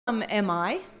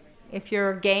MI, if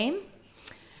you're game.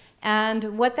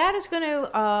 And what that is going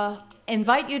to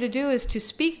invite you to do is to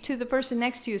speak to the person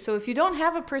next to you. So if you don't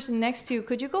have a person next to you,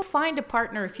 could you go find a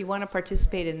partner if you want to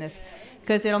participate in this?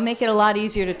 Because it'll make it a lot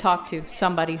easier to talk to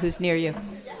somebody who's near you.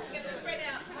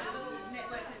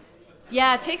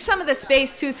 Yeah, take some of the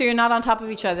space too so you're not on top of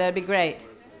each other. That'd be great.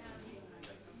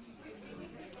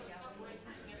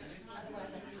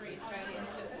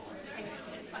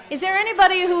 Is there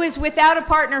anybody who is without a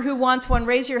partner who wants one?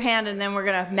 Raise your hand and then we're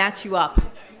going to match you up.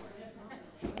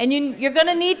 And you're going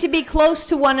to need to be close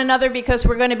to one another because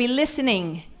we're going to be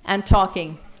listening and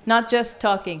talking, not just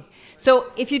talking.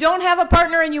 So if you don't have a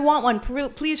partner and you want one,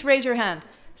 please raise your hand.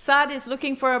 Saad is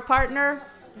looking for a partner.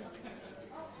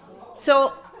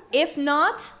 So if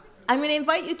not, I'm going to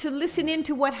invite you to listen in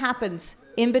to what happens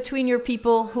in between your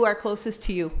people who are closest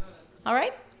to you. All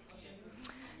right?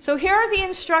 So here are the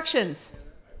instructions.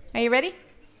 Are you ready?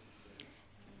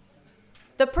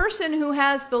 The person who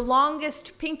has the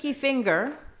longest pinky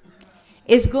finger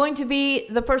is going to be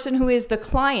the person who is the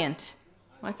client.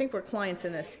 I think we're clients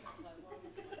in this.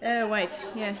 Oh, wait.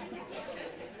 Yeah.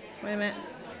 Wait a minute.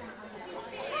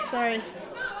 Sorry.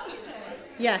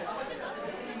 Yeah.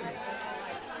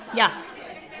 Yeah.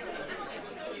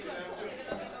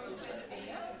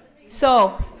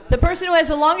 So, the person who has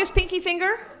the longest pinky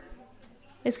finger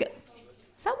is good.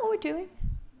 Is that what we're doing?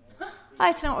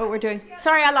 That's not what we're doing.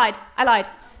 Sorry, I lied.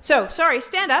 So, sorry,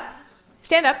 stand up.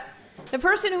 Stand up. The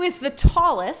person who is the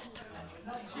tallest,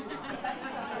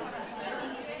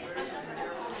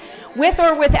 with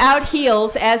or without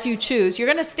heels as you choose, you're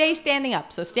going to stay standing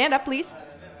up. So stand up, please.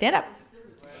 Stand up.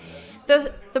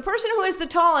 The person who is the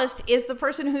tallest is the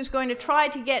person who's going to try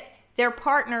to get their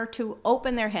partner to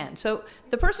open their hand. So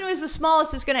the person who is the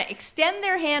smallest is going to extend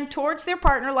their hand towards their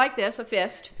partner like this, a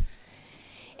fist.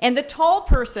 And the tall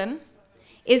person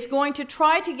is going to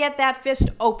try to get that fist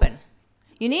open.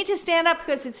 You need to stand up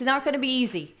because it's not going to be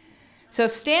easy. So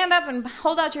stand up and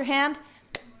hold out your hand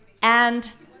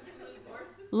and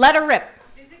let her rip.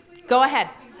 Go ahead.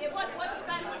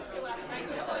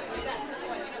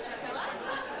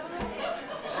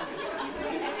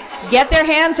 Get their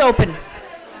hands open.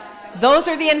 Those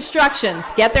are the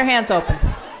instructions. Get their hands open.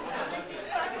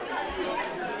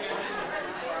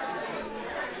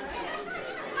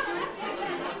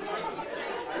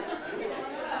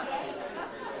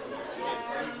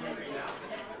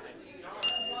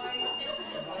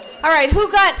 All right,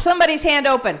 who got somebody's hand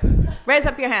open? Raise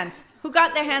up your hands. Who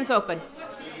got their hands open?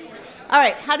 All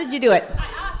right, how did you do it? I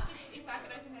asked if I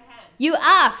could open their hand. You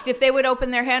asked if they would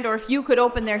open their hand or if you could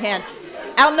open their hand.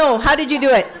 Al, no, how did you do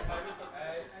it?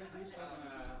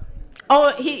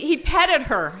 Oh, he petted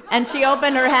her and she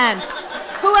opened her hand.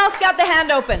 Who else got the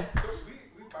hand open?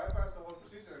 We bypassed the whole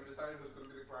procedure and decided who's going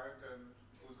to be the client and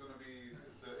who's going to be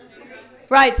the interviewer.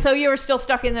 Right, so you were still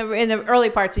stuck in the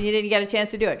early parts and you didn't get a chance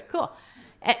to do it. Cool.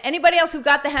 Anybody else who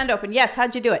got the hand open? Yes,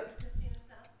 how'd you do it?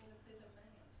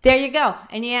 There you go,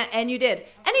 and you did.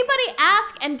 Anybody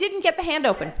ask and didn't get the hand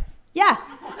open? Yeah.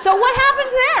 So what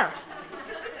happens there?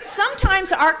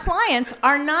 Sometimes our clients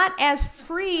are not as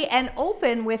free and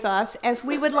open with us as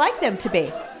we would like them to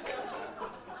be.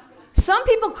 Some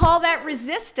people call that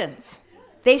resistance.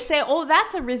 They say, oh,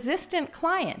 that's a resistant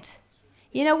client.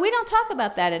 You know, we don't talk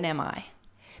about that in MI.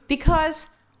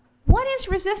 Because what is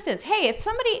resistance? Hey, if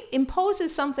somebody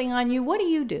imposes something on you, what do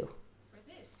you do?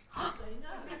 Resist.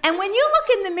 And when you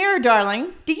look in the mirror,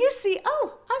 darling, do you see,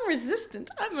 oh, I'm resistant.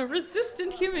 I'm a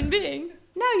resistant human being.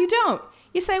 No, you don't.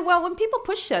 You say, well, when people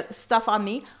push stuff on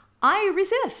me, I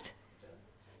resist.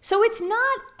 So it's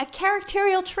not a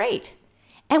characterial trait.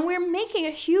 And we're making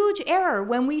a huge error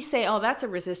when we say, oh, that's a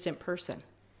resistant person.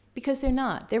 Because they're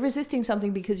not. They're resisting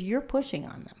something because you're pushing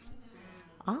on them.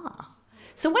 Ah.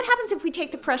 So what happens if we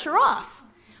take the pressure off?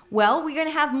 Well, we're going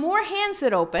to have more hands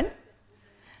that open,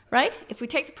 right? If we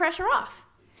take the pressure off.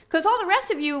 Because all the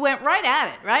rest of you went right at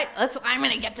it, right? I'm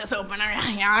going to get this open.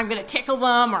 I'm going to tickle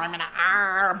them, or I'm going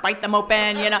to bite them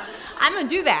open, you know. I'm going to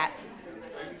do that.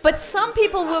 But some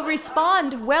people will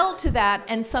respond well to that,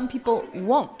 and some people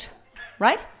won't,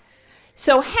 right?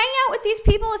 So hang out with these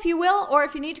people if you will, or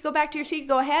if you need to go back to your seat,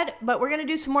 go ahead. But we're going to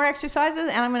do some more exercises,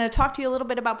 and I'm going to talk to you a little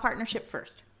bit about partnership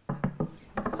first.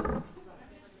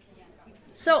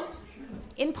 So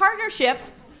in partnership,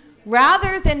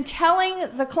 rather than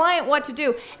telling the client what to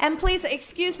do, and please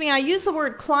excuse me, I use the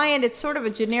word client, it's sort of a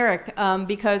generic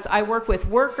because I work with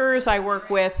workers, I work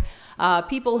with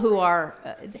people who are,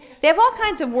 they have all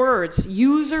kinds of words,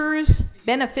 users,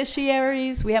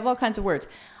 beneficiaries, we have all kinds of words.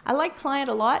 I like client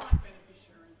a lot.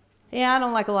 Yeah, I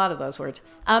don't like a lot of those words.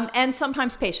 And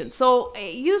sometimes patients. So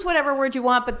use whatever word you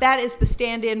want, but that is the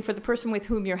stand-in for the person with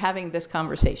whom you're having this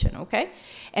conversation, okay?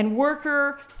 And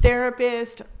worker,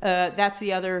 therapist, that's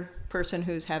the other person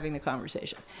who's having the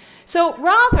conversation. So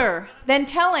rather than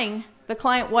telling the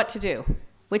client what to do,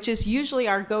 which is usually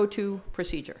our go-to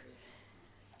procedure,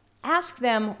 ask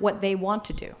them what they want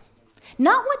to do,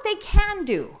 not what they can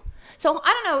do. So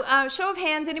I don't know, show of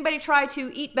hands, anybody try to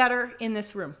eat better in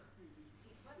this room?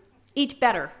 Eat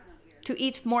better, to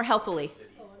eat more healthily.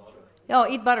 Oh,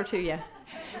 eat butter too, yeah.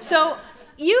 So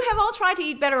you have all tried to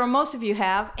eat better, or most of you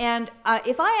have, and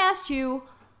if I asked you,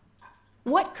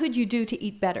 what could you do to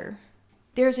eat better?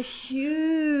 There's a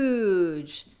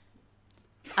huge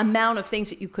amount of things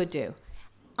that you could do.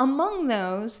 Among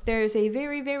those, there's a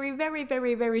very, very, very,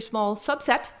 very, very small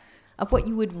subset of what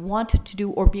you would want to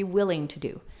do or be willing to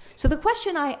do. So the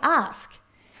question I ask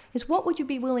is, what would you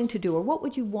be willing to do, or what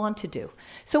would you want to do?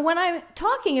 So when I'm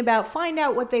talking about find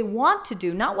out what they want to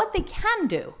do, not what they can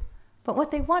do, but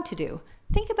what they want to do,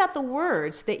 think about the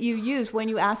words that you use when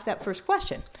you ask that first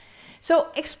question. So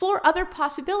explore other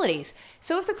possibilities.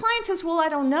 So if the client says, well, I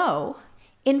don't know,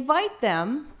 invite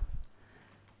them.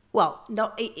 Well,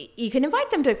 no, you can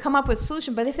invite them to come up with a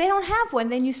solution, but if they don't have one,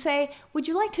 then you say, would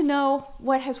you like to know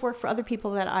what has worked for other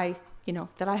people that I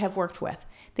have worked with?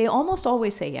 They almost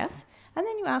always say yes. And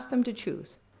then you ask them to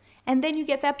choose. And then you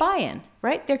get that buy-in,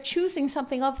 right? They're choosing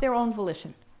something of their own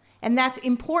volition. And that's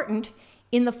important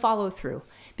in the follow-through.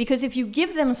 Because if you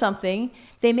give them something,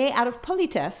 they may, out of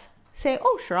politesse, say,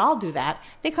 oh, sure, I'll do that.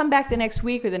 They come back the next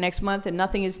week or the next month and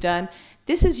nothing is done.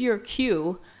 This is your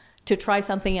cue to try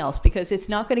something else, because it's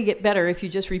not going to get better if you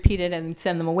just repeat it and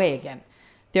send them away again.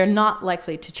 They're not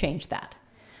likely to change that.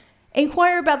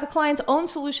 Inquire about the client's own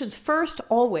solutions first,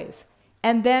 always.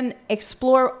 And then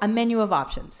explore a menu of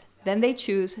options. Then they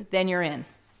choose, then you're in.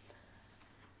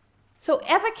 So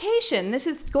evocation, this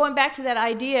is going back to that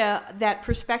idea that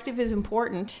perspective is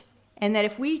important, and that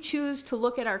if we choose to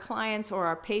look at our clients or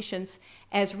our patients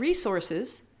as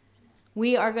resources,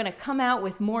 we are going to come out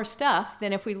with more stuff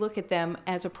than if we look at them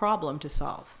as a problem to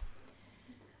solve.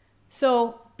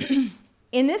 So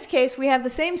in this case, we have the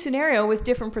same scenario with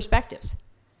different perspectives.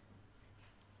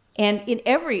 And in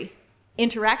every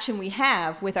interaction we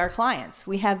have with our clients,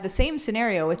 we have the same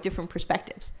scenario with different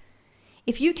perspectives.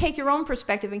 If you take your own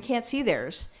perspective and can't see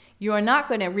theirs, you are not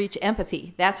going to reach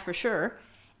empathy, that's for sure,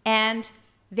 and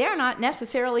they're not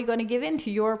necessarily going to give in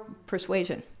to your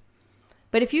persuasion.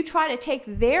 But if you try to take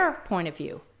their point of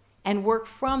view and work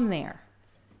from there,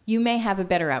 you may have a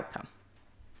better outcome.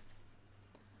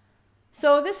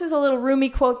 So this is a little Rumi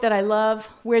quote that I love: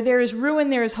 where there is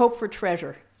ruin, there is hope for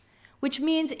treasure. Which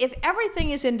means if everything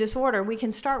is in disorder, we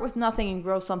can start with nothing and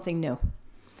grow something new.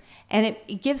 And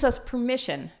it gives us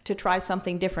permission to try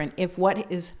something different if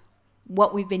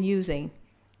what we've been using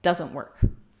doesn't work.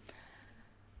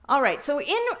 All right, so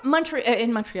in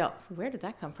Montreal, where did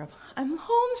that come from? I'm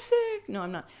homesick. No,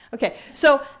 I'm not. Okay,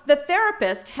 so the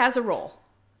therapist has a role.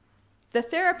 The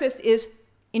therapist is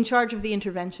in charge of the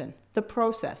intervention, the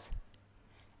process.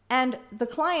 And the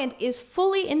client is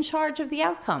fully in charge of the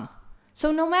outcome.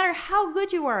 So no matter how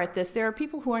good you are at this, there are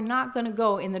people who are not going to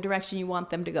go in the direction you want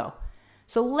them to go.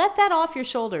 So let that off your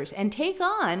shoulders and take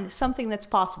on something that's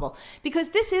possible. Because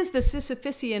this is the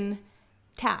Sisyphean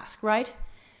task, right?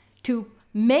 To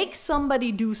make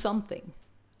somebody do something.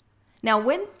 Now,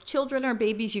 when children are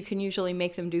babies, you can usually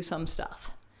make them do some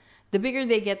stuff. The bigger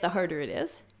they get, the harder it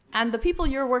is. And the people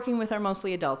you're working with are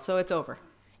mostly adults, so it's over.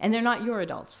 And they're not your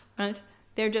adults, right?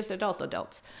 They're just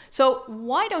adults. So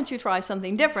why don't you try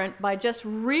something different by just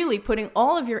really putting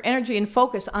all of your energy and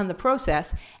focus on the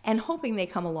process and hoping they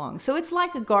come along? So it's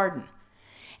like a garden.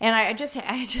 And I just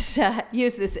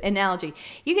use this analogy.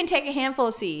 You can take a handful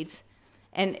of seeds,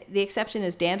 and the exception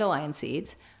is dandelion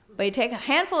seeds, but you take a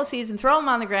handful of seeds and throw them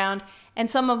on the ground, and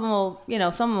some of them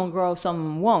will grow, some of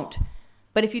them won't.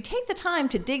 But if you take the time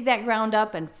to dig that ground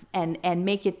up and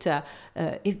make it,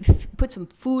 put some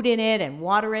food in it and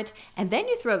water it, and then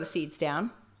you throw the seeds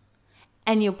down,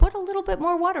 and you put a little bit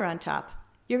more water on top,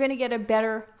 you're going to get a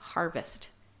better harvest.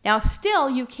 Now, still,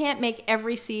 you can't make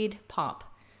every seed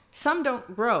pop. Some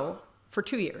don't grow for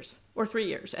 2 years or 3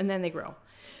 years, and then they grow.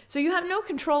 So you have no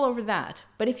control over that.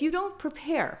 But if you don't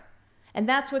prepare, and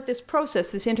that's what this process,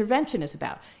 this intervention is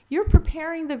about, you're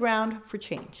preparing the ground for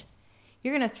change.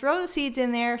 You're going to throw the seeds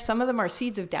in there. Some of them are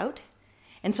seeds of doubt,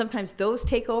 and sometimes those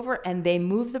take over and they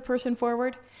move the person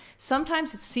forward.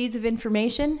 Sometimes it's seeds of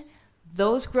information.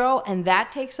 Those grow and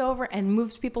that takes over and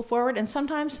moves people forward, and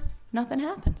sometimes nothing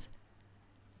happens.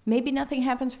 Maybe nothing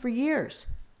happens for years.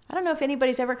 I don't know if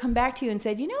anybody's ever come back to you and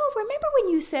said, remember when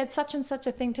you said such and such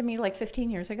a thing to me like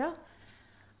 15 years ago?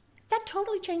 That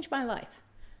totally changed my life.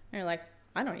 And you're like,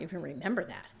 I don't even remember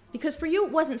that. Because for you,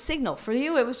 it wasn't signal. For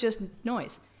you, it was just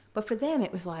noise. But for them,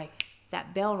 it was like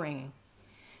that bell ringing.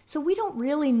 So we don't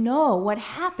really know what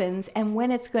happens and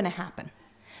when it's going to happen.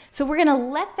 So we're going to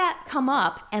let that come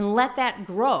up and let that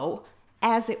grow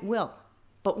as it will.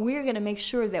 But we're going to make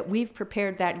sure that we've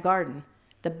prepared that garden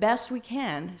the best we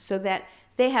can so that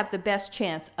they have the best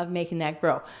chance of making that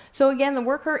grow. So again, the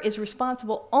worker is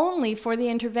responsible only for the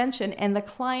intervention, and the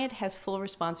client has full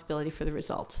responsibility for the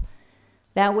results.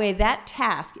 That way, that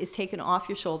task is taken off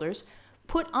your shoulders.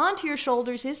 Put onto your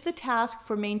shoulders is the task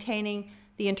for maintaining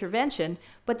the intervention,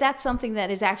 but that's something that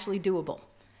is actually doable,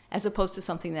 as opposed to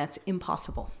something that's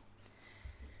impossible.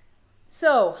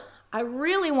 So I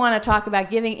really want to talk about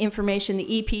giving information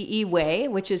the EPE way,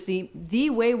 which is the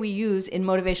way we use in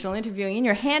motivational interviewing. In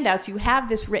your handouts, you have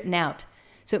this written out.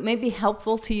 So it may be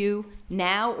helpful to you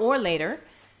now or later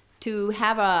to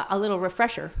have a little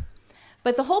refresher.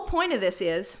 But the whole point of this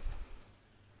is,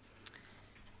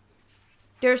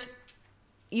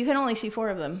 you can only see 4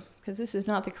 of them, because this is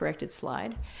not the corrected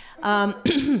slide.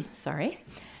 Sorry.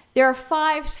 There are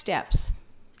 5 steps.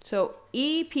 So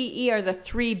EPE are the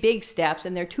 3 big steps,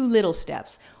 and they're 2 little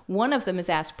steps. One of them is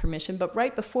ask permission, but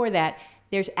right before that,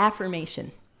 there's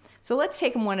affirmation. So let's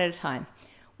take them one at a time.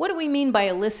 What do we mean by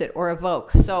elicit or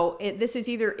evoke? So this is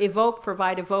either evoke,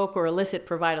 provide evoke, or elicit,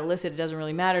 provide elicit. It doesn't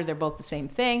really matter. They're both the same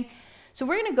thing. So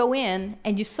we're going to go in,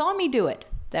 and you saw me do it.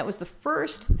 That was the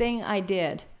first thing I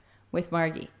did with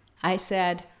Margie. I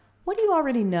said, what do you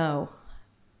already know?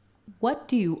 What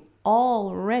do you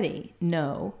already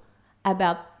know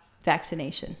about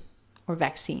vaccination or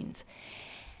vaccines?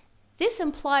 This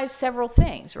implies several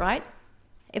things, right?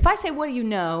 If I say, what do you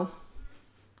know?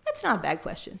 That's not a bad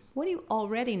question. What do you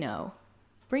already know?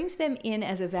 Brings them in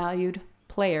as a valued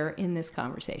player in this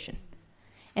conversation.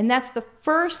 And that's the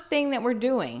first thing that we're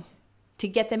doing to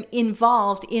get them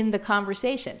involved in the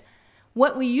conversation.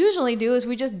 What we usually do is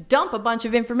we just dump a bunch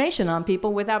of information on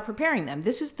people without preparing them.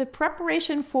 This is the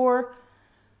preparation for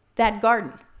that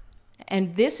garden.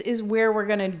 And this is where we're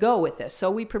going to go with this. So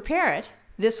we prepare it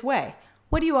this way.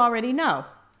 What do you already know?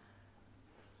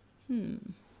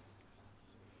 Then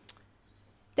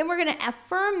we're going to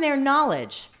affirm their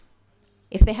knowledge,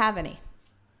 if they have any.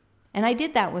 And I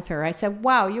did that with her. I said,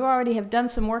 wow, you already have done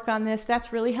some work on this.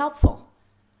 That's really helpful.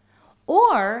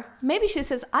 Or maybe she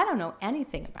says, I don't know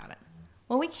anything about it.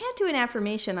 Well, we can't do an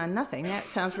affirmation on nothing. That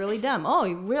sounds really dumb. Oh,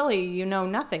 really, you know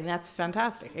nothing. That's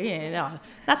fantastic. Yeah, no,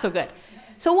 not so good.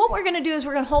 So what we're going to do is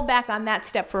we're going to hold back on that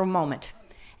step for a moment.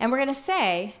 And we're going to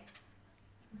say,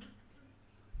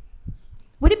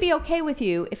 would it be okay with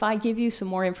you if I give you some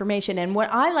more information? And what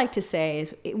I like to say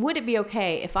is, would it be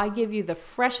okay if I give you the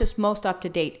freshest, most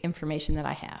up-to-date information that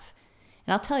I have?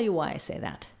 And I'll tell you why I say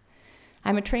that.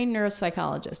 I'm a trained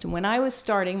neuropsychologist. And when I was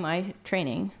starting my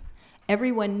training,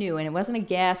 everyone knew, and it wasn't a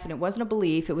guess and it wasn't a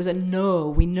belief, it was a no,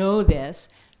 we know this.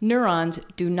 Neurons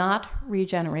do not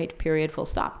regenerate, period, full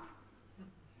stop.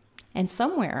 And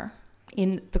somewhere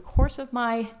in the course of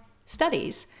my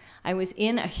studies, I was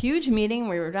in a huge meeting.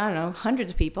 We were, I don't know,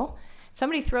 hundreds of people.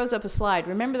 Somebody throws up a slide.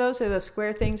 Remember those are the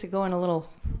square things that go in a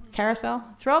little carousel?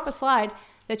 Throw up a slide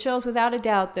that shows without a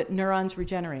doubt that neurons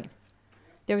regenerate.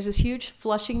 There was this huge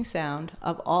flushing sound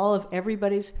of all of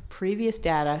everybody's previous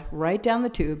data right down the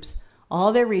tubes,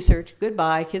 all their research,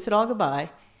 goodbye, kiss it all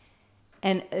goodbye,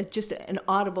 and just an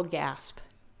audible gasp.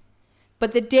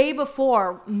 But the day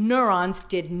before, neurons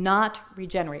did not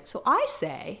regenerate. So I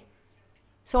say,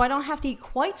 so I don't have to eat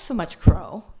quite so much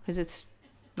crow, because it's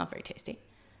not very tasty,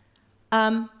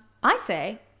 I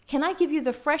say, can I give you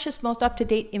the freshest, most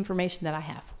up-to-date information that I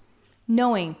have,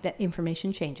 knowing that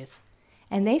information changes?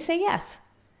 And they say yes.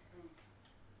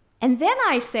 And then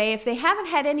I say, if they haven't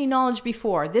had any knowledge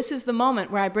before, this is the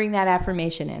moment where I bring that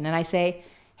affirmation in. And I say,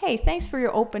 hey, thanks for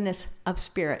your openness of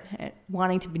spirit,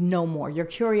 wanting to know more, your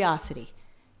curiosity,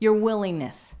 your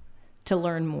willingness to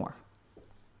learn more.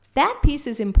 That piece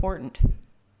is important.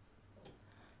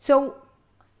 So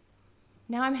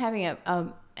now I'm having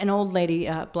an old lady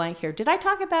blank here. Did I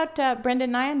talk about Brenda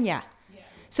Nyan? Yeah.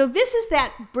 So this is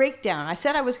that breakdown. I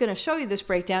said I was going to show you this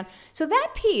breakdown. So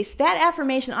that piece, that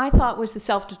affirmation, I thought was the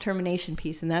self-determination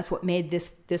piece, and that's what made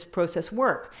this process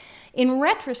work. In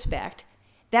retrospect,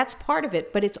 that's part of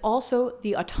it, but it's also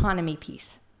the autonomy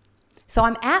piece. So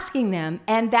I'm asking them,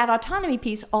 and that autonomy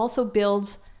piece also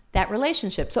builds that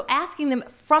relationship. So asking them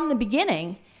from the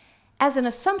beginning as an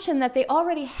assumption that they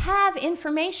already have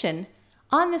information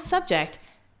on this subject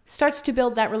starts to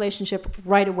build that relationship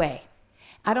right away.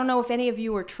 I don't know if any of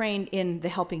you are trained in the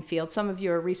helping field. Some of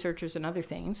you are researchers and other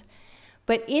things.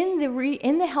 But in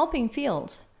the helping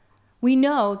field, We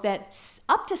know that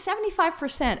up to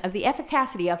 75% of the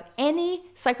efficacy of any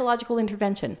psychological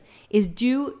intervention is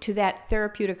due to that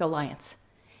therapeutic alliance.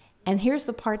 And here's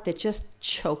the part that just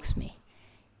chokes me.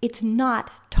 It's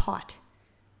not taught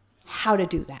how to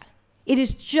do that. It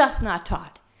is just not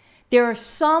taught. There are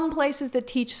some places that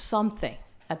teach something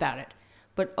about it.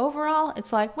 But overall,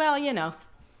 it's like, well,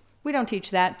 we don't teach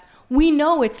that. We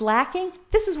know it's lacking.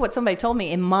 This is what somebody told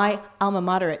me in my alma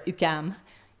mater at UQAM,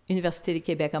 Université de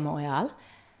Québec à Montréal.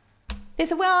 They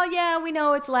said, well, yeah, we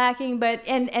know it's lacking, but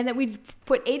and that we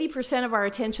put 80% of our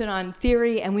attention on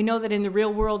theory, and we know that in the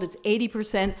real world it's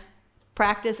 80%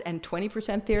 practice and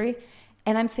 20% theory.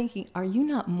 And I'm thinking, are you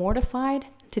not mortified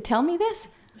to tell me this?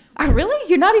 Really?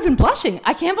 You're not even blushing.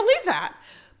 I can't believe that.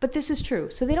 But this is true.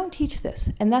 So they don't teach this.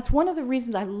 And that's one of the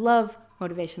reasons I love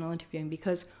motivational interviewing,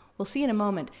 because we'll see in a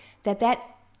moment that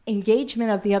engagement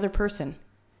of the other person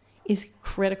is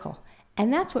critical.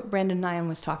 And that's what Brendan Nyan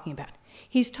was talking about.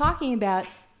 He's talking about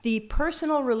the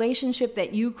personal relationship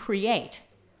that you create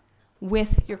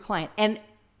with your client. And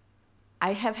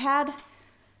I have had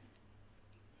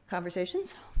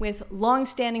conversations with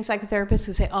long-standing psychotherapists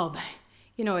who say, oh,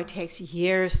 it takes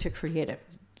years to create a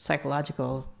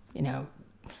psychological,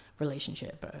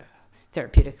 relationship,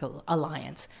 therapeutic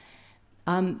alliance.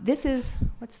 This is,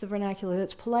 what's the vernacular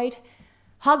that's polite?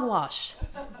 Hogwash.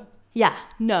 Yeah,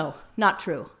 no, not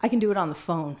true. I can do it on the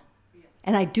phone.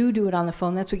 And I do it on the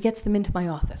phone. That's what gets them into my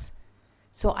office.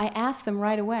 So I ask them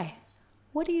right away,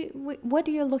 what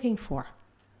are you looking for?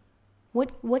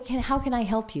 How can I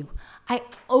help you? I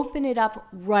open it up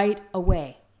right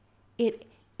away. It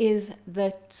is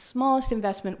the smallest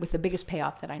investment with the biggest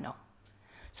payoff that I know.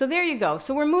 So there you go.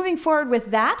 So we're moving forward with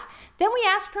that. Then we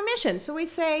ask permission. So we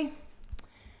say,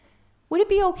 would it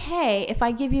be okay if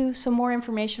I give you some more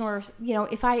information, or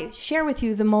if I share with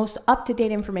you the most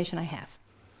up-to-date information I have?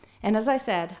 And as I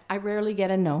said, I rarely get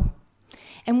a no.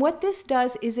 And what this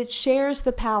does is it shares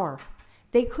the power.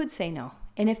 They could say no.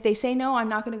 And if they say no, I'm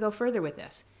not going to go further with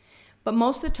this. But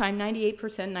most of the time, 98%,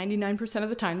 99% of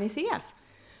the time, they say yes.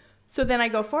 So then I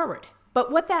go forward.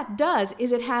 But what that does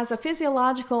is it has a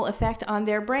physiological effect on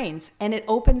their brains, and it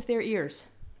opens their ears.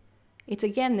 It's,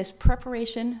 again, this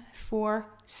preparation for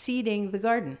seeding the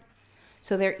garden.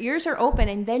 So their ears are open,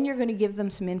 and then you're going to give them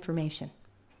some information.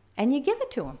 And you give it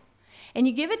to them. And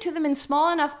you give it to them in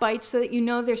small enough bites so that you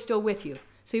know they're still with you.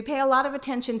 So you pay a lot of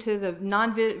attention to the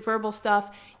non-verbal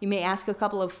stuff. You may ask a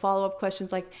couple of follow-up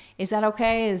questions like, is that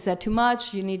okay? Is that too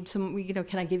much? You need some,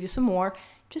 can I give you some more?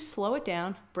 Just slow it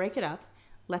down, break it up,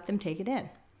 let them take it in.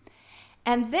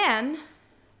 And then,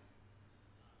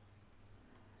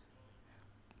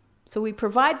 so we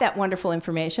provide that wonderful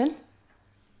information,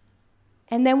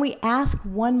 and then we ask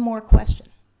one more question.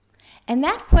 And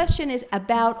that question is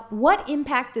about what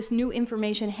impact this new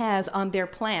information has on their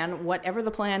plan, whatever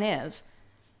the plan is,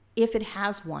 if it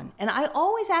has one. And I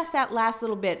always ask that last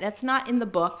little bit. That's not in the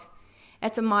book.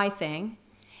 That's a my thing.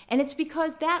 And it's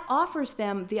because that offers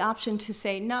them the option to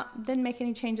say, no, didn't make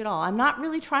any change at all. I'm not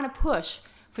really trying to push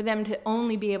for them to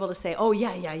only be able to say, oh,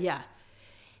 yeah.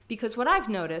 Because what I've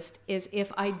noticed is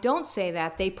if I don't say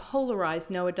that, they polarize,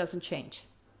 no, it doesn't change.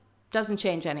 Doesn't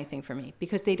change anything for me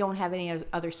because they don't have any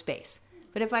other space.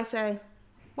 But if I say,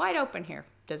 wide open here,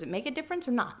 does it make a difference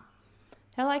or not?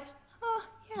 They're like, oh,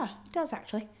 yeah, it does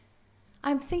actually.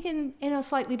 I'm thinking in a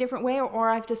slightly different way, or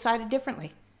I've decided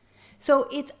differently. So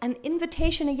it's an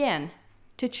invitation again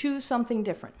to choose something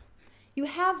different. You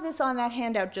have this on that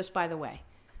handout just by the way.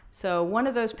 So one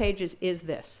of those pages is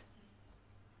this.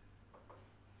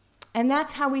 And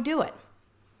that's how we do it.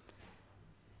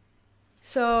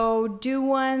 So do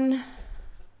one,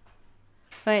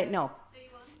 wait, no.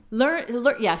 Learn,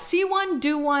 yeah, see one,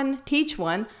 do one, teach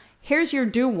one. Here's your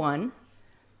do one.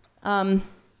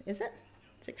 Is it?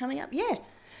 Is it coming up? Yeah.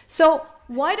 So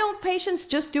why don't patients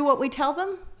just do what we tell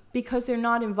them? Because they're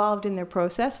not involved in their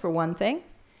process, for one thing.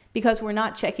 Because we're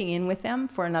not checking in with them,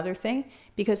 for another thing.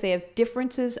 Because they have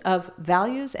differences of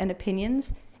values and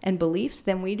opinions and beliefs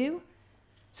than we do.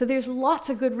 So there's lots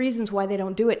of good reasons why they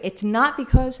don't do it. It's not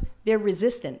because they're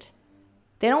resistant.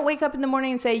 They don't wake up in the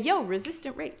morning and say, yo,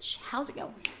 resistant Rach, how's it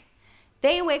going?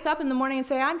 They wake up in the morning and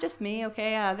say, I'm just me,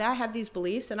 okay, I have these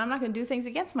beliefs, and I'm not going to do things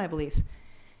against my beliefs.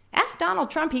 Ask Donald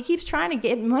Trump. He keeps trying to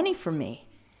get money from me.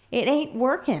 It ain't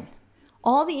working.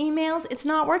 All the emails, it's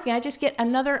not working. I just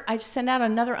send out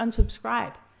another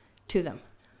unsubscribe to them.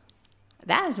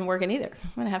 That isn't working either.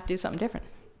 I'm going to have to do something different.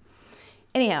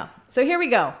 Anyhow, so here we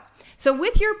go. So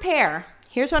with your pair,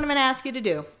 here's what I'm going to ask you to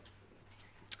do.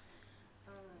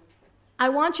 I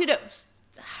want you to,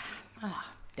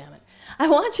 I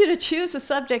want you to choose a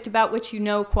subject about which you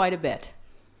know quite a bit.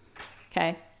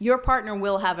 Okay? your partner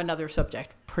will have another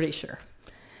subject, pretty sure.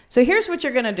 So here's what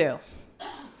you're going to do.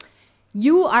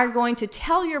 You are going to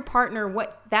tell your partner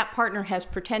what that partner has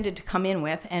pretended to come in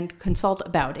with and consult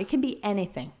about. It can be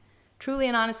anything. Truly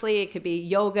and honestly, it could be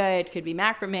yoga, it could be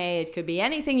macrame, it could be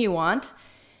anything you want.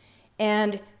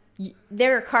 And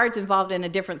there are cards involved in a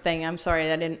different thing. I'm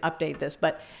sorry, I didn't update this.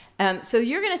 But so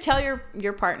you're going to tell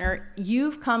your partner,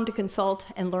 you've come to consult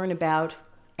and learn about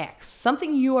X,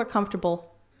 something you are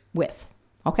comfortable with,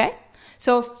 okay?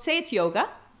 So say it's yoga.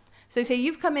 So they say,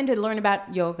 you've come in to learn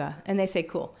about yoga. And they say,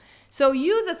 cool. So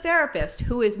you, the therapist,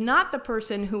 who is not the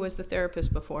person who was the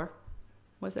therapist before,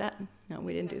 was that? No,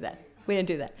 we didn't do that. We didn't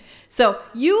do that. So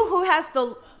you who has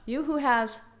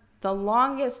the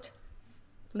longest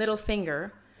little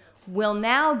finger will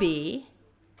now be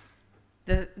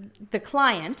the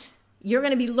client. You're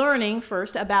going to be learning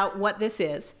first about what this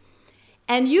is.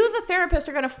 And you, the therapist,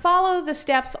 are going to follow the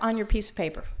steps on your piece of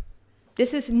paper.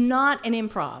 This is not an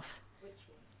improv.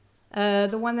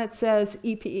 The one that says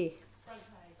EPE.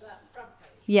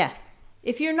 Yeah.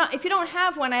 If you don't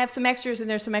have one, I have some extras, and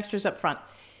there's some extras up front.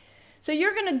 So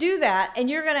you're going to do that, and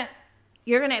you're going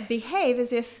to behave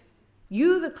as if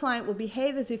you, the client, will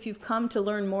behave as if you've come to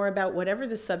learn more about whatever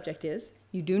the subject is.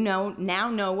 You do now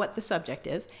know what the subject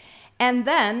is. And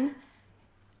then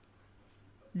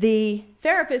the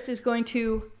therapist is going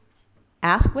to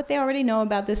ask what they already know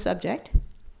about this subject,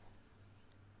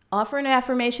 offer an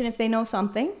affirmation if they know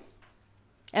something,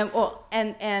 and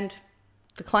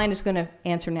the client is going to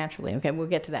answer naturally. Okay, we'll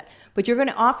get to that. But you're going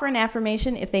to offer an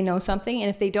affirmation if they know something, and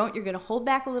if they don't, you're going to hold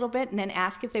back a little bit and then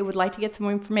ask if they would like to get some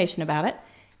more information about it.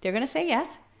 They're going to say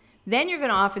yes. Then you're going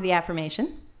to offer the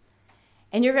affirmation,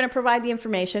 and you're going to provide the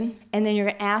information, and then you're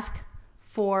going to ask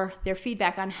for their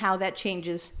feedback on how that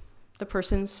changes the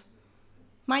person's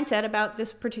mindset about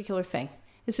this particular thing.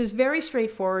 This is very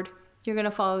straightforward. You're going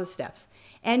to follow the steps.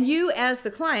 And you, as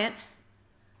the client,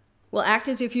 will act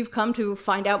as if you've come to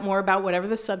find out more about whatever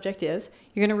the subject is.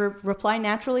 You're going to reply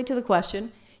naturally to the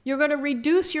question. You're going to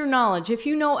reduce your knowledge. If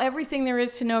you know everything there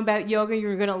is to know about yoga,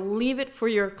 you're going to leave it for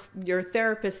your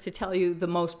therapist to tell you the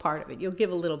most part of it. You'll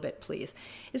give a little bit, please.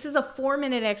 This is a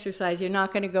 4-minute exercise. You're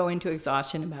not going to go into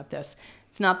exhaustion about this.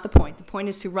 It's not the point. The point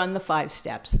is to run the 5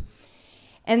 steps.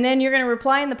 And then you're going to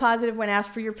reply in the positive when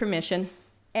asked for your permission.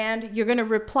 And you're going to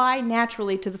reply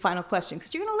naturally to the final question,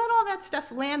 because you're going to let all that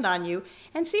stuff land on you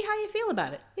and see how you feel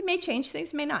about it. It may change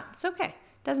things, it may not. It's okay.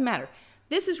 It doesn't matter.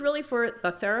 This is really for the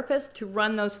therapist to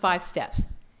run those 5 steps.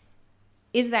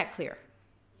 Is that clear?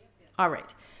 All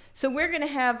right. So we're going to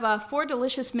have 4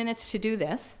 delicious minutes to do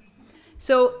this.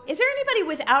 So is there anybody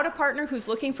without a partner who's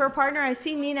looking for a partner? I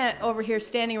see Nina over here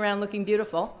standing around looking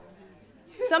beautiful.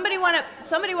 Somebody want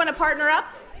to partner up?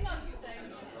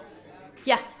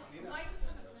 Yeah.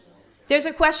 There's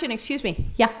a question, excuse me.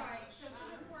 Yeah.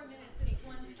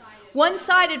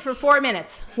 One-sided for 4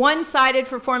 minutes. One-sided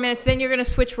for 4 minutes. Then you're going to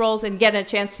switch roles and get a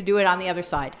chance to do it on the other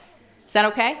side. Is that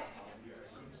okay?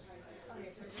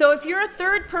 So if you're a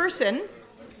third person,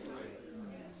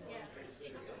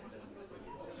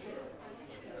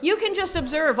 you can just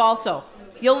observe also.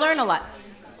 You'll learn a lot.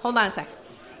 Hold on a sec.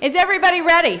 Is everybody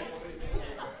ready?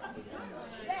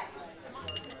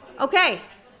 Okay.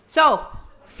 So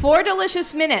 4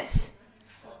 delicious minutes.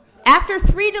 After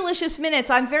 3 delicious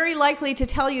minutes, I'm very likely to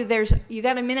tell you you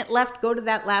got a minute left, go to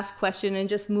that last question and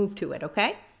just move to it,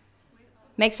 okay?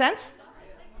 Make sense?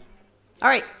 All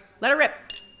right, let her rip.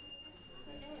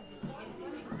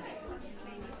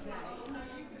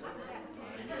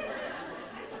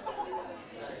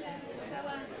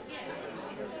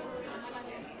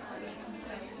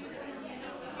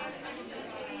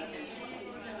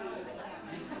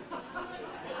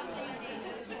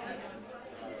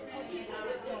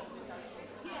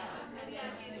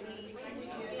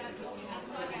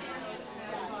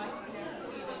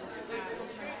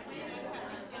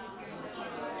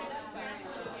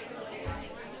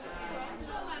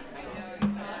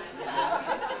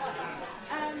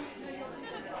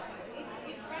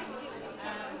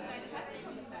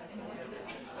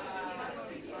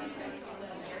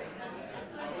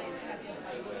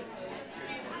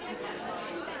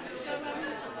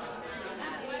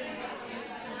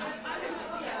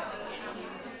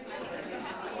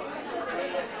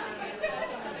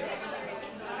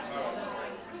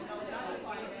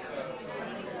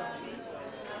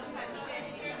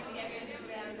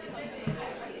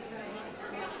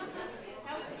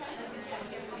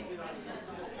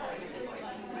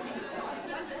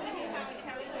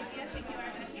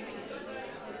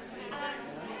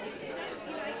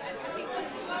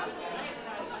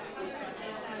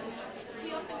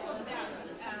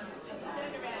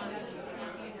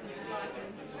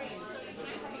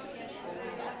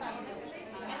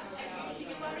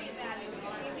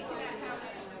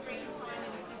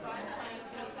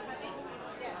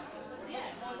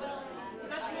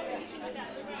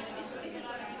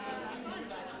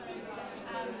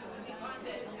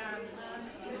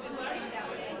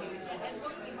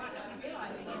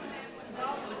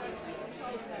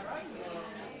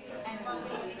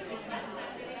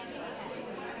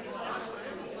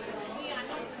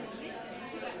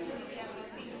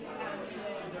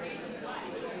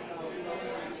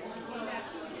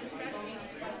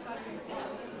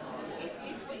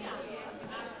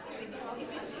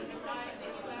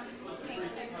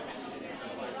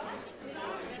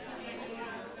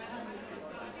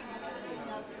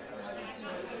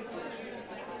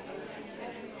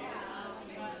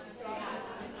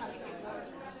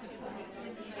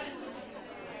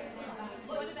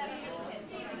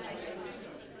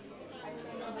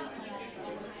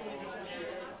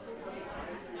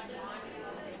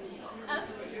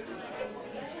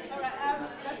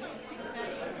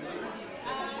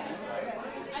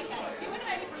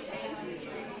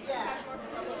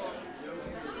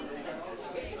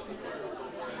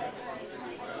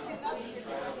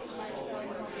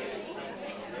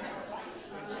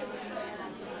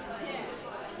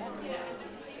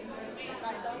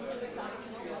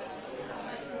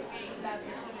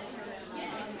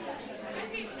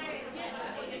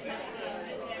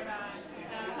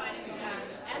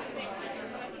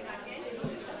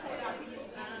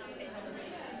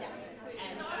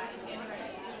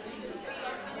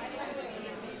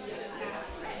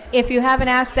 If you haven't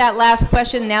asked that last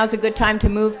question, now's a good time to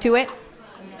move to it.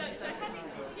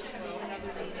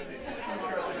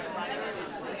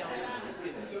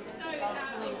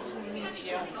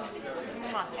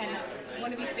 And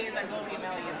one of these days I will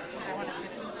email you because I want to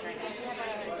finish the training. Do you have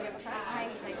a card?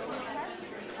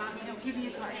 No, give me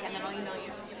a card and then I'll email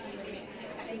you.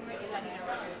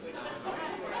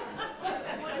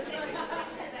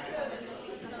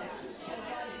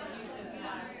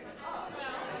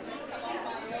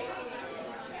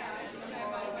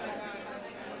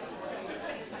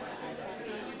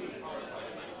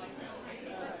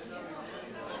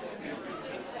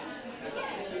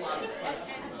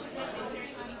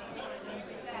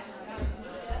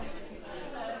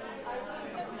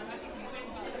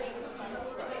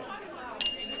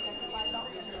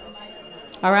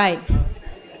 All right.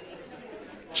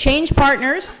 Change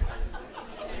partners.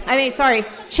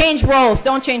 Change roles.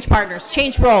 Don't change partners.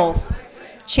 Change roles.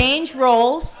 Change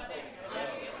roles.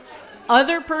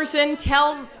 Other person,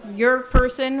 tell your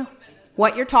person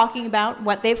what you're talking about,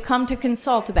 what they've come to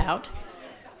consult about.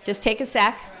 Just take a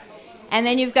sec. And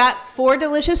then you've got 4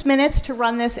 delicious minutes to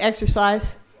run this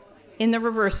exercise in the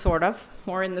reverse, sort of,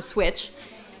 or in the switch.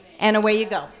 And away you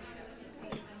go.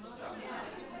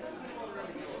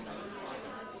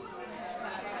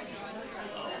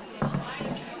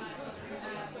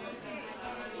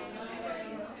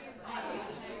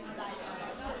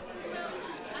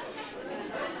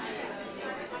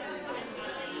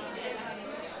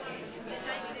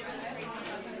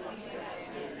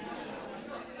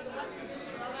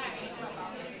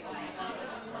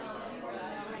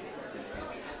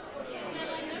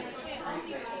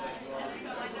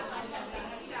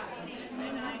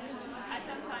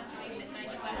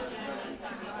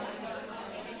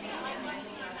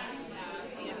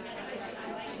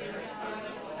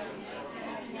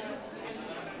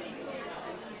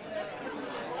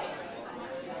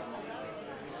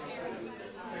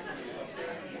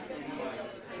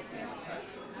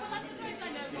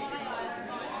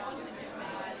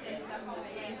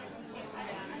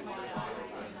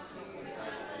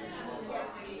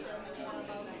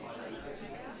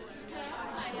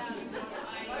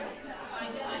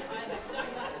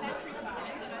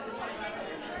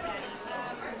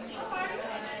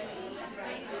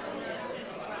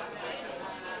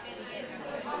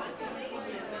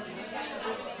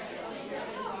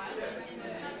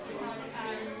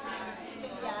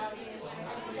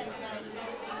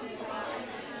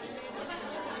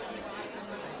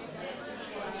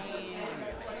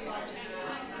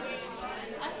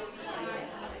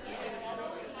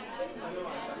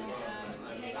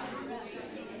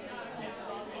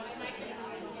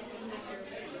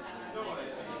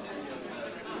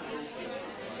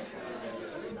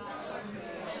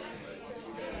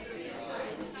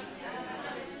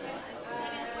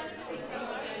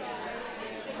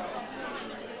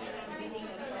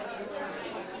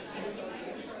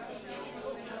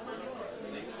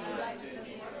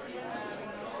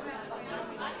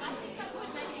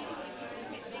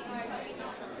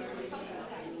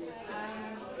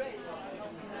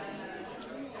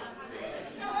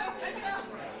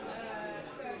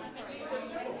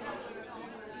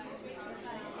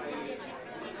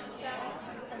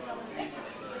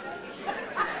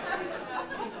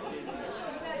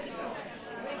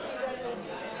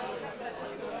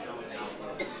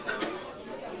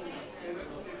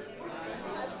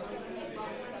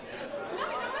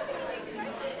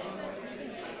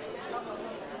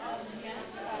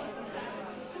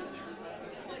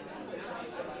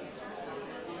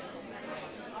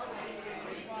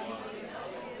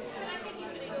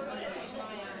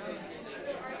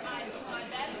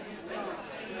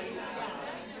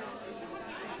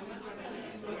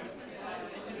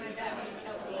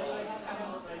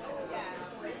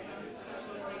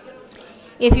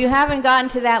 If you haven't gotten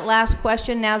to that last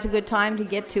question, now's a good time to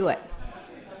get to it.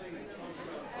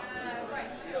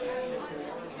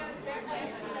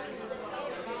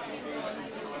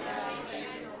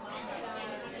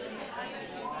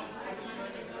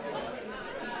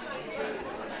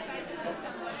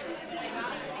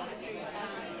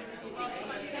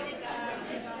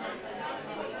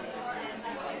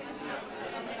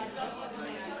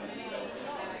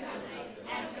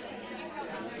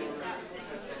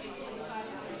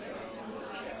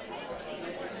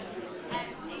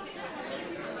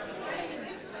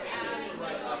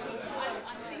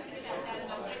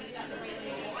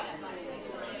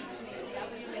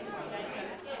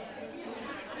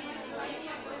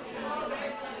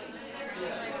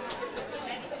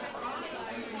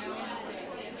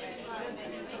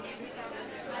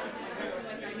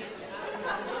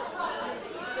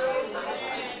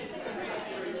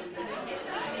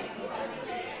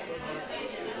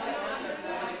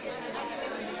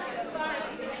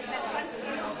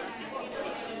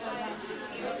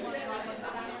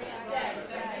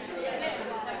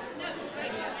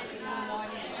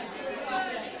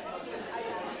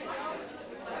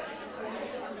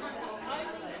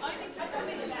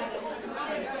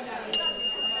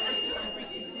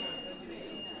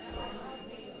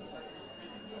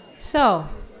 So,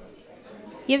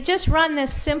 you've just run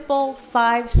this simple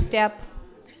 5-step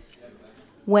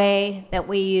way that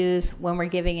we use when we're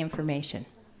giving information.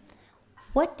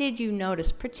 What did you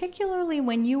notice, particularly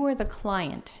when you were the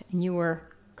client and you were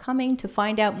coming to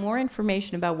find out more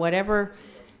information about whatever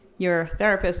your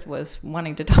therapist was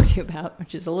wanting to talk to you about,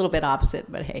 which is a little bit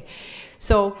opposite, but hey.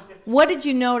 So what did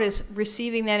you notice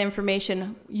receiving that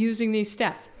information using these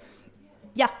steps?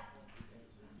 Yeah.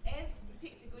 Ev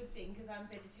picked a good thing because I'm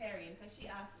vegetarian, so she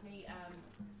asked me,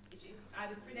 I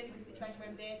was presented with a situation where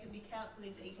I'm there to be counselled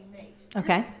into eating meat.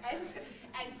 Okay.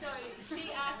 And so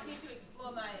she asked me to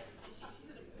explore she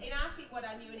sort of, in asking what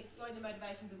I knew and exploring the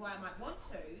motivations of why I might want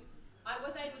to, I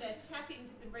was able to tap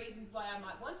into some reasons why I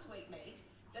might want to eat meat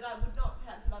that I would not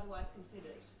perhaps have otherwise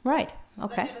considered. Right.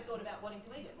 Because Okay. I've never thought about wanting to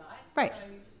eat it, right? Right. So,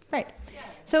 Right. yeah.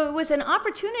 So it was an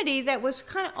opportunity that was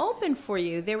kind of open for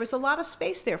you. There was a lot of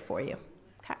space there for you.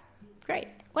 Okay. Great.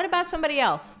 What about somebody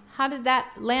else? How did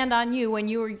that land on you when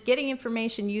you were getting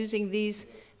information using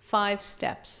these 5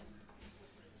 steps?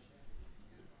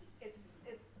 It's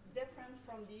different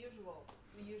from the usual.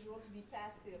 The usual to be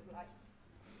passive, like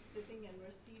sitting and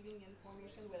receiving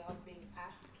information without being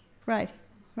asked. Right.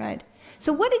 Right.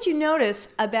 So what did you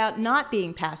notice about not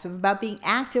being passive, about being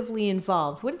actively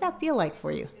involved? What did that feel like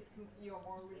for you? You're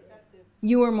more receptive.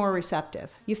 You were more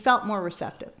receptive. You felt more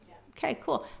receptive. Okay,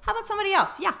 cool. How about somebody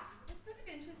else? Yeah. It's sort of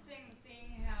interesting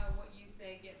seeing how what you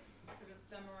say gets sort of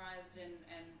summarized and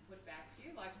put back to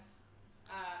you. Like,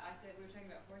 I said we were talking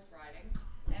about horse riding,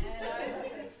 and I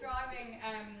was describing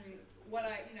what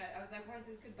I was like,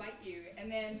 horses could bite you, and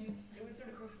then it was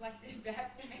sort of reflected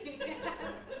back to me.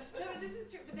 No, but this is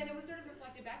true. But then it was sort of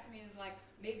reflected back to me as like,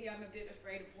 maybe I'm a bit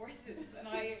afraid of horses, and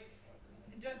I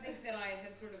don't think that I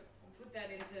had sort of put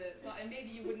that into thought. And maybe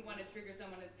you wouldn't want to trigger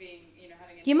someone as being,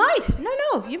 having a... You might.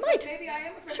 No, you might. Maybe I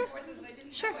am afraid of horses and I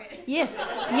didn't know it. Yes.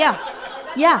 Yeah.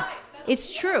 Yeah.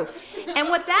 It's true. And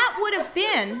what that would have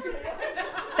been,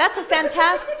 that's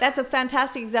a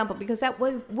fantastic example, because that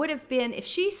would have been if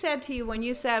she said to you when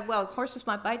you said, well, horses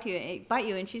might bite you,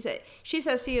 and she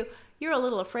says to you, you're a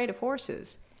little afraid of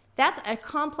horses. That's a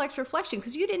complex reflection,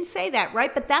 because you didn't say that,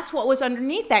 right? But that's what was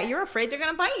underneath that. You're afraid they're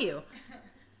going to bite you.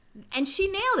 And she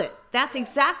nailed it. That's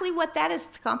exactly what that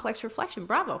is, complex reflection.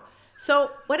 Bravo.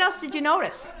 So what else did you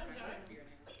notice?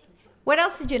 What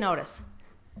else did you notice?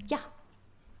 Yeah.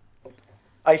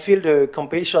 I feel the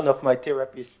compassion of my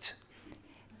therapist.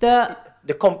 The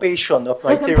compassion of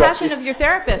my therapist. The compassion of your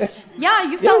therapist. Yeah,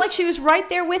 you felt Yes. like she was right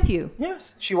there with you.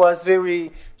 Yes, she was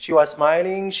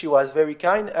smiling, she was very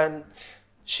kind, and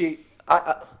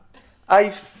I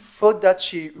thought that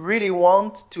she really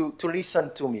wanted to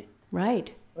listen to me.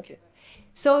 Right. Okay.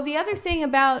 So the other thing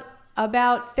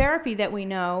about therapy that we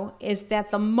know is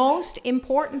that the most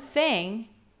important thing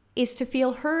is to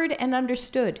feel heard and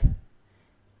understood.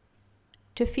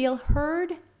 To feel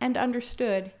heard and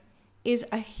understood is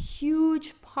a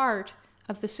huge part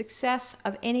of the success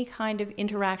of any kind of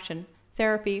interaction,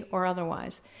 therapy or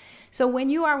otherwise. So when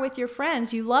you are with your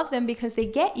friends, you love them because they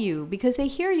get you, because they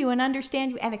hear you and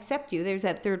understand you and accept you. There's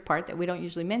that third part that we don't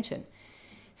usually mention.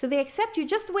 So they accept you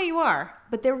just the way you are,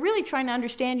 but they're really trying to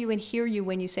understand you and hear you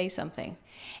when you say something.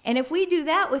 And if we do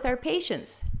that with our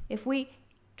patients, if we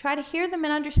try to hear them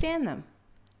and understand them,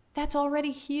 that's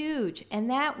already huge. And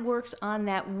that works on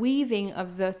that weaving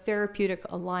of the therapeutic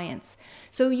alliance.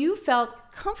 So you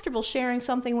felt comfortable sharing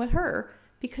something with her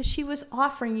because she was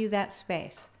offering you that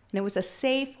space. And it was a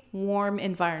safe, warm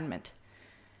environment.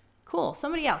 Cool.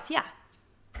 Somebody else. Yeah.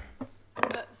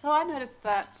 So I noticed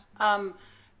that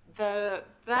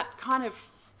that kind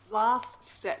of last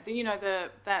step,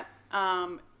 that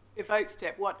evoke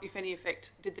step, what, if any,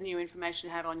 effect did the new information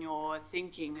have on your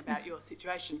thinking about your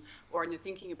situation or in your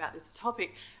thinking about this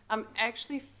topic? I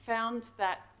actually found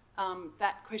that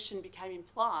that question became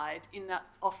implied in that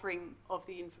offering of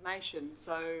the information.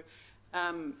 So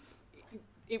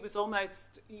it was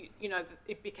almost,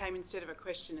 it became, instead of a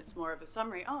question, it's more of a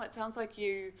summary. Oh, it sounds like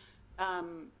you,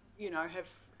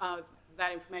 have...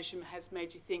 that information has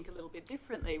made you think a little bit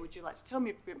differently. Would you like to tell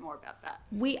me a bit more about that?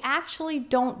 We actually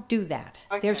don't do that.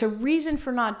 Okay. There's a reason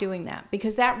for not doing that,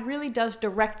 because that really does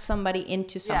direct somebody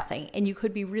into something, and you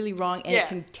could be really wrong, and it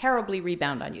can terribly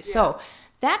rebound on you. Yeah. So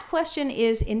that question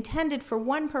is intended for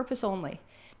one purpose only.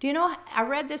 Do you know, I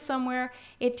read this somewhere,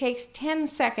 it takes 10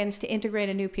 seconds to integrate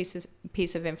a new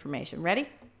piece of information. Ready?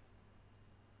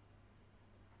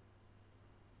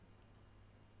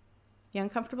 You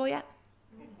uncomfortable yet?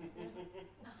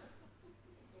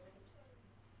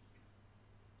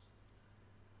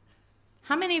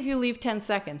 How many of you leave 10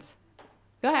 seconds?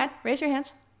 Go ahead, raise your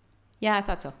hands. Yeah, I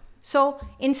thought so. So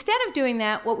instead of doing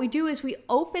that, what we do is we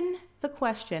open the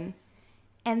question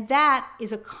And that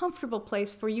is a comfortable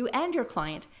place for you and your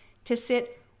client to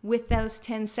sit with those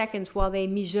 10 seconds while they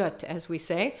mijote, as we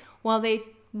say, while they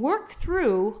work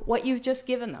through what you've just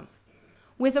given them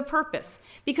with a purpose.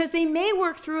 Because they may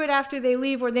work through it after they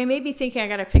leave, or they may be thinking, I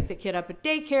got to pick the kid up at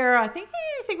daycare. I think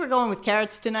we're going with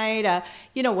carrots tonight,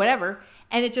 whatever.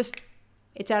 And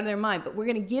it's out of their mind. But we're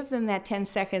going to give them that 10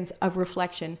 seconds of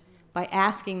reflection by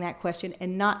asking that question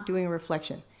and not doing a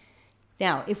reflection.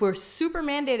 Now, if we're super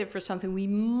mandated for something, we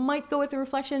might go with the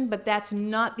reflection, but that's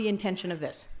not the intention of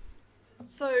this.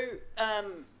 So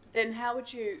then how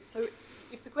would you, so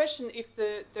if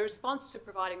the response to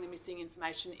providing the missing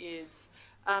information is,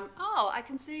 I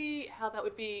can see how that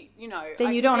would be,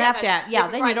 Then you don't have to,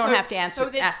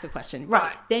 ask the question.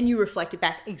 Right. Then you reflect it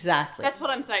back. Exactly. That's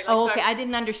what I'm saying. Okay, I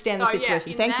didn't understand the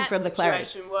situation. Thank you for the clarity. The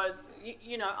situation was,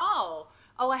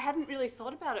 I hadn't really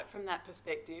thought about it from that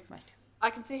perspective. Right. I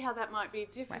can see how that might be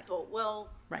difficult.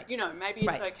 Right. Well, maybe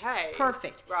it's okay.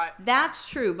 Perfect. Right. That's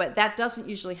true, but that doesn't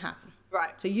usually happen.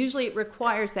 Right. So usually it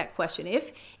requires that question.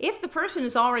 If the person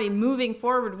is already moving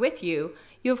forward with you,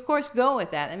 you of course go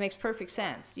with that. It makes perfect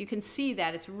sense. You can see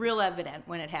that. It's real evident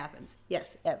when it happens.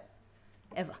 Yes,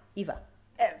 Eva.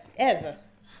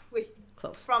 Oui.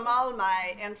 Close. From all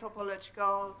my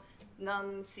anthropological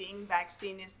non-seeing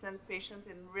vaccine-hesitant patients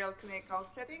in real clinical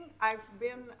setting, I've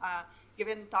been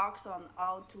given talks on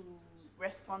how to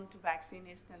respond to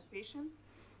vaccine-hesitant patients.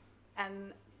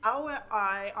 And how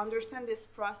I understand this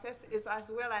process is as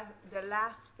well as the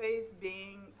last phase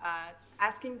being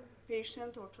asking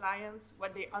patients or clients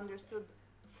what they understood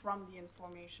from the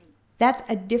information. That's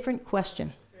a different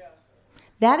question.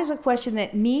 That is a question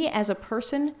that me as a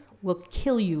person will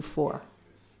kill you for,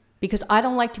 because I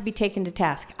don't like to be taken to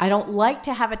task. I don't like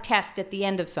to have a test at the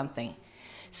end of something.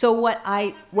 So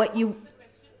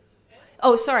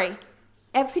sorry.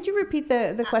 Ev, could you repeat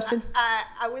the question?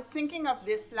 I was thinking of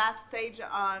this last stage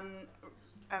on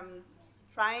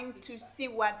trying to see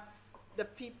what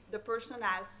the person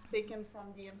has taken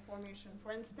from the information.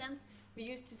 For instance, we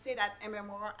used to say that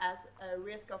MMR has a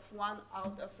risk of 1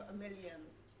 out of 1 million.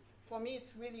 For me,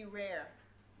 it's really rare.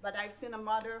 But I've seen a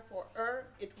mother, for her,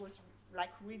 it was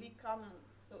like really common.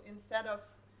 So instead of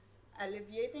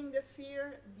alleviating the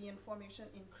fear, the information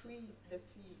increased the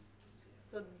fear.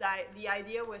 So the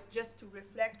idea was just to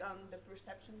reflect on the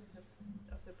perceptions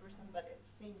of the person, but it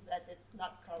seems that it's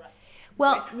not correct.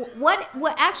 Well,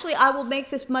 what actually, I will make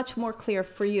this much more clear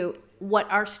for you what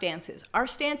our stance is. Our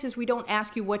stance is we don't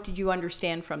ask you, what did you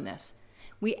understand from this?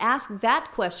 We ask that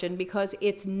question because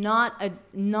it's not a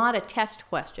test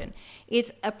question.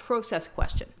 It's a process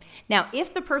question. Now,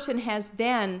 if the person has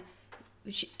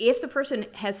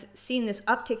seen this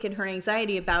uptick in her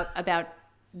anxiety about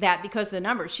that because of the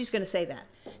numbers, she's going to say that.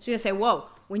 She's going to say, whoa,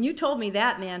 when you told me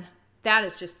that, man, that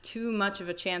is just too much of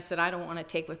a chance that I don't want to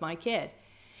take with my kid.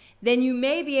 Then you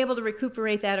may be able to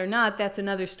recuperate that or not. That's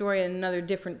another story and another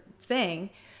different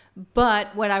thing.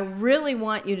 But what I really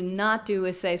want you to not do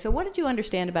is say, so what did you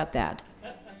understand about that?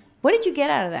 What did you get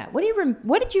out of that? What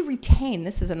did you retain?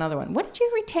 This is another one. What did you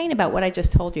retain about what I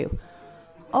just told you?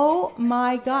 Oh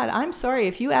my God, I'm sorry.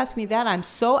 If you ask me that, I'm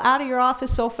so out of your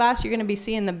office so fast, you're going to be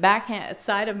seeing the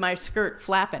side of my skirt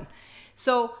flapping.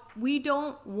 So we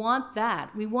don't want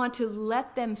that. We want to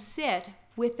let them sit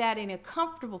with that in a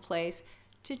comfortable place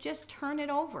to just turn it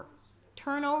over.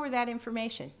 Turn over that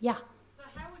information. Yeah. So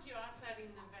how would you ask that in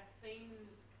the vaccine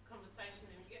conversation,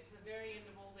 and you get to the very end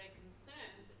of all their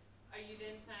concerns? Are you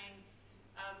then saying,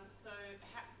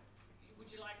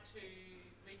 would you like to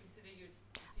reconsider your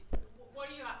decision?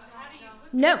 How do you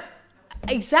put No,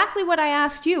 exactly what I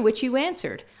asked you, which you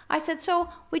answered. I said, so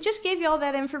we just gave you all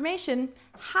that information.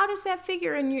 How does that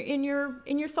figure in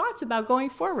your thoughts about going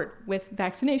forward with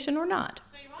vaccination or not?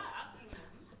 So you are asking them,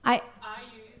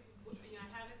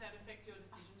 how does that affect your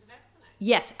decision to vaccinate?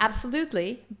 Yes,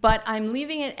 absolutely. But I'm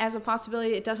leaving it as a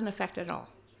possibility. It doesn't affect it at all.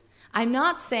 I'm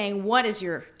not saying, what is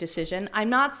your decision? I'm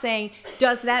not saying,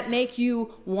 does that make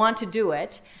you want to do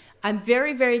it? I'm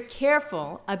very, very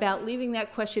careful about leaving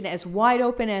that question as wide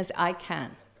open as I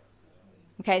can.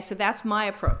 Okay, so that's my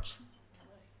approach.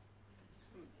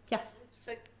 Yes?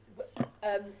 So,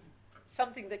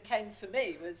 something that came for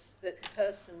me was that the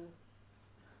person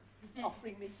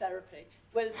offering me therapy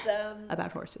was...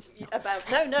 about horses.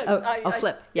 No.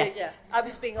 Flip, yeah. Yeah. I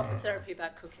was being offered therapy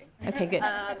about cooking. Okay, good.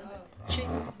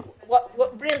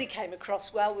 What really came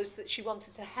across well was that she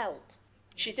wanted to help.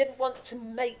 She didn't want to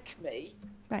make me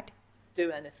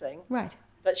do anything. Right.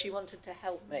 But she wanted to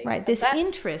help me. Right, this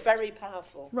interest. Very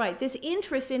powerful. Right, this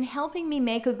interest in helping me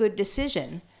make a good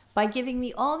decision by giving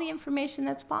me all the information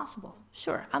that's possible.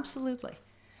 Sure, absolutely.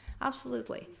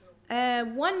 Absolutely.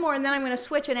 one more, and then I'm going to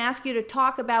switch and ask you to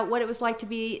talk about what it was like to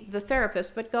be the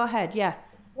therapist. But go ahead, yeah.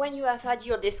 When you have had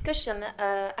your discussion,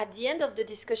 at the end of the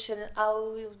discussion,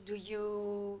 how do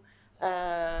you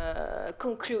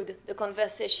conclude the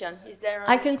conversation? Is there?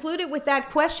 I conclude it with that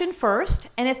question first,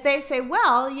 and if they say,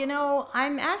 well, you know,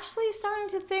 I'm actually starting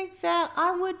to think that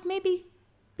I would maybe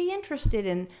be interested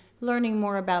in learning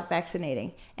more about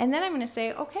vaccinating. And then I'm going to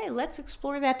say, okay, let's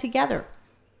explore that together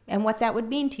and what that would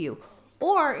mean to you.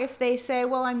 Or if they say,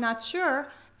 well, I'm not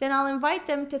sure, then I'll invite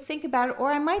them to think about it.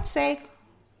 Or I might say,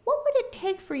 what would it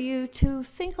take for you to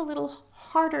think a little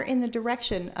harder in the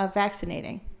direction of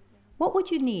vaccinating? What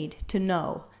would you need to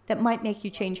know that might make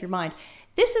you change your mind?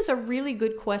 This is a really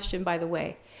good question, by the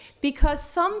way, because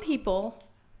some people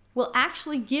will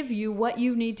actually give you what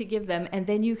you need to give them, and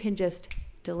then you can just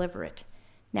deliver it.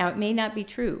 Now, it may not be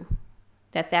true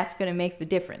that that's going to make the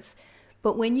difference,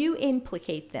 but when you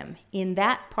implicate them in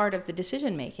that part of the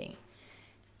decision making,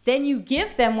 then you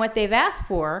give them what they've asked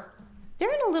for.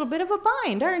 They're in a little bit of a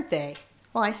bind, aren't they?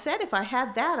 Well, I said if I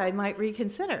had that, I might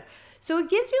reconsider. So it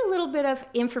gives you a little bit of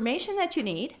information that you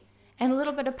need and a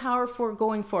little bit of power for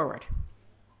going forward.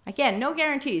 Again, no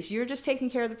guarantees. You're just taking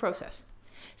care of the process.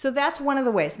 So that's one of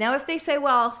the ways. Now, if they say,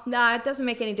 well, nah, it doesn't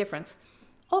make any difference.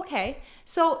 Okay,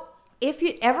 so if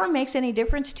it ever makes any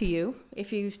difference to you,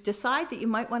 if you decide that you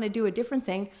might want to do a different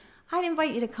thing, I'd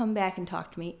invite you to come back and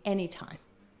talk to me anytime.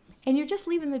 And you're just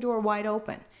leaving the door wide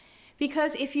open.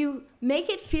 Because if you make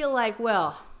it feel like,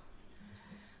 well,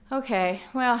 okay,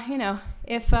 well, you know,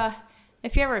 if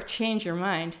you ever change your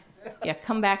mind, yeah,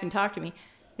 come back and talk to me,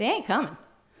 they ain't coming,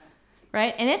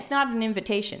 right? And it's not an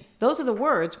invitation. Those are the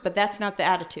words, but that's not the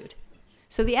attitude.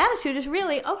 So the attitude is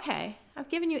really, okay, I've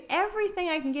given you everything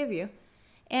I can give you.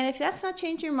 And if that's not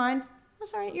changing your mind,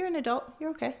 that's all right, you're an adult,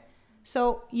 you're okay.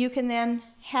 So you can then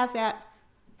have that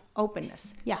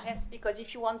openness. Yeah. Yes, because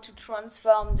if you want to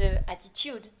transform the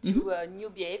attitude to a new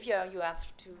behavior, you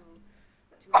have to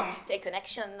take an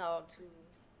action or to...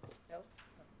 No?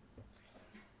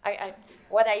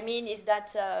 What I mean is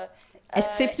that... Est-ce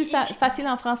que c'est plus facile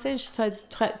en français? Je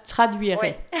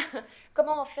traduirai. Oui.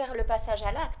 Comment faire le passage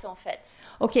à l'acte, en fait?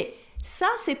 OK. Ça,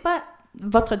 c'est pas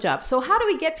votre job. So how do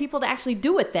we get people to actually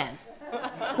do it then?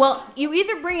 Well, you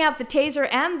either bring out the taser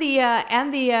and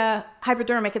the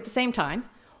hypodermic at the same time,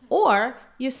 or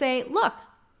you say, look,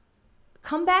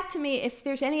 come back to me if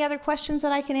there's any other questions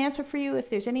that I can answer for you, if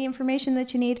there's any information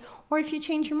that you need, or if you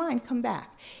change your mind, come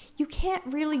back. You can't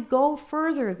really go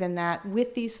further than that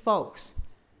with these folks,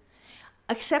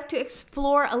 except to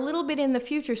explore a little bit in the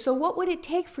future. So what would it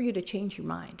take for you to change your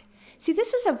mind? See,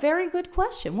 this is a very good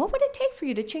question. What would it take for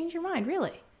you to change your mind,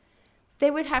 really?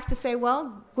 They would have to say,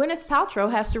 well, Gwyneth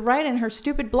Paltrow has to write in her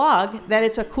stupid blog that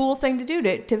it's a cool thing to do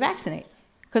to vaccinate,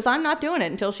 because I'm not doing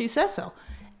it until she says so.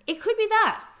 It could be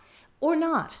that, or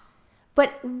not.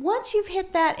 But once you've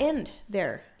hit that end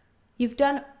there, you've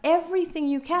done everything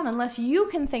you can, unless you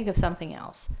can think of something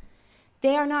else.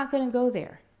 They are not going to go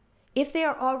there. If they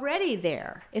are already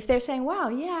there, if they're saying, wow,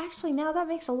 yeah, actually now that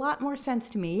makes a lot more sense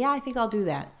to me. Yeah, I think I'll do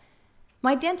that.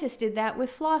 My dentist did that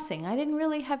with flossing. I didn't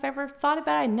really have ever thought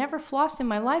about it. I never flossed in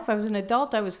my life. I was an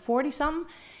adult. I was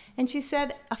 40-something. And she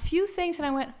said a few things, and I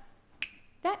went,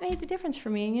 that made the difference for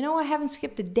me. And you know, I haven't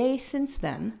skipped a day since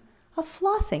then of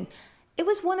flossing. It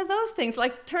was one of those things,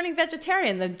 like turning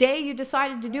vegetarian. The day you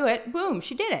decided to do it, boom,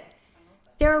 she did it.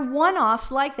 There are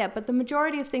one-offs like that, but the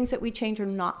majority of things that we change are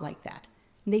not like that.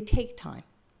 And they take time.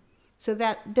 So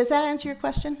does that answer your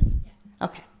question? Yes.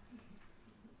 Okay.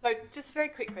 So just a very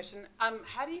quick question.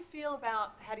 How do you feel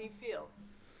about how do you feel?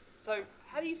 So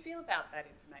how do you feel about that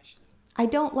information? I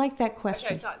don't like that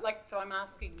question. Okay, so I'm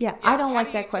asking. Yeah, I don't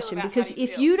like that question, because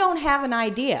if you don't have an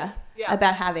idea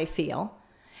about how they feel,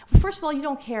 well, first of all, you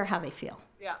don't care how they feel.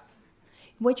 Yeah.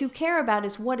 What you care about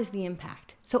is what is the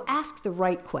impact. So ask the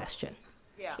right question.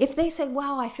 Yeah. If they say,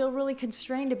 wow, I feel really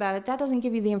constrained about it, that doesn't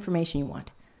give you the information you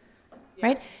want. Yeah.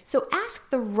 Right? So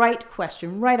ask the right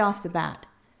question right off the bat.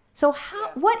 So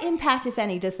what impact, if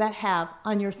any, does that have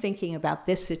on your thinking about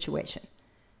this situation?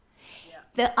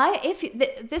 Yeah.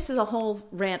 This is a whole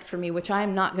rant for me, which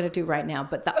I'm not going to do right now,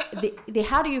 but the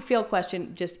how do you feel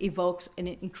question just evokes an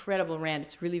incredible rant.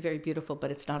 It's really very beautiful, but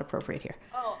it's not appropriate here.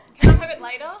 Oh, can I have it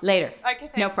later? Later. Okay,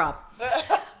 thanks. No problem.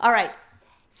 All right.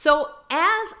 So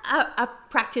as a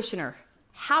practitioner,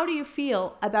 how do you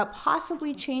feel about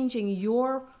possibly changing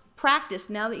your practice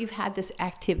now that you've had this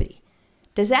activity?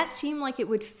 Does that seem like it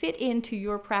would fit into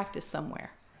your practice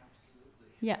somewhere? Absolutely.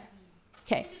 Yeah.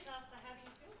 Okay. You just asked the how do you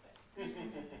feel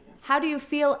question. How do you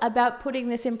feel about putting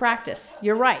this in practice?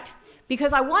 You're right.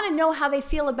 Because I want to know how they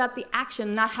feel about the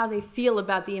action, not how they feel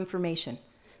about the information.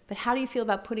 but how do you feel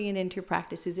about putting it into your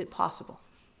practice? Is it possible?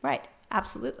 Right,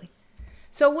 absolutely.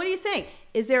 So what do you think?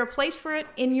 Is there a place for it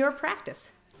in your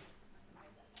practice?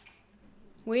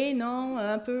 Oui, non,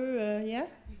 un peu, yeah?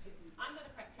 I'm not a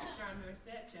practitioner, I'm a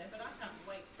researcher, but I can't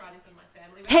wait to try this on my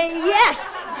family. Hey,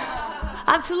 yes!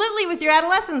 Absolutely, with your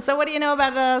adolescents. So what do you know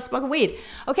about smoking weed?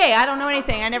 Okay, I don't know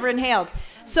anything. I never inhaled.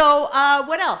 So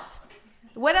what else?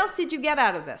 What else did you get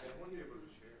out of this?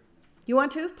 You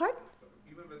want to? Pardon?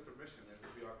 Even with permission, it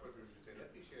would be awkward if you say,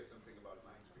 let me share something about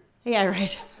my experience. Yeah,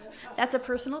 right. That's a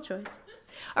personal choice.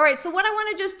 All right, so what I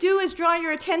want to just do is draw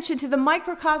your attention to the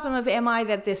microcosm of MI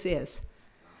that this is.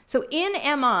 So in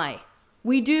MI,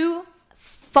 we do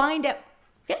find out,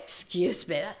 excuse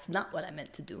me, that's not what I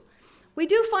meant to do. We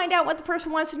do find out what the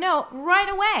person wants to know right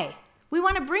away. We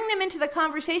want to bring them into the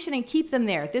conversation and keep them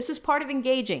there. This is part of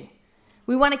engaging.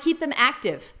 We want to keep them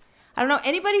active. I don't know,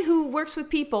 anybody who works with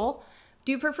people,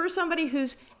 do you prefer somebody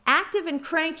who's active and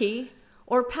cranky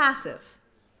or passive?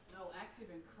 No, active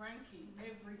and cranky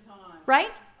every time.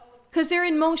 Right? Because they're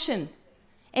in motion.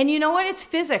 And you know what? It's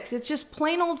physics. It's just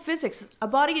plain old physics. A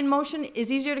body in motion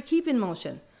is easier to keep in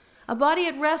motion. A body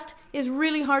at rest is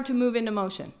really hard to move into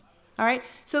motion. All right?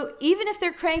 So even if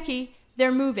they're cranky,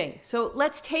 they're moving. So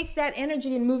let's take that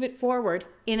energy and move it forward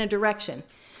in a direction.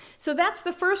 So that's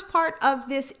the first part of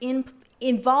this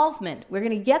involvement. We're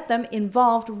going to get them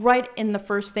involved right in the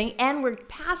first thing, and we're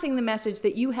passing the message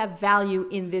that you have value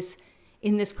in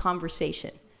this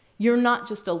conversation. You're not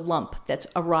just a lump that's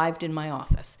arrived in my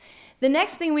office. The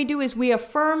next thing we do is we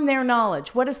affirm their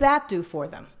knowledge. What does that do for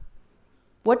them?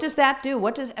 What does that do?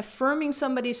 What does affirming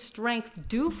somebody's strength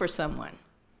do for someone?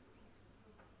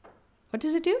 What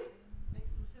does it do?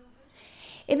 Makes them feel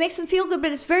good. It makes them feel good,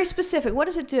 but it's very specific. What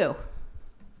does it do?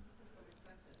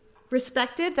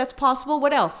 Respected, that's possible.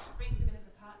 What else? Brings them in as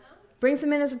a partner. Brings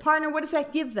them in as a partner. What does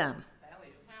that give them?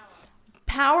 Value.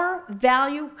 Power,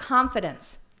 value,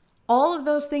 confidence. All of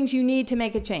those things you need to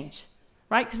make a change,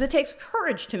 right? Because it takes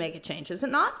courage to make a change, is it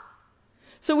not?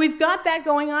 So we've got that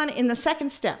going on in the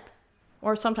second step,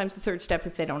 or sometimes the third step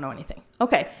if they don't know anything.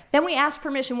 Okay, then we ask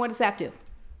permission. What does that do?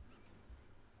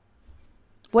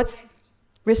 What's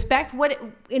respect?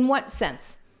 In what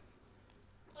sense?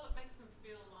 Well, it makes them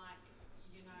feel like,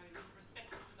 you know,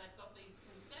 respect that they've got these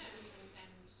concerns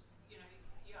and you know,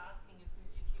 you're asking if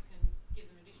you can give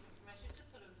them additional information. It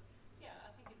just sort of, yeah,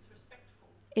 I think it's respectful.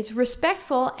 It's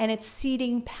respectful and it's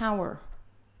ceding power.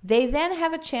 They then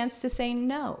have a chance to say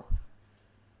no.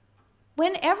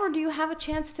 Whenever do you have a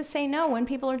chance to say no when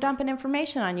people are dumping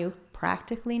information on you?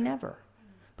 Practically never.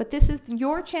 But this is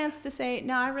your chance to say,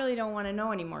 no, I really don't want to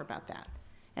know any more about that.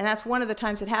 And that's one of the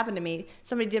times it happened to me.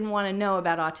 Somebody didn't want to know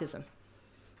about autism.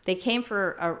 They came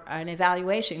for an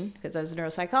evaluation, because I was a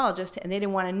neuropsychologist, and they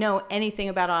didn't want to know anything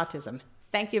about autism.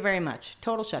 Thank you very much.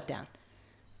 Total shutdown.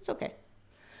 It's okay.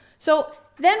 So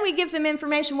then we give them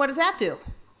information. What does that do?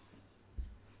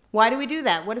 Why do we do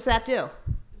that? What does that do?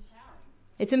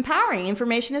 It's empowering.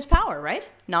 Information is power, right?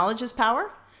 Knowledge is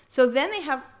power. So then they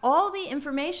have all the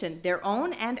information, their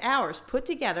own and ours, put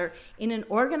together in an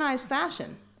organized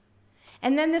fashion.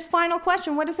 And then this final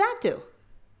question, what does that do?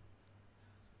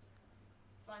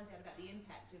 Finds out about the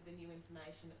impact of the new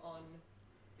information on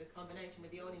the combination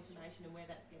with the old information and where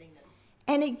that's getting them.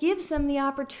 And it gives them the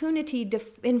opportunity to,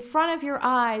 in front of your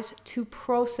eyes, to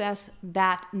process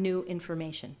that new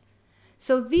information.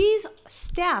 So these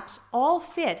steps all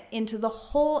fit into the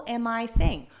whole MI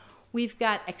thing. We've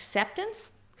got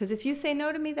acceptance, because if you say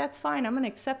no to me, that's fine. I'm going to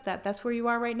accept that. That's where you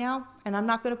are right now, and I'm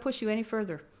not going to push you any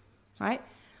further. Right?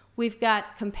 We've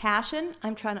got compassion.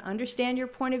 I'm trying to understand your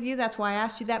point of view. That's why I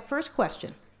asked you that first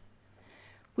question.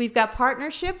 We've got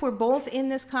partnership. We're both in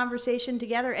this conversation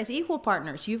together as equal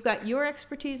partners. You've got your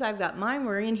expertise. I've got mine.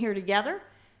 We're in here together.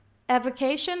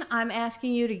 Evocation. I'm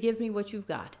asking you to give me what you've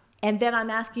got. And then I'm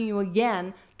asking you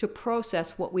again to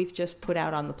process what we've just put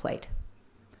out on the plate.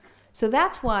 So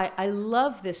that's why I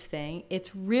love this thing.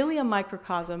 It's really a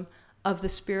microcosm of the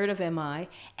spirit of MI,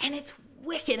 and it's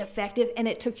wicked effective, and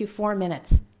it took you 4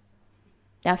 minutes.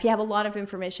 Now, if you have a lot of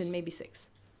information, maybe 6.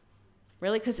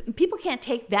 Really? Because people can't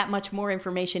take that much more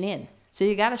information in, so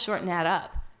you got to shorten that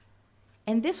up.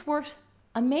 And this works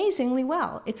amazingly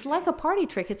well. It's like a party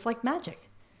trick. It's like magic.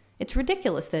 It's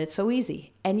ridiculous that it's so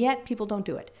easy, and yet people don't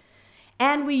do it.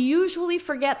 And we usually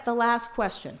forget the last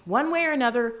question. One way or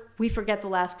another, we forget the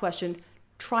last question.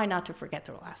 Try not to forget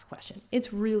the last question.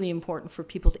 It's really important for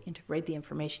people to integrate the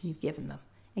information you've given them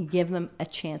and give them a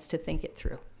chance to think it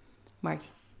through.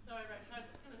 Margie. Sorry, Rachel, I was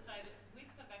just going to say that with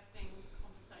the vaccine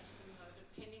conversation, though,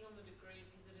 depending on the degree of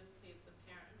hesitancy of the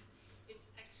parent, it's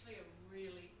actually a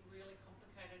really, really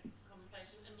complicated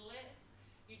conversation unless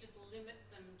you just limit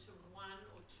them to 1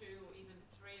 or 2 2 or even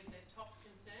 3 of their top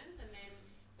concerns and then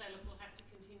say, look, we'll have to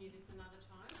continue this another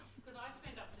time? Because I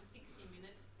spend up to 60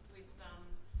 minutes with a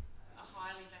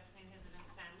highly vaccine hesitant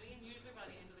family, and usually by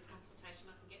the end of the consultation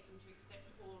I can get them to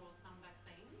accept all or some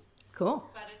vaccines. Cool.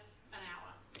 But it's an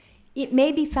hour. It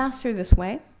may be faster this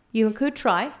way. You could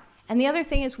try. And the other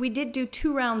thing is we did do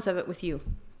 2 rounds of it with you.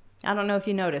 I don't know if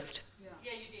you noticed.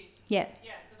 Yeah, you did. Yeah.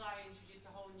 Yeah, because I introduced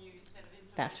a whole new set of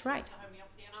information. That's right. To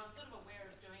homeopathy, and I was sort of aware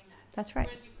of doing that. That's right.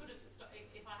 Whereas you could have,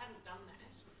 if I hadn't done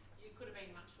that, it could have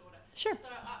been much shorter. Sure.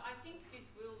 So I think this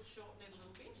will shorten it a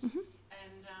little bit.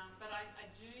 And but I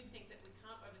do think that we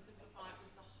can't oversimplify it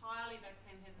with the highly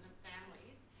vaccine hesitant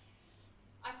families.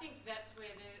 I think that's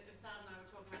where Sam and I were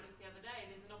talking about this the other day.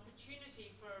 There's an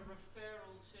opportunity for a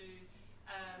referral to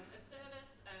a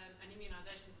service, an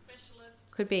immunisation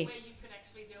specialist. Could be. Where you could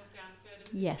actually delve down further.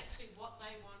 Because Yes. actually what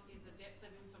they want is the depth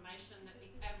of information that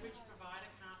the average provider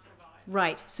can't provide.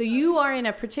 Right. So you are in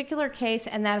a particular case,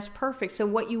 and that is perfect. So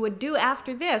what you would do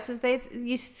after this is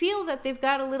you feel that they've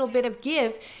got a little bit of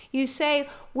give. You say,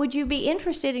 would you be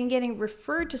interested in getting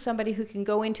referred to somebody who can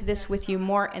go into this with you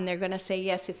more? And they're going to say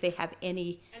yes if they have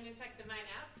any. And in fact, the main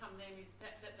outcome then is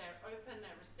that they're open,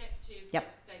 they're receptive, Yep.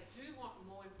 they do want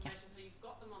more information, so you've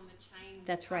got them on the chain.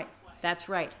 That's right. pathway. That's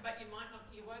right. But you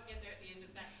won't get there at the end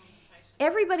of that consultation.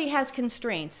 Everybody has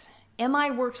constraints.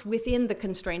 MI works within the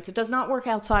constraints. It does not work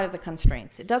outside of the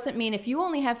constraints. It doesn't mean if you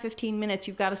only have 15 minutes,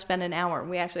 you've got to spend an hour.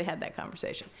 We actually had that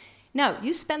conversation. No,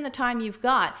 you spend the time you've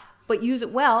got, but use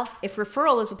it well. If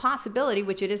referral is a possibility,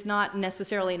 which it is not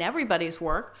necessarily in everybody's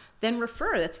work, then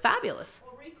refer. That's fabulous.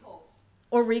 Or recall.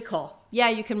 Or recall. Yeah,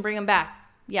 you can bring them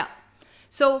back. Yeah.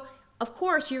 So, of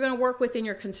course, you're going to work within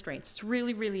your constraints. It's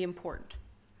really, really important.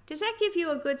 Does that give you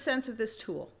a good sense of this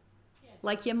tool? Yes.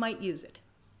 Like you might use it?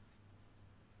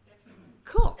 Definitely.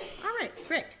 Cool. All right,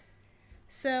 great.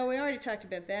 So we already talked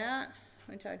about that.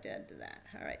 We talked about that.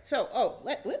 All right. So,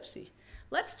 whoopsie.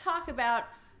 Let's talk about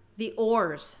the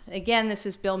ORs. Again, this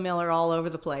is Bill Miller all over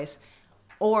the place.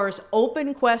 ORs,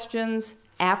 open questions,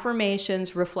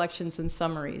 affirmations, reflections, and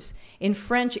summaries. In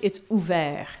French, it's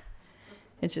ouvert.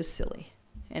 It's just silly.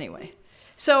 Anyway.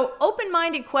 So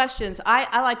open-minded questions,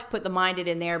 I like to put the minded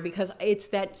in there because it's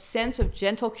that sense of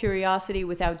gentle curiosity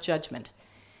without judgment.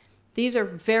 These are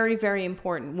very, very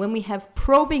important. When we have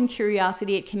probing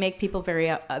curiosity, it can make people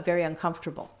very, very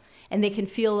uncomfortable. And they can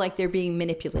feel like they're being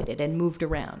manipulated and moved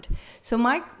around. So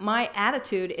my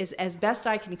attitude is, as best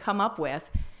I can come up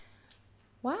with,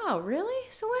 wow, really?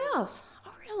 So what else?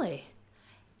 Oh, really?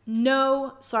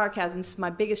 No sarcasm. This is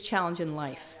my biggest challenge in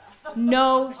life.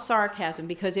 No sarcasm,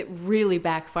 because it really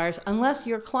backfires unless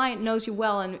your client knows you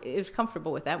well and is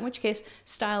comfortable with that, in which case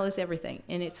style is everything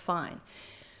and it's fine.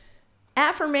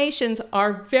 Affirmations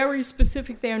are very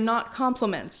specific. They are not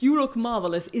compliments. You look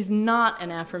marvelous is not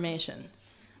an affirmation.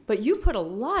 But you put a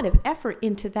lot of effort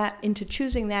into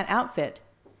choosing that outfit.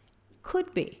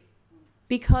 Could be.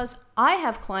 Because I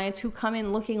have clients who come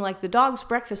in looking like the dog's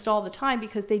breakfast all the time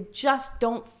because they just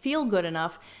don't feel good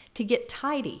enough to get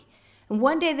tidy. And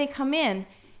one day they come in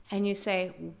and you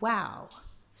say, wow,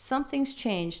 something's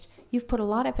changed. You've put a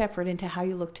lot of effort into how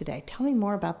you look today. Tell me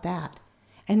more about that.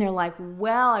 And they're like,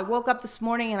 well, I woke up this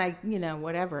morning and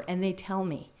whatever. And they tell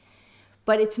me.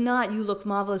 But it's not, you look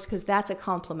marvelous, because that's a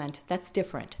compliment. That's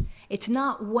different. It's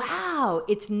not, wow.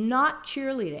 It's not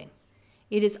cheerleading.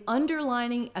 It is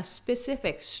underlining a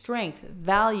specific strength,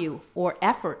 value, or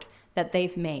effort that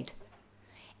they've made.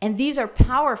 And these are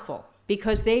powerful,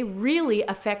 because they really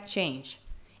affect change,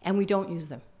 and we don't use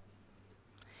them.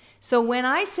 So when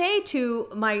I say to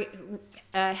my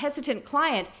hesitant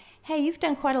client, hey, you've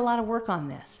done quite a lot of work on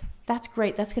this. That's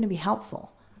great. That's going to be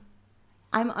helpful.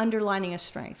 I'm underlining a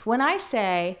strength. When I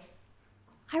say,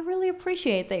 I really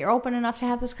appreciate that you're open enough to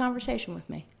have this conversation with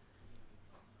me,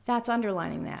 that's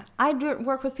underlining that. I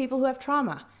work with people who have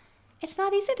trauma. It's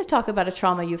not easy to talk about a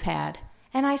trauma you've had.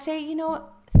 And I say, you know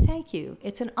what? Thank you.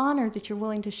 It's an honor that you're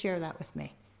willing to share that with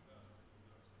me.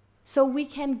 So we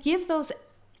can give those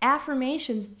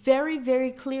affirmations very,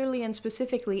 very clearly and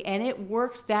specifically, and it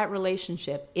works that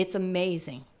relationship. It's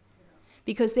amazing.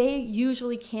 Because they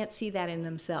usually can't see that in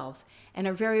themselves and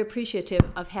are very appreciative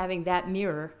of having that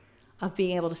mirror of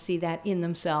being able to see that in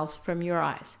themselves from your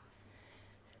eyes.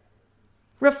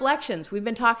 Reflections. We've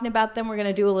been talking about them. We're going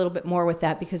to do a little bit more with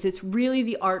that because it's really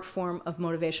the art form of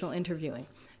motivational interviewing.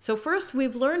 So first,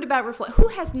 we've learned about who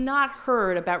has not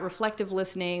heard about reflective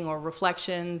listening or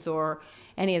reflections or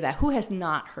any of that? Who has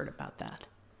not heard about that?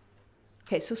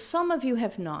 Okay, so some of you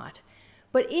have not.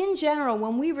 But in general,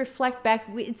 when we reflect back,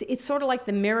 it's sort of like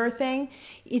the mirror thing.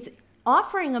 It's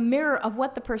offering a mirror of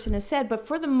what the person has said. But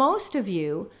for the most of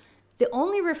you, the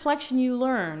only reflection you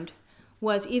learned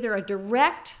was either a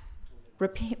direct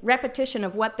repetition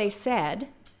of what they said,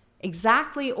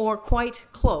 exactly or quite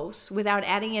close, without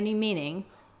adding any meaning,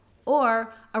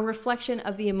 or a reflection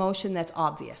of the emotion that's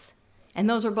obvious. And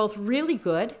those are both really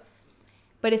good,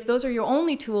 but if those are your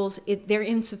only tools, they're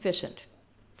insufficient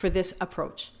for this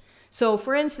approach. So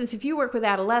for instance, if you work with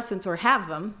adolescents or have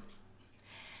them,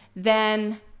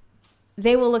 then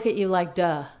they will look at you like,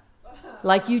 duh.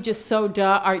 Like you just so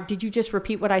duh. Did you just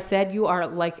repeat what I said? You are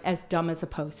like as dumb as a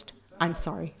post. I'm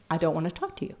sorry. I don't want to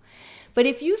talk to you. But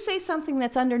if you say something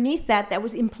that's underneath that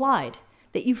was implied,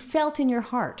 that you felt in your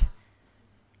heart,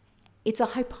 it's a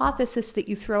hypothesis that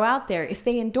you throw out there. If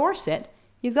they endorse it,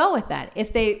 you go with that.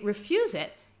 If they refuse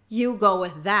it, you go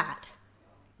with that.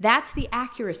 That's the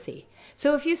accuracy.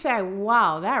 So if you say,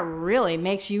 wow, that really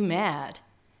makes you mad,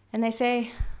 and they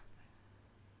say,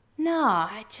 no,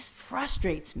 it just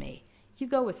frustrates me, you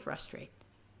go with frustrate.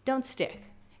 Don't stick.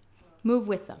 Move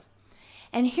with them.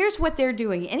 And here's what they're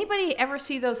doing. Anybody ever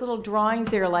see those little drawings?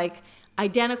 They're like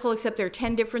identical, except there are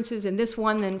 10 differences in this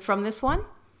one than from this one.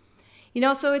 You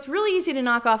know, so it's really easy to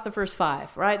knock off the first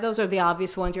 5, right? Those are the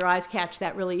obvious ones. Your eyes catch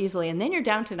that really easily. And then you're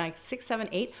down to like 6, 7,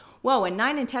 8. Whoa, and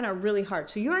 9 and 10 are really hard.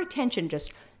 So your attention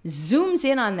just zooms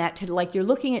in on that to like you're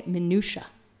looking at minutia.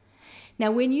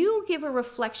 Now, when you give a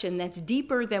reflection that's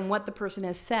deeper than what the person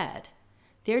has said,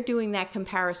 they're doing that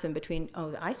comparison between,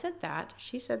 oh, I said that,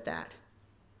 she said that.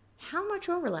 How much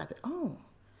overlap? Oh,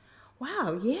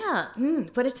 wow, yeah,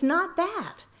 but it's not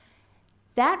that.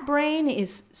 That brain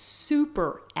is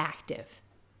super active.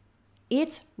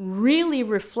 It's really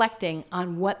reflecting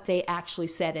on what they actually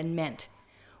said and meant.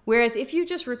 Whereas if you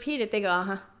just repeat it, they go,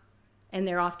 uh-huh, and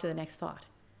they're off to the next thought.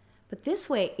 But this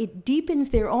way, it deepens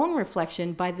their own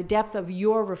reflection by the depth of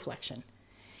your reflection.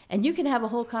 And you can have a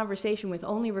whole conversation with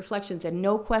only reflections and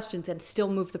no questions and still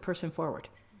move the person forward.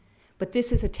 But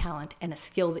this is a talent and a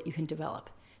skill that you can develop.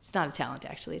 It's not a talent,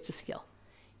 actually. It's a skill.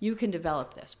 You can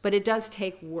develop this, but it does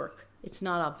take work. It's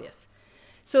not obvious.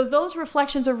 So those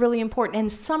reflections are really important,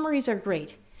 and summaries are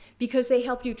great because they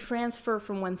help you transfer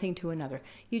from one thing to another.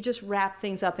 You just wrap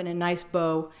things up in a nice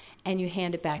bow and you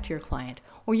hand it back to your client.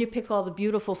 Or you pick all the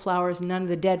beautiful flowers, none of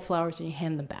the dead flowers, and you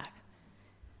hand them back.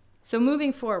 So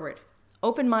moving forward,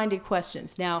 open-minded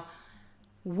questions. Now,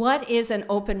 what is an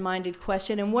open-minded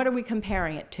question and what are we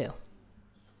comparing it to?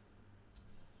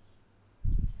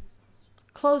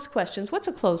 Closed questions. What's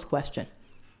a closed question?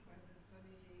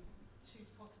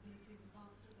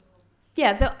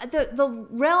 Yeah, the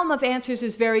realm of answers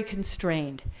is very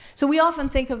constrained. So we often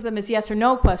think of them as yes or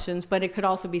no questions, but it could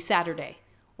also be Saturday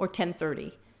or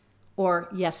 10:30 or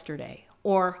yesterday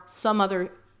or some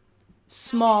other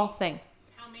small thing.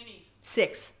 How many?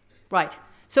 6, right.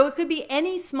 So it could be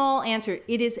any small answer.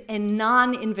 It is a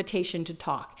non-invitation to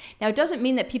talk. Now, it doesn't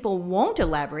mean that people won't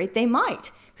elaborate. They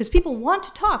might, because people want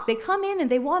to talk. They come in and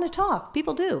they want to talk.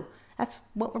 People do. That's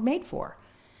what we're made for.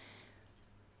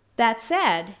 That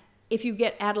said, if you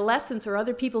get adolescents or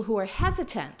other people who are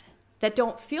hesitant, that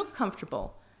don't feel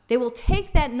comfortable, they will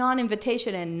take that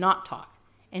non-invitation and not talk.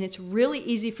 And it's really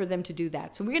easy for them to do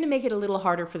that. So we're going to make it a little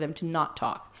harder for them to not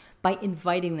talk by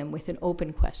inviting them with an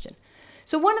open question.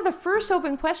 So one of the first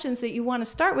open questions that you want to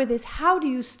start with is, how do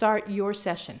you start your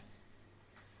session?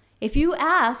 If you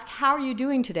ask, how are you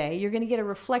doing today, you're going to get a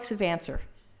reflexive answer,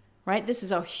 right? This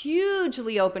is a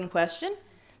hugely open question.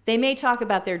 They may talk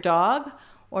about their dog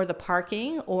or the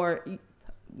parking or,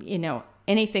 you know,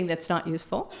 anything that's not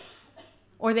useful.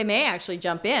 Or they may actually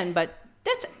jump in, but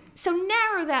so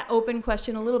narrow that open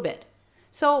question a little bit.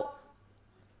 So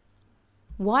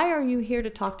why are you here to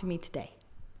talk to me today?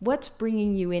 What's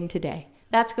bringing you in today?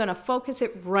 That's going to focus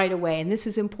it right away. And this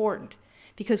is important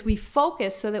because we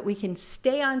focus so that we can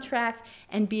stay on track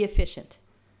and be efficient.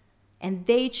 And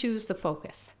they choose the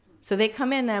focus. So they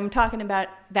come in and I'm talking about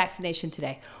vaccination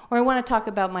today. Or I want to talk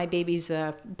about my baby's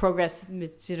progress,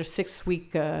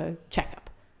 6-week checkup.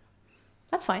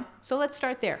 That's fine. So let's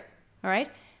start there. All right?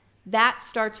 That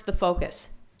starts the focus.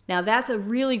 Now that's a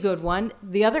really good one.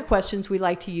 The other questions we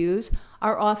like to use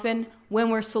are often when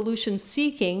we're solution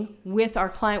seeking with our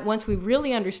client. Once we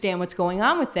really understand what's going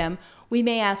on with them, we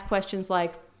may ask questions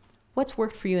like, what's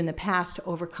worked for you in the past to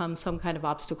overcome some kind of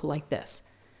obstacle like this?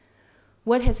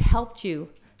 What has helped you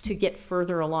to get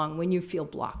further along when you feel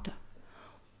blocked?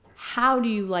 How do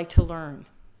you like to learn?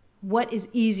 What is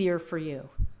easier for you?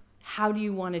 How do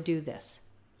you want to do this?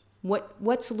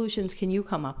 What solutions can you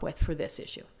come up with for this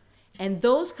issue? And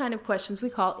those kind of questions we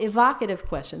call evocative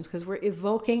questions because we're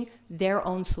evoking their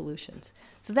own solutions.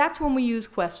 So that's when we use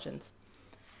questions.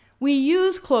 We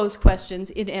use closed questions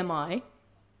in MI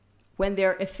when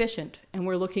they're efficient and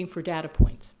we're looking for data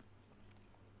points.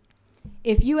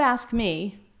 If you ask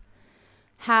me,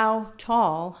 how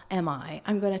tall am I,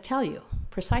 I'm going to tell you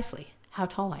precisely how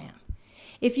tall I am.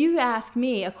 If you ask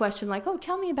me a question like, oh,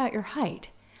 tell me about your height,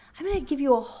 I'm going to give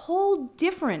you a whole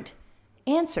different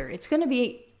answer. It's going to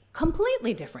be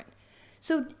completely different.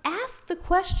 So ask the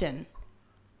question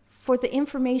for the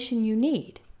information you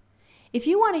need. If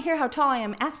you want to hear how tall I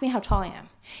am, ask me how tall I am.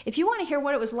 If you want to hear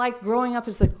what it was like growing up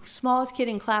as the smallest kid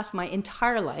in class my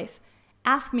entire life,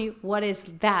 ask me what is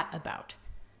that about.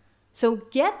 So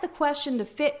get the question to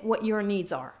fit what your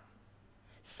needs are.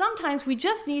 Sometimes we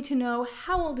just need to know,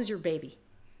 how old is your baby?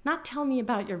 Not tell me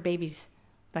about your baby's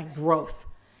growth.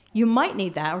 You might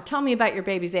need that, or tell me about your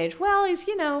baby's age. Well, he's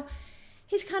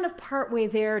kind of partway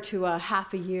there to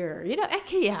half a year.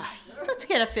 Yeah, let's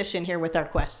get efficient here with our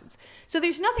questions. So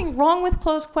there's nothing wrong with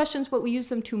closed questions, but we use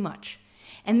them too much.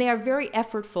 And they are very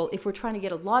effortful if we're trying to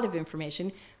get a lot of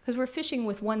information, because we're fishing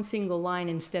with one single line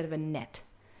instead of a net.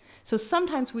 So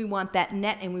sometimes we want that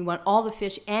net, and we want all the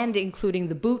fish, and including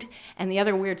the boot and the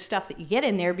other weird stuff that you get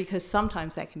in there, because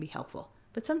sometimes that can be helpful.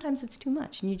 But sometimes it's too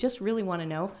much, and you just really want to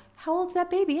know, how old's that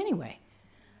baby anyway?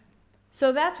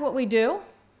 So that's what we do.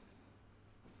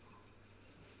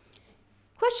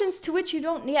 Questions to which you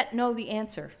don't yet know the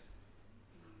answer.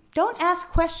 Don't ask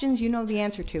questions you know the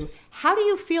answer to. How do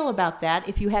you feel about that?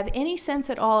 If you have any sense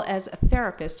at all as a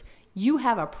therapist, you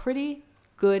have a pretty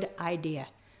good idea.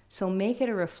 So make it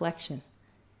a reflection.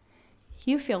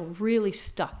 You feel really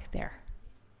stuck there.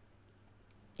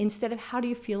 Instead of, how do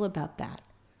you feel about that?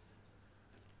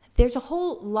 There's a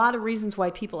whole lot of reasons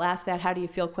why people ask that how do you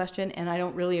feel question, and I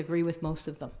don't really agree with most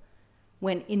of them.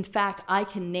 When in fact I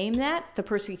can name that, the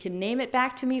person can name it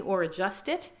back to me or adjust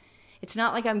it. It's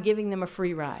not like I'm giving them a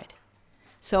free ride.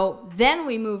 So then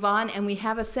we move on, and we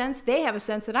have a sense, they have a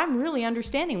sense that I'm really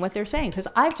understanding what they're saying, because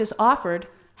I've just offered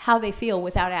how they feel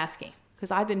without asking,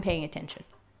 because I've been paying attention.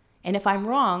 And if I'm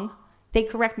wrong, they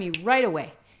correct me right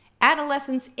away.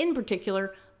 Adolescents in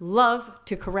particular love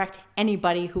to correct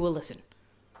anybody who will listen.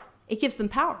 It gives them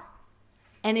power.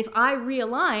 And if I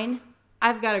realign,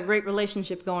 I've got a great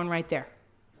relationship going right there.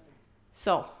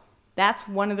 So that's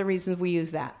one of the reasons we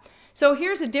use that. So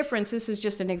here's a difference. This is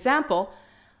just an example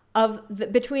of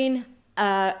between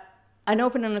an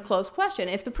open and a closed question.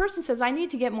 If the person says, I need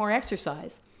to get more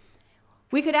exercise,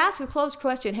 we could ask a closed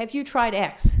question, have you tried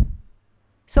X?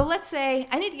 So let's say,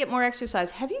 I need to get more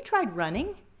exercise. Have you tried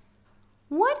running?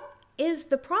 What is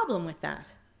the problem with that?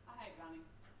 I hate running.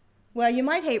 Well, you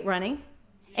might hate running.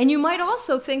 And you might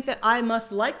also think that I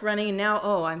must like running, and now,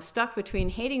 oh, I'm stuck between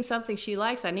hating something she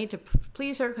likes. I need to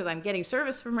please her because I'm getting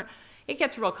service from her. It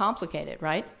gets real complicated,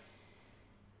 right?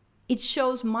 It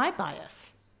shows my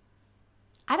bias.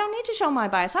 I don't need to show my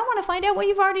bias. I want to find out what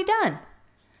you've already done.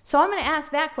 So I'm going to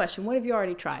ask that question, what have you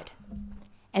already tried?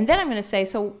 And then I'm going to say,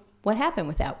 so what happened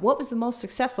with that? What was the most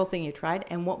successful thing you tried,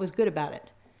 and what was good about it?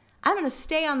 I'm going to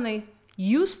stay on the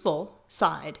useful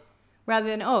side rather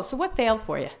than, oh, so what failed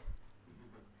for you?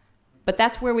 But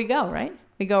that's where we go, right?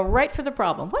 We go right for the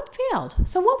problem. What failed?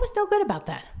 So what was no good about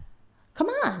that? Come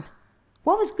on.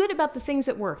 What was good about the things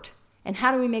that worked? And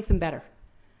how do we make them better?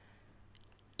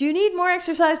 Do you need more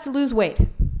exercise to lose weight?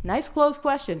 Nice closed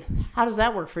question. How does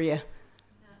that work for you?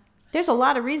 There's a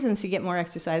lot of reasons to get more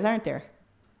exercise, aren't there?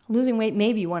 Losing weight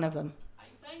may be one of them. Are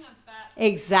you saying I'm fat?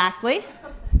 Exactly.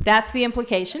 That's the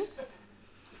implication.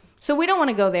 So we don't want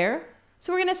to go there.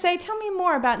 So we're going to say, tell me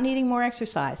more about needing more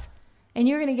exercise. And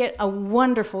you're going to get a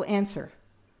wonderful answer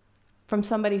from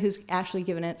somebody who's actually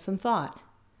given it some thought.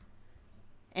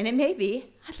 And it may be,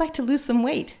 I'd like to lose some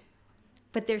weight.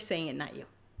 But they're saying it, not you.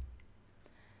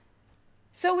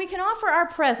 So we can offer our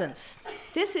presence.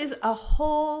 This is a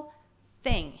whole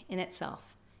thing in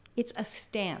itself. It's a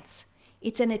stance.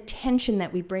 It's an attention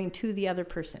that we bring to the other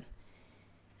person.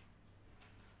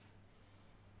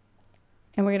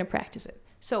 And we're going to practice it.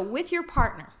 So with your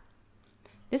partner,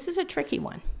 this is a tricky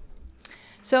one.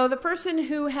 So the person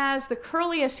who has the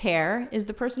curliest hair is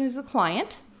the person who's the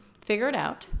client. Figure it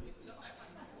out.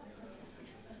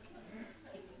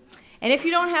 And if you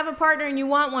don't have a partner and you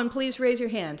want one, please raise your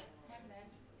hand.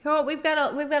 Oh, we've got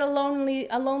a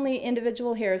lonely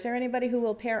individual here. Is there anybody who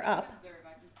will pair up?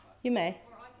 You may.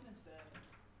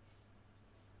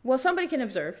 Well, somebody can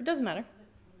observe. It doesn't matter.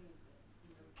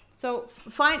 So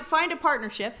find a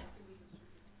partnership.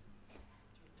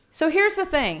 So here's the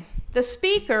thing. The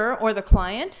speaker or the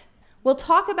client will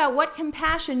talk about what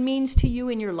compassion means to you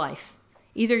in your life.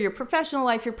 Either your professional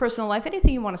life, your personal life,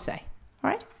 anything you want to say. All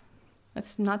right?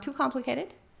 That's not too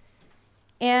complicated.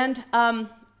 And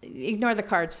ignore the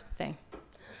cards thing.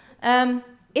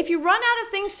 If you run out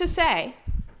of things to say,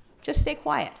 just stay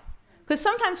quiet. Because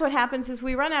sometimes what happens is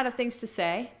we run out of things to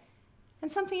say,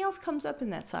 and something else comes up in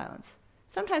that silence.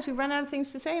 Sometimes we run out of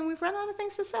things to say, and we've run out of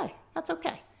things to say. That's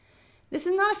okay. This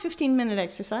is not a 15-minute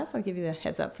exercise. I'll give you the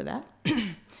heads up for that.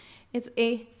 It's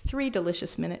a 3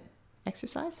 delicious minute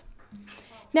exercise.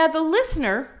 Now, the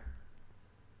listener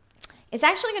is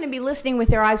actually going to be listening with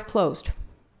their eyes closed.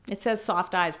 It says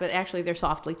soft eyes, but actually they're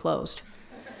softly closed.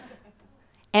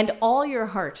 And all your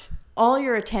heart, all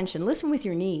your attention, listen with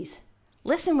your knees.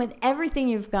 Listen with everything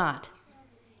you've got.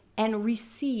 And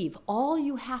receive. All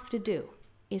you have to do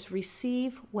is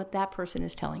receive what that person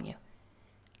is telling you.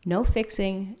 No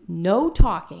fixing, no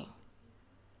talking.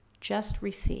 Just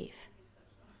receive.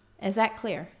 Is that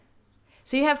clear?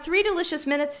 So you have 3 delicious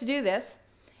minutes to do this.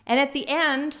 And at the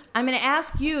end, I'm going to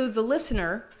ask you, the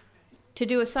listener, to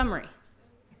do a summary.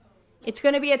 It's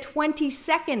going to be a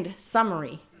 20-second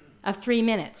summary of 3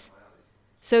 minutes.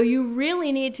 So you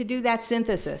really need to do that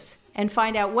synthesis and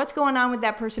find out what's going on with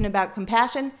that person about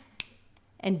compassion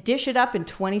and dish it up in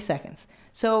 20 seconds.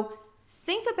 So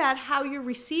think about how you're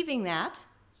receiving that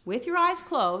with your eyes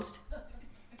closed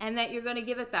and that you're going to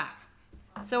give it back.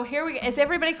 So here we go. Is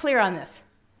everybody clear on this?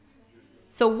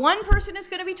 So one person is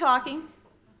going to be talking,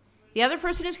 the other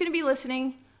person is going to be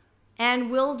listening, and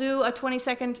we'll do a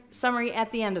 20-second summary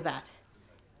at the end of that.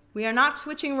 We are not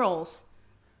switching roles.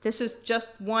 This is just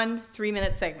one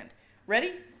 3-minute segment.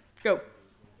 Ready? Go.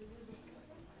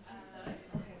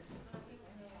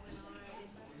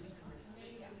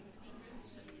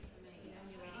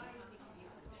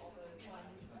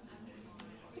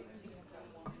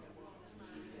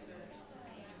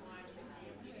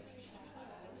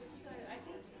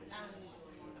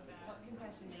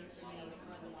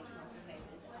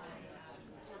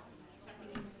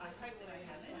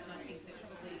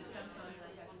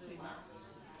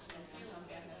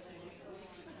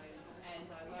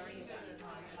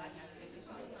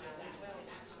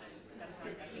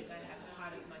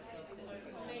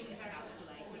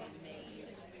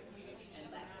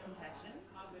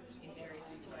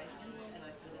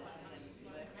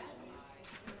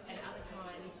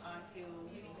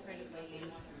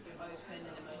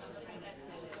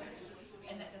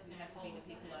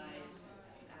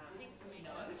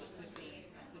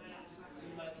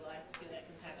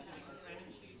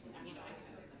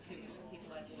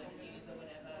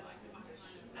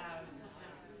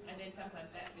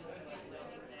 Sometimes that feels so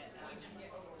overwhelming that I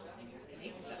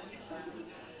need to shut it down.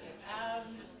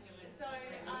 So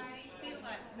I feel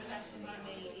like compassion for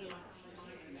me is,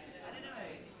 I don't know,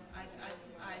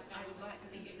 I would like to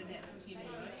think it's a natural human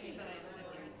emotion, but I also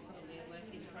think it's probably a work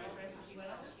in progress as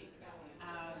well.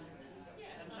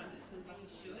 Sometimes it feels like it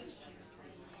should.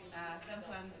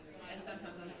 Sometimes I'm so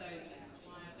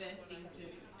bursting to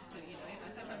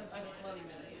sometimes I'm overflowing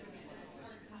with it.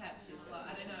 Perhaps it's like,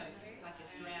 I don't know, it's like a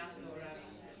drought or a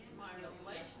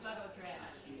flood or drought.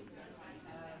 I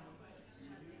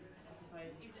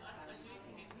suppose.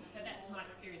 So that's my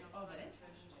experience of it.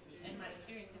 And my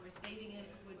experience of receiving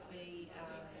it would be, I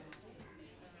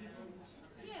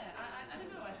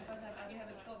don't know, I suppose I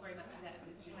haven't thought very much about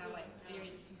how I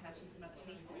experience compassion from other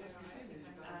people.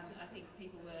 I think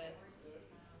people were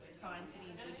kind to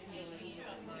me and good to me all the years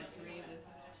that my career was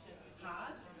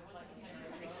hard. I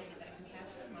appreciated that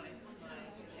compassion. My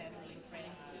family and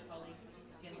friends and colleagues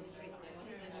generally very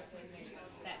supportive, and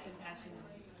that compassion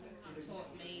taught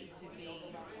me to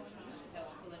be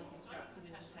helpful and constructive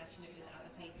and compassionate with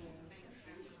other people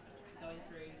going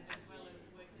through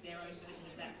their own version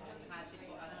of that hardship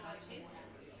or other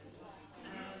hardships.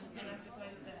 And I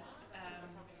suppose that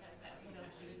that's what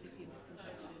else you recipient of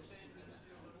compassion.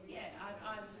 Yeah,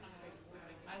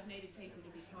 I've needed people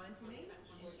to be kind to me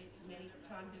many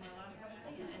times in my life,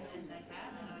 probably, and they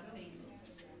have, and I've been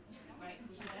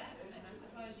grateful for that. And I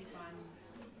suppose if I'm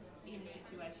in a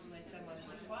situation where someone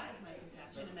requires my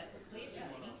compassion, and that's clear to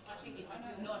me, it's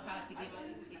not hard to give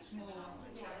it. It's more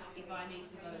if I need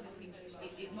to go looking,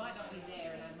 it might not be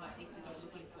there, and I might need to go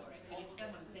looking for it. But if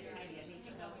someone said, "Hey, I need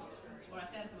your help," or I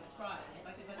found someone crying,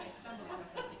 like if I stumble on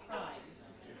something crying,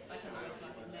 I can always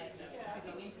like a magnet to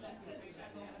go into that person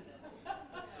and talk to them.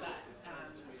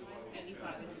 But if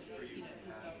I was,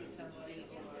 pissed off with somebody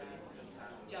or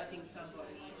judging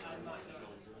somebody, I might not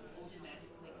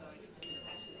automatically go to the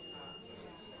compassion.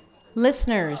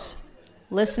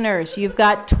 Listeners, you've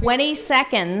got 20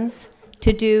 seconds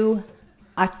to do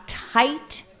a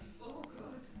tight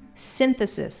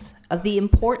synthesis of the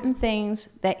important things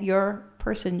that your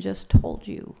person just told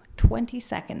you. 20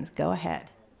 seconds. Go ahead.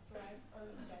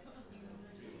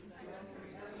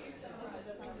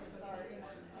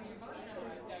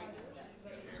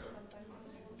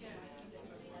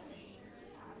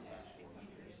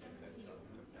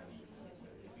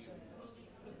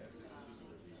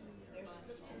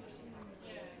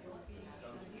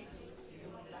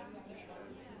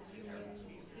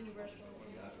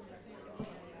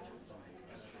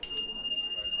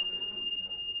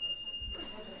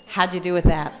 How'd you do with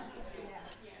that?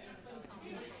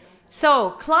 So,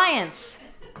 clients,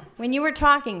 when you were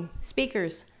talking,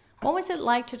 speakers, what was it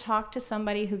like to talk to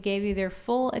somebody who gave you their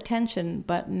full attention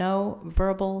but no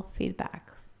verbal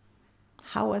feedback?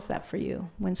 How was that for you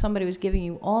when somebody was giving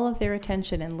you all of their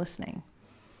attention and listening?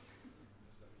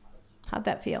 How'd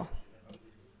that feel?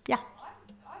 Yeah.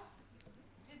 I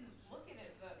didn't look at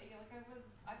it, but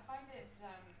I find it,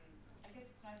 I guess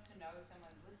it's nice to know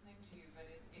someone's listening to you, but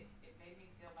it made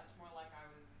me feel much more like I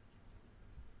was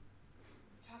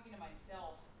talking to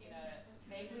myself in a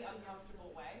vaguely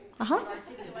uncomfortable way. Uh-huh.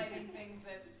 Articulating things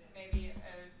that maybe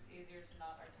are easier to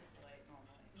not articulate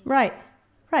normally. Right.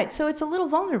 Right. So it's a little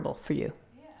vulnerable for you.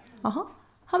 Yeah. Uh-huh.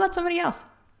 How about somebody else?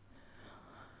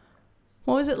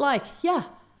 What was it like? Yeah.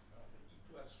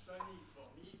 It was funny for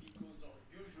me because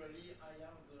usually I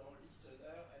am the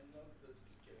listener and not the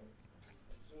speaker.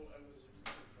 And so I was a bit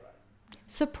surprised.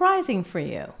 Surprising for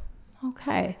you.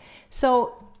 Okay.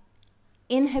 So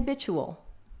inhabitual,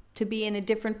 to be in a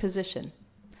different position.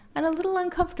 And a little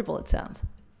uncomfortable, it sounds.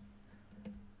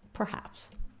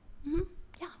 Perhaps. Mm-hmm.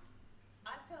 Yeah.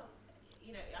 I felt,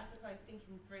 I suppose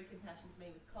thinking through compassion for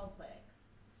me was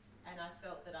complex, and I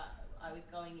felt that I was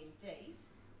going in deep,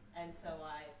 and so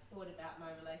I thought about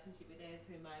my relationship with Ev,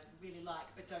 whom I really like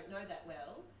but don't know that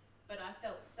well, but I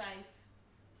felt safe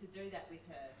to do that with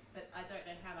her, but I don't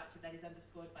know how much of that is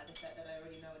underscored by the fact that I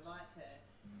already know and like her,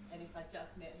 and if I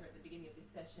just met her at the beginning of this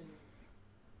session,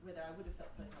 whether I would have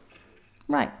felt so comfortable.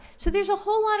 Right. So there's a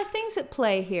whole lot of things at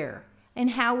play here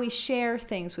and how we share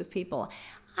things with people.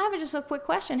 I have just a quick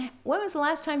question. When was the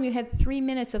last time you had 3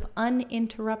 minutes of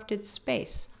uninterrupted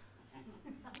space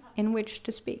in which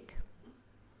to speak?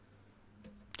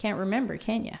 Can't remember,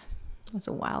 can you? It was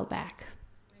a while back.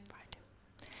 Right.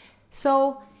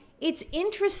 So it's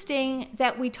interesting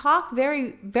that we talk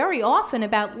very, very often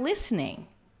about listening,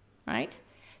 right?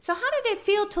 So how did it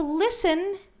feel to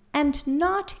listen and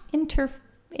not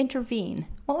intervene?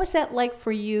 What was that like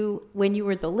for you when you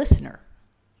were the listener?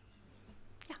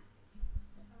 Yeah.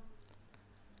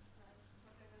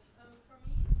 For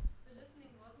me, the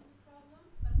listening wasn't a problem,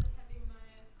 but the having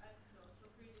my eyes closed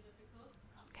was really difficult.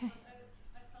 Okay. Because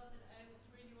I felt that I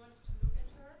really wanted to look at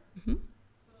her. Mm-hmm.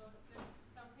 So that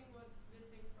something was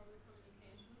missing from the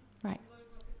communication. Right. Although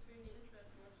it was extremely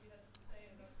interesting what she had to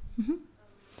say. But, Mm-hmm.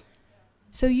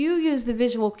 So you use the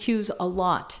visual cues a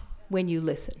lot when you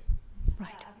listen.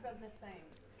 Right. I felt the same.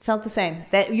 Felt the same.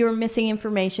 That you were missing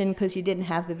information because you didn't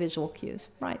have the visual cues.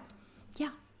 Right. Yeah.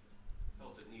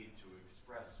 Felt a need to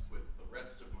express with the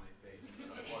rest of my face that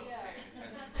I was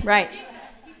paying attention. Right.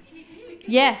 he did.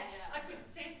 Yeah. I could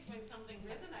sense when something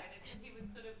resonated because he would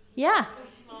sort of Yeah.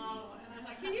 smile, and I was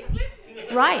like, he's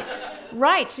listening. Right.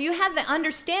 Right. So you had the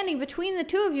understanding between the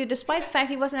two of you, despite the fact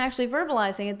he wasn't actually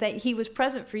verbalizing it, that he was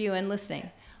present for you and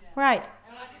listening. Right.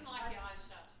 And I didn't like the eyes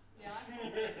shut. The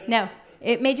eyes. No.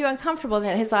 It made you uncomfortable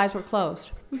that his eyes were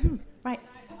closed. Mm-hmm. Right.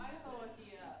 I saw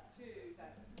here too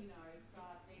that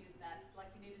Saad needed that,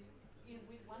 like he needed,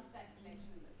 once that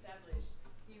connection established,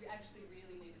 he actually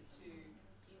really needed to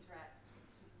interact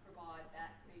to provide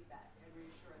that feedback and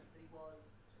reassurance that he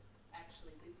was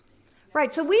actually listening.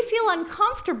 Right. So we feel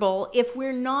uncomfortable if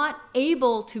we're not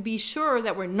able to be sure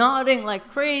that we're nodding like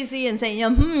crazy and saying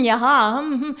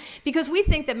because we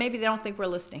think that maybe they don't think we're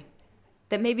listening,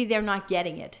 that maybe they're not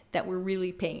getting it, that we're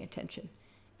really paying attention.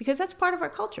 Because that's part of our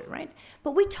culture, right?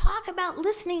 But we talk about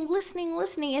listening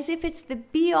as if it's the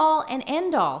be-all and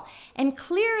end-all. And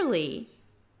clearly,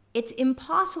 it's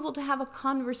impossible to have a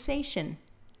conversation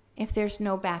if there's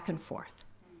no back and forth.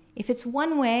 If it's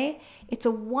one way, it's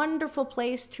a wonderful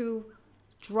place to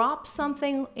drop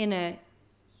something in a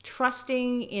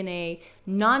trusting, in a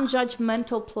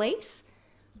non-judgmental place,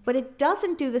 but it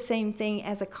doesn't do the same thing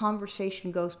as a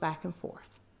conversation goes back and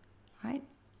forth, right?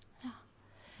 Yeah.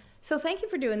 So thank you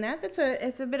for doing that.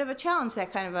 It's a bit of a challenge,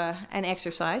 that kind of an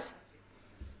exercise.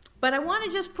 But I want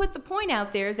to just put the point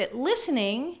out there that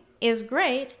listening is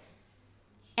great,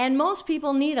 and most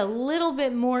people need a little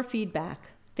bit more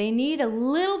feedback. They need a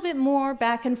little bit more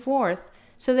back and forth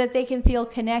so that they can feel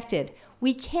connected.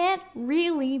 We can't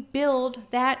really build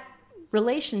that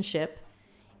relationship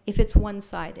if it's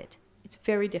one-sided. It's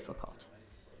very difficult.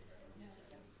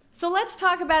 So let's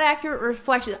talk about accurate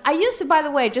reflections. I used to, by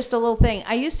the way, just a little thing,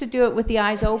 I used to do it with the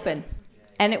eyes open,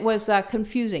 and it was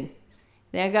confusing.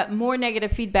 I got more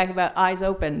negative feedback about eyes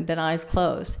open than eyes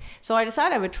closed. So I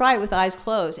decided I would try it with eyes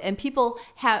closed. And people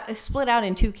have split out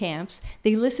in two camps.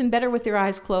 They listen better with their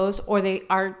eyes closed, or they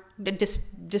are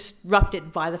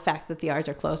disrupted by the fact that the eyes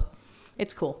are closed.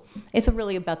 It's cool. It's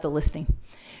really about the listening.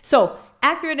 So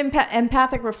accurate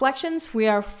empathic reflections, we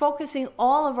are focusing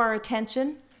all of our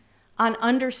attention on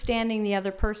understanding the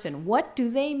other person. What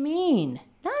do they mean?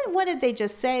 Not what did they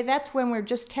just say? That's when we're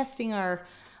just testing our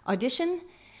audition,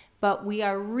 but we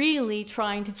are really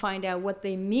trying to find out what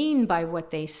they mean by what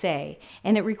they say.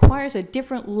 And it requires a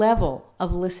different level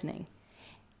of listening.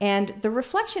 And the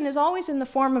reflection is always in the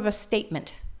form of a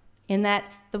statement, in that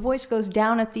the voice goes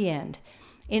down at the end.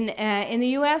 In the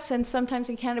US and sometimes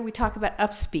in Canada, we talk about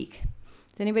upspeak.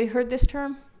 Has anybody heard this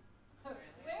term? We're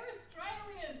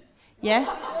Australian.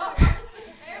 Yeah?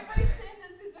 Every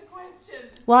sentence is a question.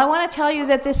 Well, I want to tell you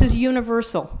that this is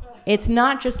universal. It's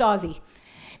not just Aussie.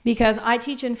 Because I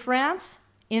teach in France,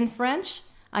 in French.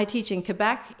 I teach in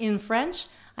Quebec, in French.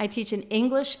 I teach in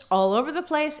English all over the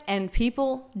place, and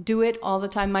people do it all the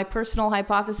time. My personal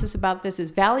hypothesis about this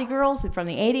is Valley Girls from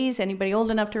the 80s. Anybody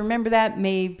old enough to remember that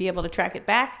may be able to track it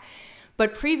back.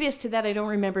 But previous to that, I don't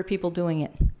remember people doing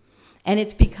it. And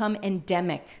it's become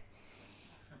endemic.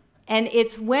 And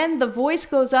it's when the voice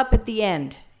goes up at the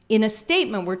end. In a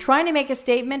statement, we're trying to make a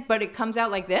statement, but it comes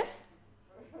out like this,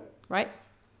 right?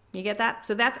 You get that?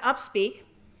 So that's upspeak.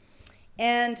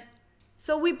 And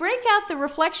so we break out the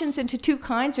reflections into two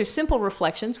kinds. There's simple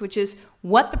reflections, which is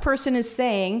what the person is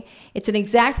saying. It's an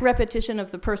exact repetition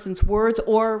of the person's words,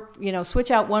 or,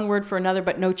 switch out one word for another,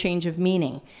 but no change of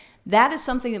meaning. That is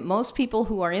something that most people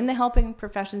who are in the helping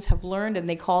professions have learned, and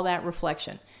they call that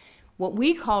reflection. What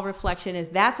we call reflection is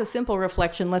that's a simple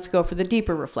reflection. Let's go for the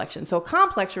deeper reflection. So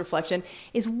complex reflection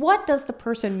is what does the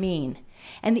person mean?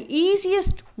 And the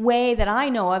easiest way that I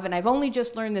know of, and I've only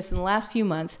just learned this in the last few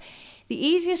months, the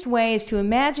easiest way is to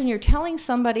imagine you're telling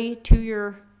somebody to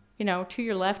your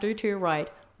left or to your right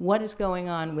what is going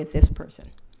on with this person.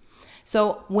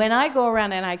 So when I go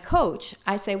around and I coach,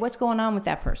 I say, what's going on with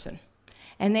that person?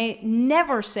 And they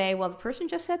never say, well, the person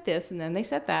just said this, and then they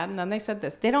said that, and then they said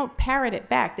this. They don't parrot it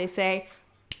back. They say,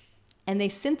 and they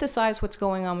synthesize what's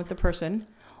going on with the person.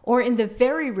 Or in the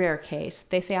very rare case,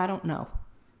 they say, I don't know.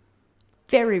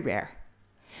 Very rare.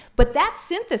 But that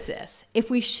synthesis,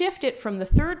 if we shift it from the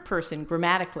third person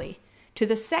grammatically to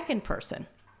the second person,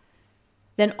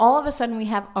 then all of a sudden we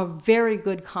have a very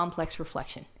good complex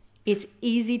reflection. It's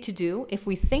easy to do if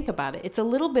we think about it. It's a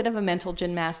little bit of a mental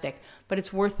gymnastic, but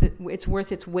it's worth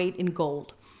its weight in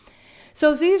gold.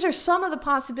 So these are some of the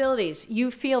possibilities.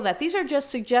 You feel that. These are just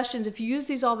suggestions. If you use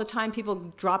these all the time,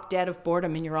 people drop dead of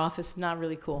boredom in your office. It's not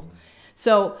really cool.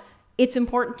 So it's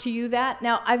important to you that.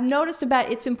 Now, I've noticed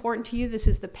about it's important to you, this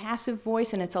is the passive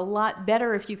voice, and it's a lot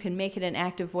better if you can make it an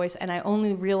active voice. And I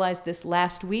only realized this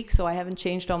last week, so I haven't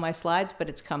changed all my slides, but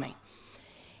it's coming.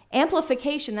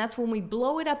 Amplification, that's when we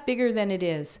blow it up bigger than it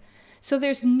is. So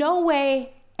there's no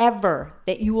way ever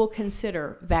that you will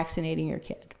consider vaccinating your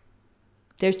kid.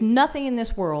 There's nothing in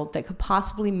this world that could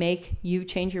possibly make you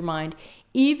change your mind,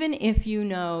 even if you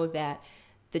know that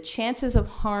the chances of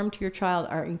harm to your child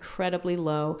are incredibly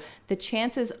low. The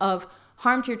chances of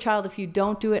harm to your child if you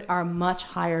don't do it are much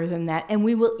higher than that, and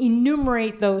we will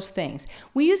enumerate those things.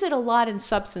 We use it a lot in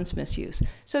substance misuse.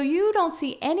 So you don't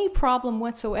see any problem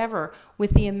whatsoever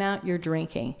with the amount you're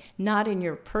drinking. Not in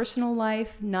your personal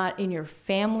life, not in your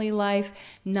family life,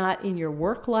 not in your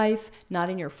work life, not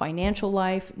in your financial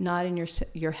life, not in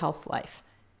your health life.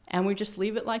 And we just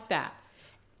leave it like that.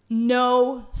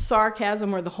 No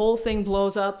sarcasm or the whole thing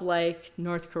blows up like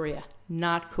North Korea.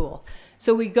 Not cool.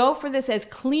 So we go for this as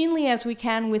cleanly as we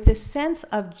can with this sense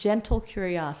of gentle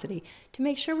curiosity to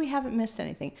make sure we haven't missed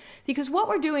anything. Because what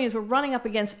we're doing is we're running up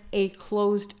against a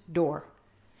closed door.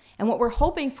 And what we're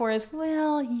hoping for is,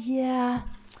 well, yeah,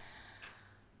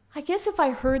 I guess if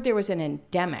I heard there was an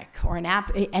endemic or an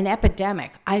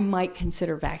epidemic, I might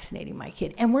consider vaccinating my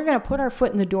kid. And we're going to put our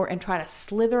foot in the door and try to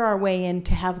slither our way in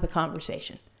to have the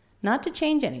conversation. Not to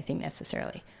change anything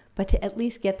necessarily, but to at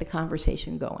least get the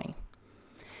conversation going.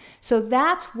 So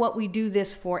that's what we do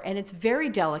this for, and it's very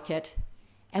delicate,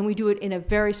 and we do it in a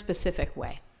very specific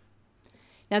way.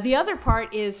 Now, the other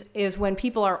part is when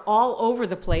people are all over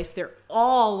the place, they're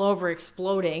all over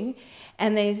exploding,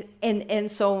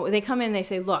 and so they come in and they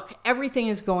say, look, everything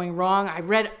is going wrong. I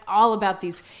read all about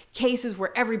these cases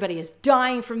where everybody is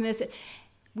dying from this.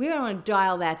 We don't want to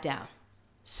dial that down.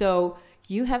 So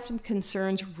you have some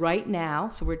concerns right now.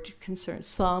 So we're concerned,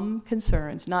 some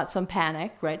concerns, not some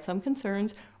panic, right? Some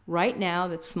concerns right now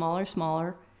that's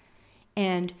smaller,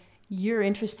 and you're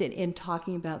interested in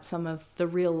talking about some of the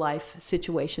real life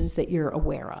situations that you're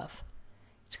aware of.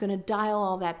 It's going to dial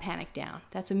all that panic down.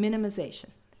 That's a minimization.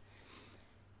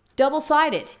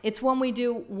 Double-sided, it's when we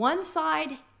do one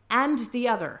side and the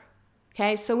other.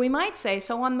 Okay, so we might say,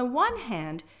 so on the one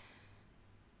hand,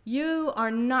 you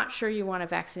are not sure you want to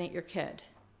vaccinate your kid.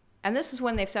 And this is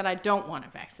when they've said, I don't want to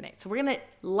vaccinate. So we're going to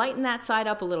lighten that side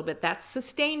up a little bit. That's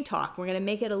sustained talk. We're going to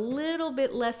make it a little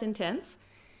bit less intense.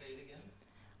 Say it again.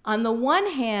 On the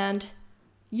one hand,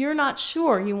 you're not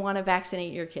sure you want to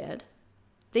vaccinate your kid.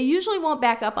 They usually won't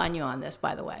back up on you on this,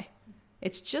 by the way.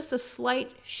 It's just a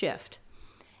slight shift.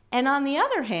 And on the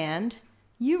other hand,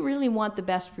 you really want the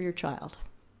best for your child.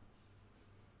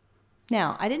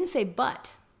 Now, I didn't say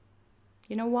but.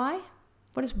 You know why?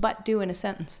 What does but do in a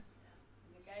sentence?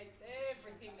 Negates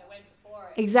everything that went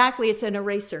before it. Exactly, it's an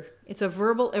eraser. It's a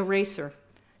verbal eraser.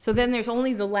 So then there's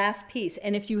only the last piece.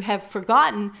 And if you have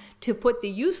forgotten to put the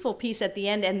useful piece at the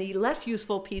end and the less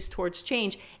useful piece towards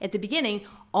change at the beginning,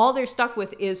 all they're stuck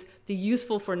with is the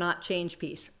useful for not change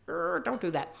piece. Don't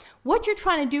do that. What you're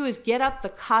trying to do is get up the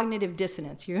cognitive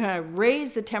dissonance. You're going to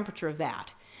raise the temperature of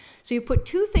that. So you put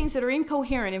two things that are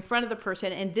incoherent in front of the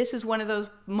person, and this is one of those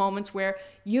moments where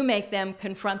you make them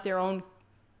confront their own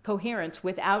coherence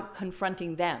without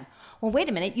confronting them. Well, wait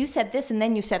a minute, you said this and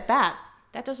then you said that.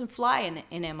 That doesn't fly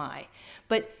in MI.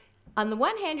 But on the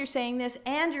one hand, you're saying this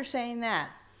and you're saying that.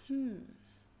 And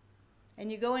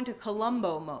you go into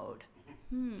Columbo mode.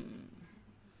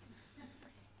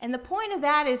 And the point of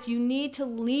that is you need to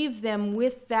leave them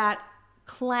with that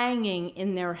clanging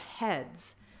in their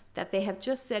heads that they have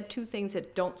just said two things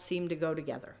that don't seem to go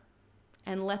together,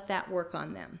 and let that work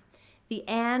on them. The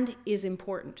and is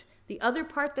important. The other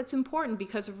part that's important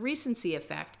because of recency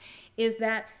effect is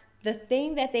that the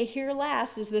thing that they hear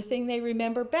last is the thing they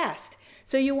remember best.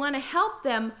 So you want to help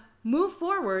them move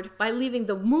forward by leaving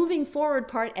the moving forward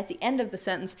part at the end of the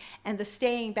sentence and the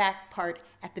staying back part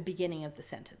at the beginning of the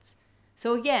sentence.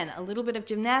 So again, a little bit of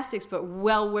gymnastics, but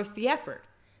well worth the effort,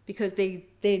 because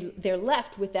they're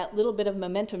left with that little bit of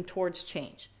momentum towards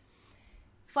change.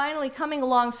 Finally, coming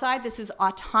alongside this is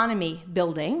autonomy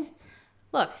building.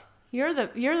 Look, you're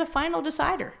the final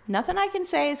decider. Nothing I can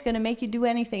say is going to make you do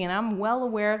anything, and I'm well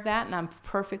aware of that, and I'm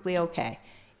perfectly okay.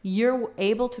 You're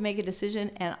able to make a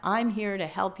decision, and I'm here to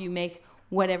help you make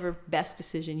whatever best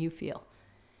decision you feel.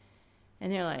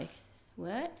 And they're like,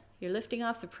 what? You're lifting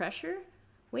off the pressure?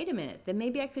 Wait a minute, then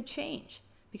maybe I could change.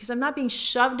 Because I'm not being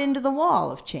shoved into the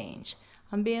wall of change.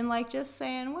 I'm being like just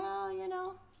saying, well, you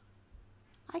know,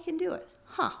 I can do it.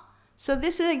 So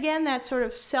this is, again, that sort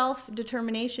of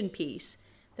self-determination piece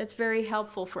that's very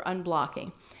helpful for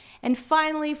unblocking. And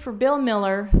finally, for Bill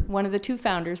Miller, one of the two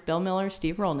founders, Bill Miller,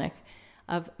 Steve Rolnick,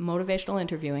 of motivational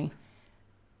interviewing,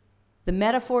 the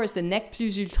metaphor is the nec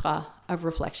plus ultra of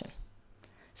reflection.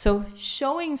 So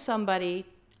showing somebody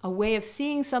a way of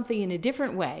seeing something in a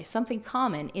different way, something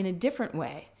common in a different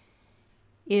way,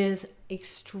 is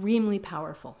extremely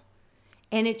powerful.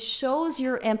 And it shows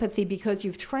your empathy because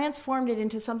you've transformed it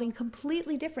into something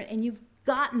completely different and you've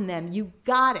gotten them, you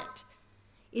got it.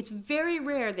 It's very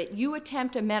rare that you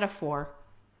attempt a metaphor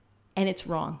and it's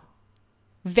wrong.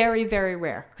 Very, very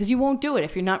rare, because you won't do it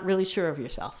if you're not really sure of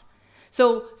yourself.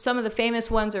 So some of the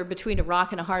famous ones are between a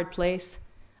rock and a hard place,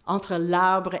 entre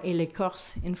l'arbre et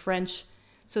l'écorce in French.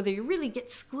 So they really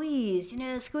get squeezed,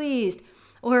 squeezed.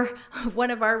 Or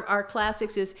one of our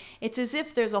classics is, it's as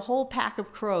if there's a whole pack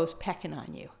of crows pecking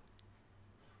on you.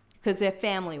 Because their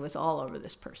family was all over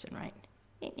this person, right?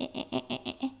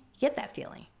 Get that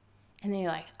feeling. And then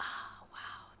you're like, oh,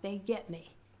 wow, they get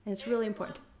me. And it's really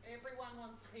important. Everyone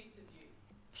wants a piece of you.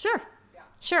 Sure,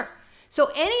 sure. So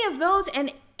any of those,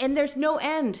 and there's no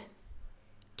end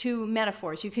to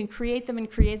metaphors. You can create them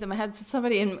and create them. I had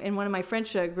somebody in one of my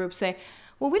French groups say,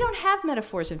 well, we don't have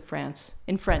metaphors in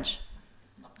French.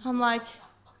 I'm like,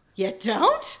 you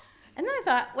don't? And then I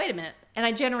thought, wait a minute. And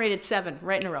I generated 7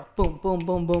 right in a row. Boom, boom,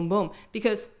 boom, boom, boom.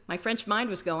 Because my French mind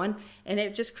was going, and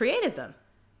it just created them.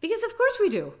 Because of course we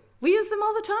do. We use them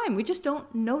all the time. We just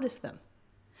don't notice them.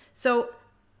 So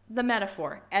the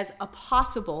metaphor as a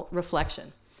possible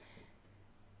reflection.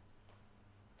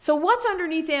 So what's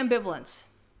underneath ambivalence?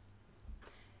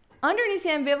 Underneath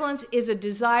ambivalence is a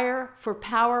desire for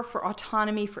power, for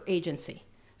autonomy, for agency.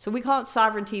 So we call it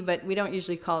sovereignty, but we don't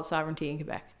usually call it sovereignty in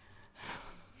Quebec.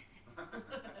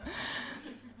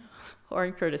 Or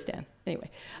in Kurdistan. Anyway.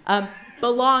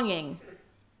 Belonging.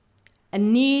 A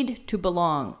need to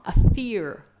belong. A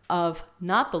fear of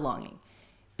not belonging.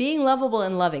 Being lovable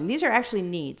and loving. These are actually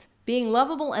needs. Being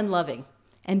lovable and loving.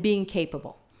 And being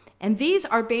capable. And these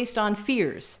are based on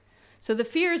fears. So the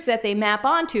fears that they map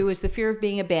onto is the fear of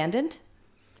being abandoned,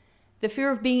 the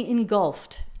fear of being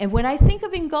engulfed. And when I think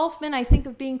of engulfment, I think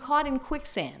of being caught in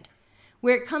quicksand,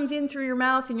 where it comes in through your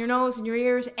mouth and your nose and your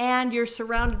ears, and you're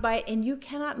surrounded by it, and you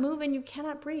cannot move and you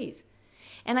cannot breathe.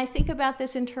 And I think about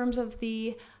this in terms of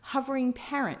the hovering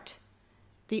parent,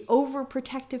 the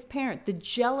overprotective parent, the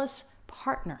jealous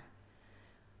partner.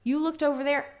 You looked over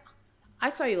there, I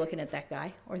saw you looking at that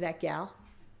guy or that gal.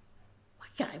 What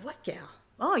guy? What gal?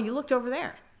 Oh, you looked over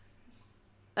there.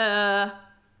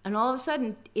 And all of a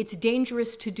sudden, it's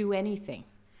dangerous to do anything.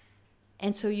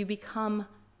 And so you become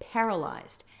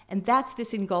paralyzed. And that's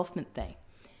this engulfment thing.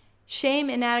 Shame,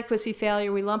 inadequacy,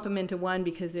 failure, we lump them into one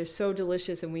because they're so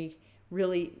delicious and we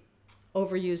really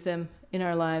overuse them in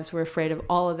our lives. We're afraid of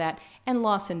all of that. And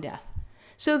loss and death.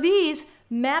 So these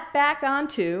map back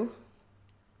onto,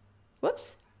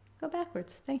 whoops, go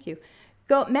backwards, thank you.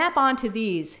 Map onto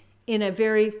these in a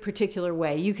very particular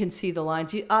way. You can see the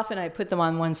lines. Often I put them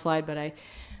on one slide, but I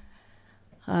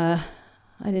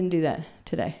didn't do that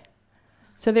today.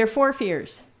 So there are 4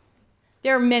 fears.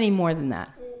 There are many more than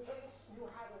that. In case you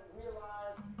haven't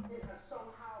realized, it has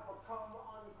somehow become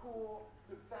uncool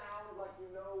to sound like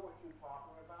you know what you're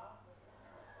talking about,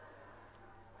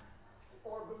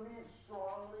 or believe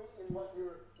strongly in what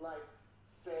you're, like,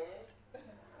 saying.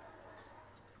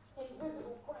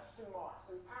 Invisible question marks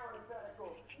and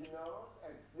parenthetical you knows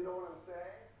and you know what I'm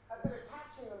saying have been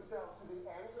attaching themselves to the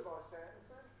ends of our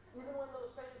sentences, even when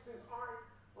those sentences aren't,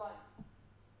 like,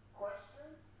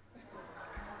 questions.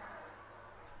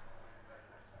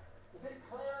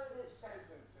 Declarative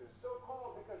sentences,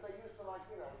 so-called because they used to, like,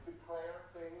 you know, declare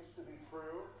things to be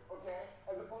true, okay?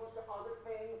 As opposed to other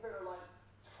things that are, like,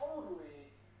 totally,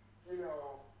 you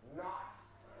know, not.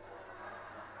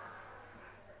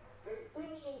 They've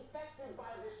been infected by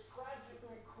this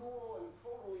tragically cool and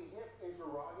totally hip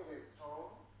interrogative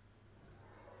tone.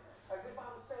 As if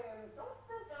I'm saying, don't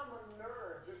think I'm a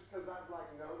nerd just because I've,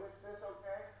 like, noticed this,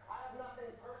 okay? I have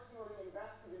nothing personally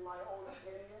invested in my own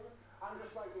opinions. I'm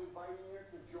just, like, inviting you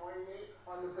to join me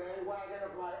on the bandwagon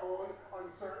of my own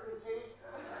uncertainty.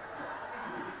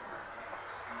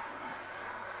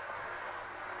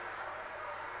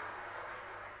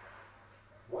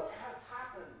 What has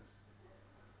happened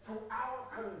to our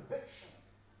conviction?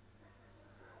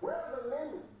 Where are the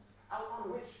limbs out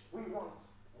on which we once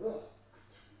walked?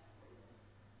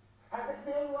 Have it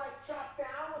been, like, chopped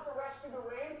down with the rest of the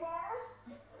rainforest?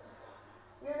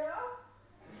 You know?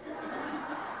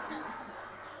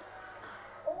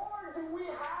 Or do we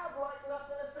have, like,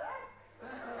 nothing to say?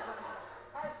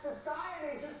 Has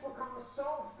society just become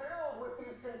so filled with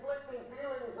these conflicting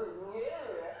feelings of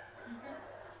yeah,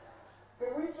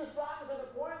 that we've just gotten to the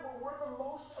point where we're the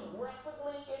most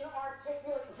aggressively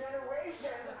inarticulate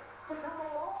generation to come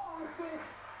along since,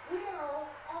 you know,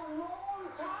 a long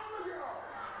time ago.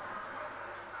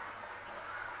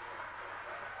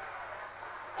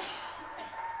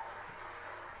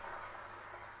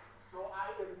 So I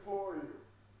implore you,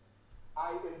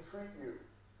 I entreat you,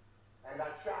 and I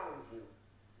challenge you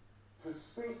to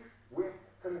speak with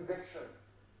conviction,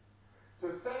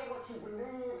 to say what you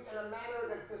believe in a manner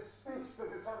that bespeaks the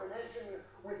determination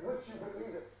with which you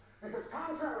believe it. Because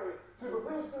contrary to the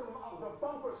wisdom of the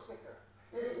bumper sticker,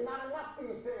 it is not enough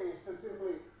these days to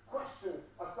simply question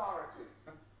authority.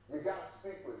 You gotta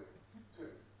speak with it, too.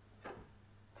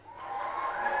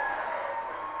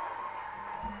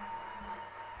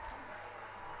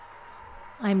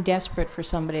 I'm desperate for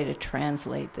somebody to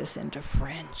translate this into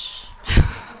French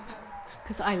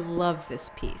because I love this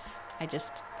piece. I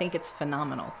just think it's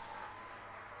phenomenal.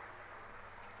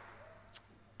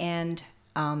 And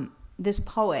this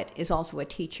poet is also a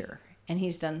teacher, and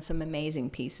he's done some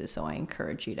amazing pieces, so I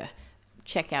encourage you to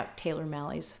check out Taylor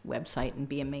Malley's website and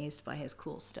be amazed by his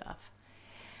cool stuff.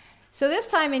 So this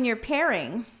time in your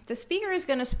pairing, the speaker is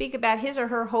going to speak about his or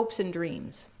her hopes and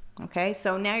dreams. Okay,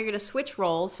 so now you're going to switch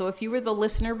roles. So if you were the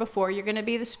listener before, you're going to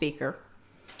be the speaker.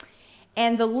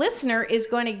 And the listener is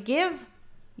going to give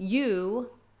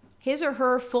you his or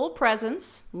her full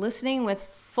presence, listening with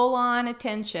full-on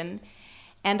attention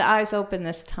and eyes open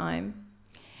this time.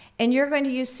 And you're going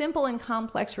to use simple and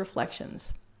complex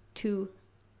reflections to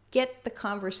get the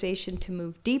conversation to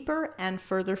move deeper and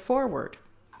further forward.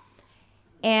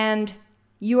 And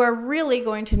you are really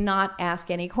going to not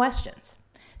ask any questions.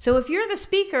 So if you're the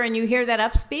speaker and you hear that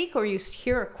upspeak or you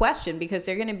hear a question, because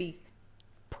they're going to be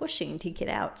pushing to get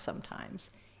out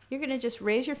sometimes, you're going to just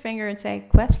raise your finger and say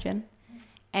question,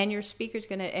 and your speaker's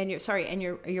going to, and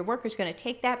your worker's going to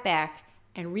take that back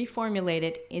and reformulate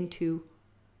it into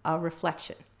a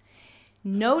reflection.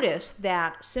 Notice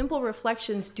that simple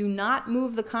reflections do not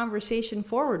move the conversation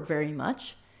forward very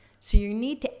much, so you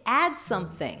need to add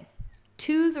something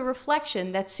to the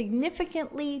reflection that's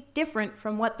significantly different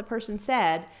from what the person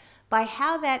said by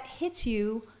how that hits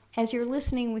you as you're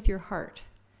listening with your heart.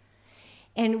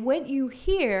 And what you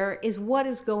hear is what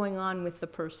is going on with the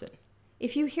person.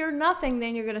 If you hear nothing,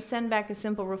 then you're going to send back a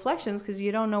simple reflections because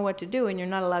you don't know what to do and you're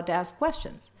not allowed to ask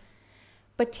questions.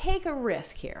 But take a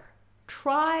risk here.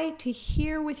 try to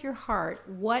hear with your heart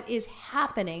what is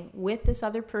happening with this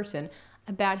other person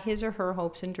about his or her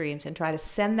hopes and dreams, and try to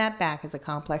send that back as a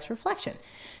complex reflection.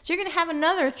 So you're going to have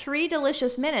another 3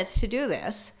 delicious minutes to do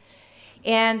this,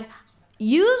 and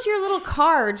use your little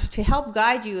cards to help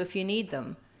guide you if you need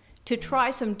them, to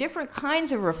try some different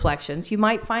kinds of reflections. You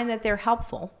might find that they're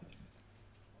helpful.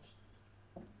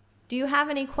 Do you have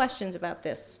any questions about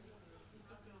this?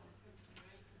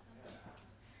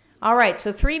 All right,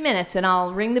 so 3 minutes and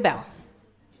I'll ring the bell.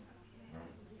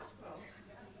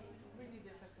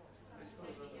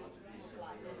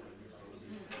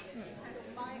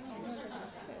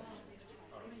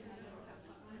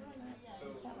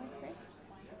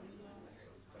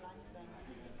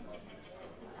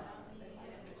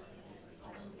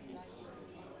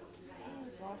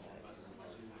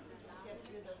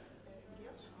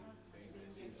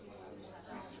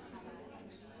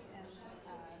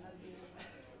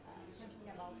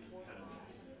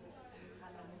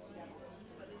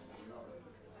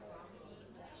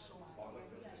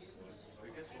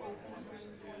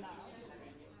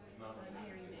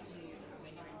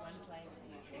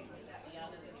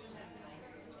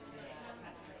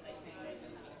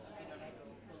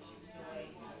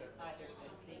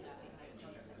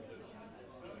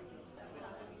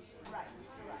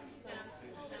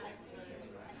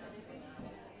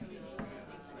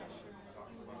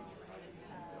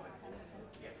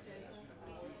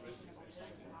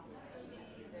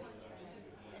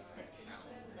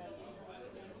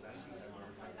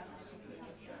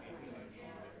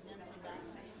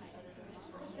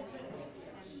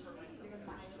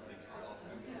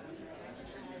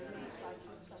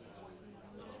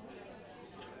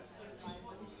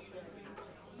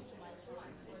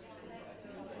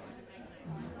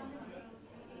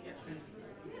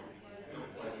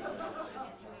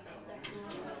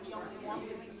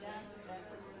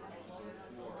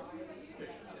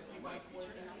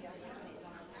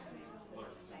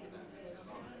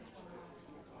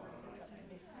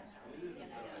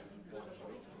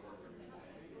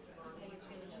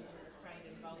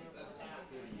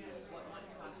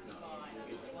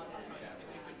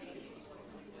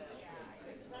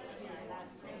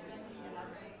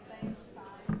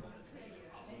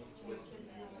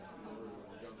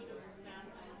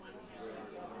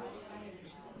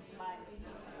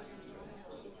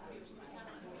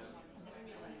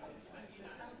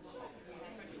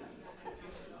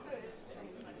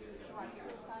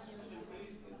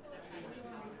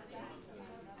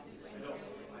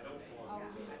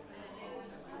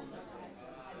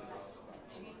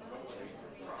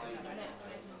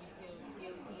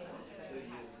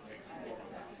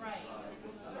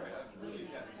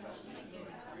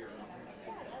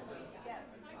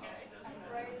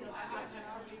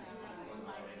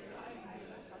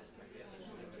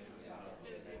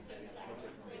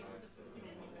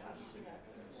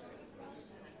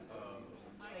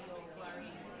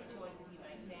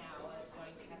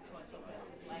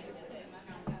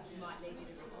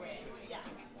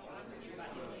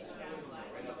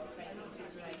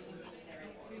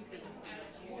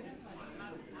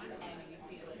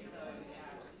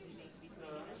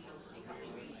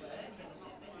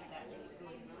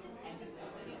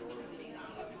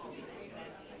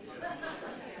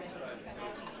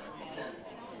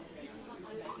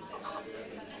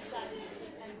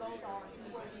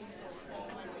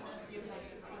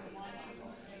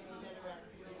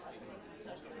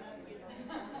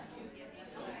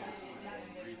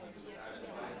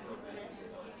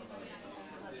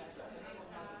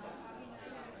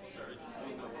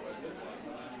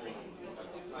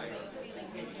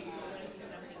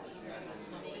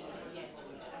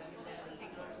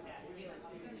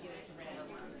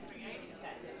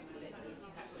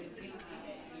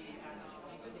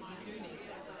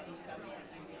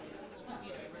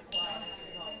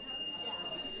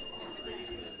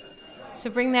 So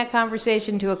bring that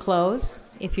conversation to a close,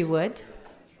 if you would.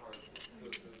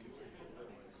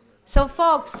 So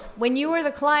folks, when you were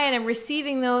the client and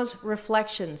receiving those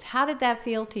reflections, how did that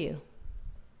feel to you?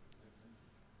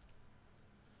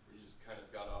 We just kind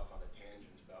of got off on a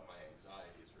tangent about my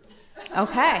anxieties, really.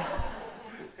 Okay.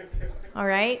 All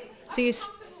right.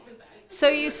 So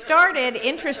you started,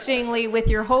 interestingly, with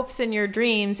your hopes and your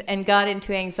dreams and got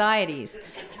into anxieties.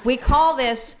 We call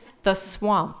this the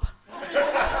swamp.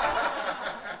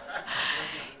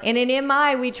 And in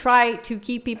MI, we try to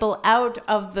keep people out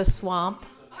of the swamp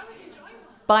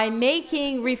by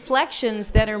making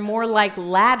reflections that are more like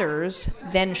ladders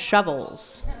than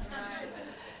shovels.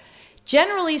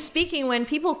 Generally speaking, when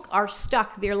people are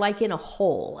stuck, they're like in a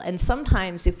hole. And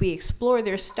sometimes if we explore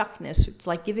their stuckness, it's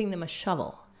like giving them a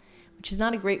shovel. which is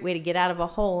not a great way to get out of a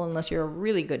hole unless you're a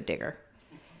really good digger.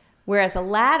 Whereas a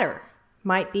ladder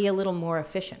might be a little more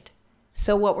efficient.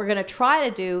 So what we're going to try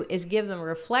to do is give them a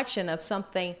reflection of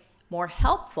something more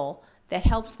helpful that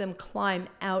helps them climb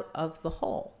out of the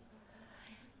hole.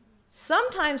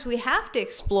 Sometimes we have to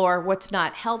explore what's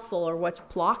not helpful or what's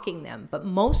blocking them, but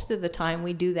most of the time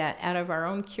we do that out of our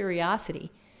own curiosity,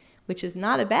 which is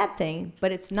not a bad thing,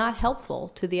 but it's not helpful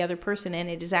to the other person, and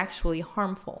it is actually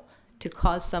harmful to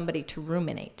cause somebody to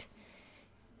ruminate.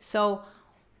 So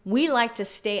we like to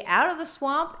stay out of the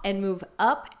swamp and move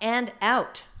up and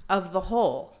out of the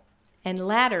hole, and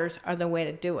ladders are the way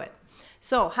to do it.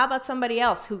 So how about somebody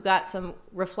else who got some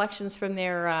reflections from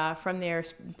their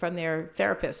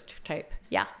therapist type?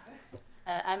 Yeah.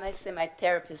 I must say my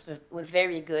therapist was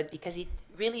very good, because he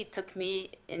really took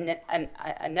me in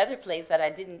another place that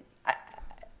I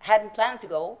hadn't planned to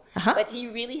go, but he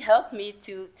really helped me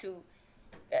to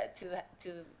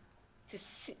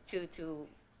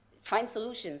find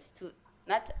solutions to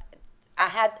not. I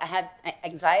had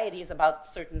anxieties about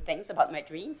certain things, about my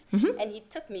dreams, and he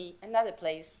took me another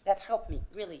place that helped me,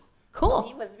 really. Cool.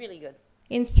 He was really good.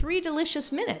 In 3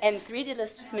 delicious minutes. In 3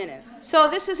 delicious minutes. So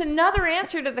this is another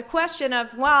answer to the question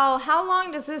of, well, how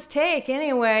long does this take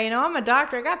anyway? You know, I'm a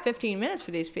doctor. I got 15 minutes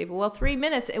for these people. Well, 3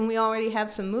 minutes, and we already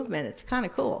have some movement. It's kind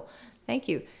of cool. Thank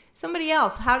you. Somebody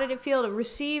else, how did it feel to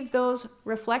receive those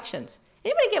reflections?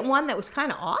 Anybody get one that was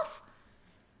kind of off?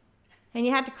 And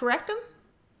you had to correct them?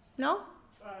 No?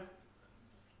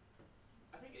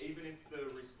 I think even if the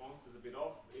response is a bit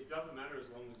off, it doesn't matter as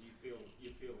long as you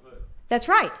feel heard. That's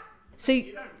right. So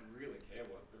you don't really care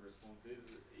what the response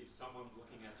is if someone's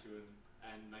looking at you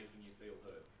and making you feel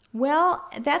heard. Well,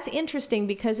 that's interesting,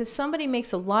 because if somebody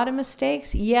makes a lot of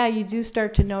mistakes, yeah, you do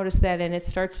start to notice that, and it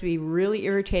starts to be really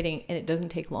irritating, and it doesn't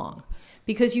take long.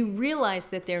 Because you realize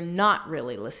that they're not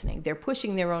really listening. They're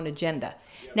pushing their own agenda.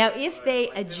 Yeah, now, if they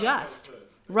adjust,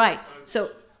 right, so,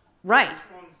 right.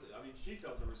 Response, I mean, she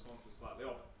felt the response was slightly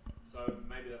off, so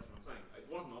maybe that's what I'm saying. It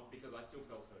wasn't off because I still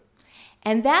felt heard.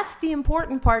 And that's the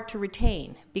important part to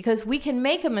retain, because we can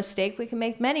make a mistake, we can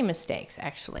make many mistakes,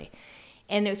 actually.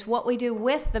 And it's what we do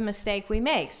with the mistake we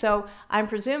make. So I'm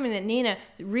presuming that Nina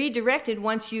redirected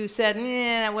once you said,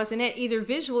 that wasn't it, either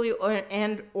visually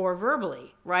or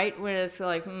verbally, right? When it's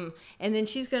like, and then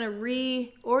she's going to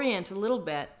reorient a little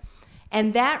bit.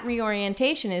 And that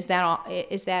reorientation is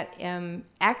that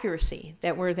accuracy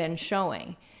that we're then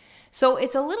showing. So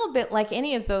it's a little bit like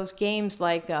any of those games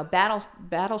like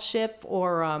Battleship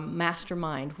or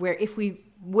Mastermind, where if we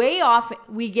way off,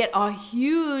 we get a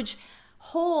huge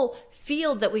whole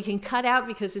field that we can cut out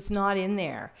because it's not in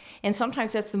there. And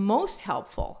sometimes that's the most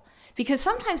helpful, because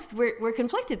sometimes we're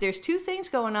conflicted. There's 2 things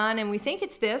going on and we think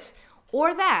it's this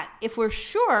or that. If we're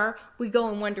sure, we go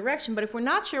in one direction, but if we're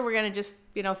not sure, we're going to just,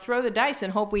 throw the dice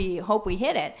and hope we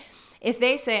hit it. If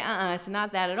they say, it's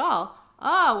not that at all,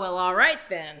 oh, well, all right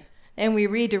then. And we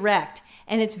redirect.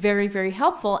 And it's very, very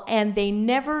helpful. And they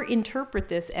never interpret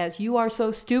this as you are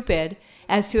so stupid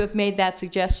as to have made that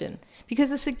suggestion. Because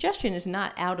the suggestion is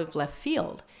not out of left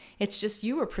field. It's just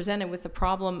you were presented with the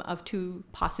problem of 2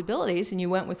 possibilities and you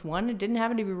went with one and didn't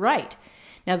happen to be right.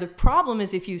 Now the problem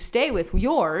is if you stay with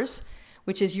yours,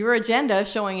 which is your agenda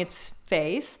showing its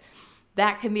face,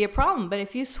 that can be a problem. But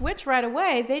if you switch right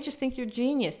away, they just think you're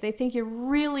genius. They think you're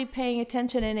really paying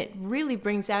attention, and it really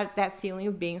brings out that feeling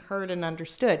of being heard and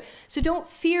understood. So don't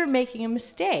fear making a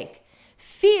mistake.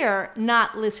 Fear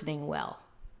not listening well.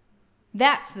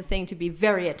 That's the thing to be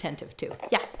very attentive to.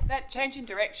 Yeah. That change in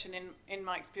direction, in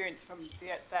my experience from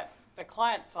the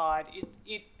client side,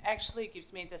 it actually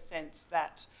gives me the sense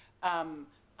that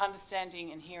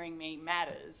understanding and hearing me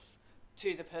matters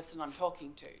to the person I'm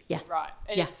talking to. Yeah. Right.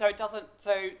 And yeah. So it doesn't.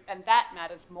 And that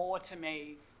matters more to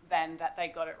me than that they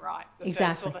got it right the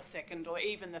first or the second or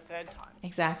even the third time.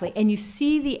 Exactly. And you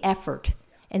see the effort,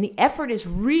 and the effort is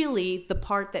really the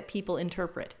part that people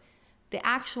interpret. The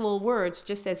actual words,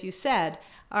 just as you said,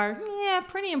 are,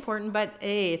 pretty important, but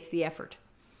hey, it's the effort.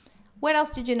 What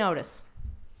else did you notice?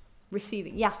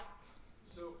 Receiving, yeah.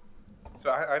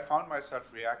 So I found myself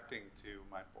reacting to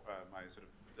my sort of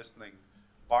listening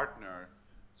partner,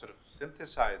 sort of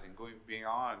synthesizing, going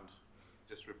beyond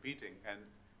just repeating, and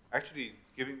actually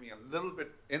giving me a little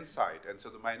bit insight. And so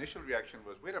my initial reaction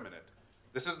was, wait a minute,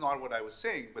 this is not what I was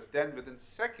saying. But then within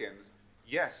seconds,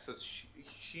 yes, so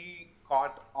she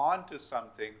caught on to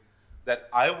something that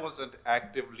I wasn't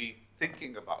actively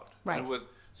thinking about. Right.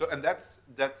 And that's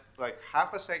like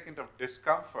half a second of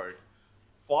discomfort,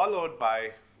 followed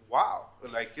by wow,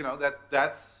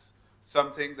 that's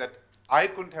something that I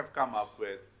couldn't have come up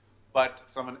with, but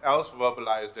someone else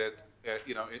verbalized it,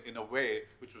 in a way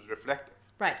which was reflective.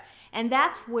 Right. And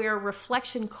that's where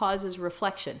reflection causes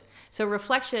reflection. So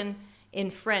reflection in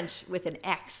French with an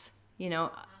X,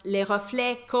 les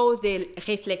reflets causent des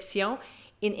réflexions.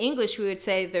 In English, we would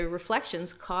say the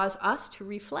reflections cause us to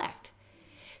reflect.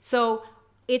 So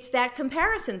it's that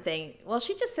comparison thing. Well,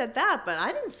 she just said that, but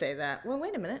I didn't say that. Well,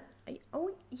 wait a minute.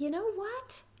 Oh, you know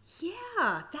what?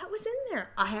 Yeah, that was in there.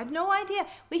 I had no idea.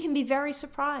 We can be very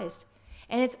surprised.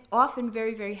 And it's often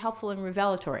very, very helpful and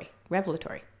revelatory.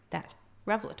 Revelatory.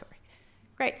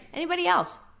 Great. Anybody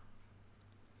else?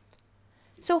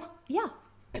 So, yeah.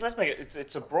 Can I just make it?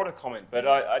 It's a broader comment, but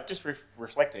I just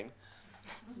reflecting.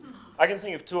 I can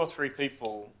think of 2 or 3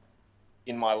 people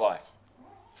in my life,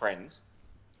 friends,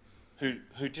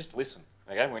 who just listen.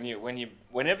 Okay,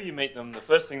 whenever you meet them, the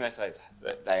first thing they say is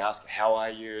they ask, "How are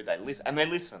you?" They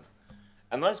listen,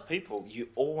 and those people, you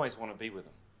always want to be with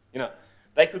them.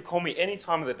 They could call me any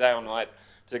time of the day or night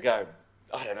to go,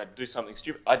 I don't know, do something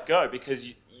stupid. I'd go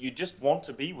because you just want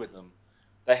to be with them.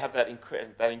 They have that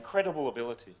incredible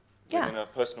ability within a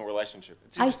personal relationship.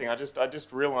 It's interesting. I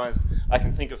just realized I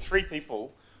can think of 3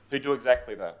 people who do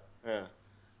exactly that. Yeah.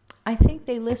 I think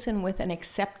they listen with an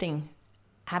accepting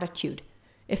attitude.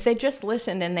 If they just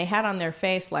listened and they had on their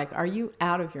face like, are you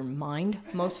out of your mind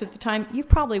most of the time, you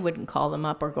probably wouldn't call them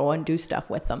up or go and do stuff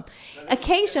with them.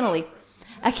 Occasionally.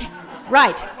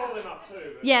 Right. I call them up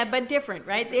too. Yeah, but different,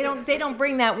 right? They don't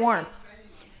bring that warmth.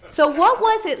 So what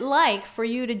was it like for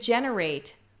you to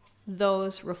generate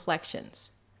those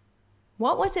reflections?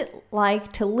 What was it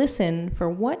like to listen for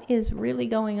what is really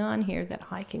going on here that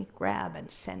I can grab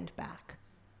and send back?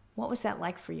 What was that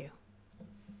like for you?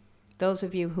 Those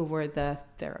of you who were the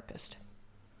therapist.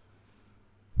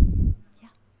 Yeah.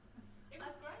 It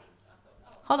was great.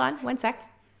 Hold on, 1 sec.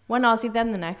 One Aussie,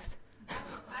 then the next. I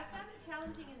found it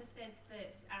challenging in the sense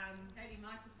that... Katie,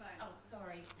 microphone. Oh,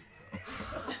 sorry.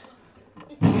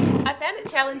 I found it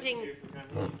challenging...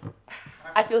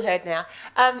 I feel heard now.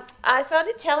 I found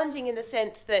it challenging in the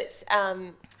sense that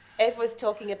Ev was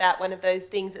talking about one of those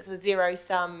things that's a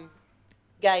zero-sum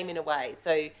game in a way.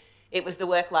 So it was the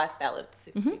work-life balance,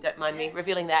 if you don't mind me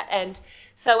revealing that. And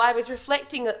so I was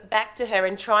reflecting back to her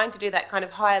and trying to do that kind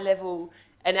of higher-level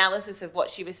analysis of what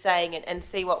she was saying and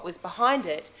see what was behind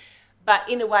it. But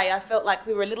in a way, I felt like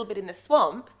we were a little bit in the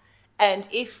swamp. And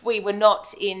if we were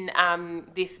not in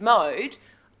this mode,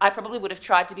 I probably would have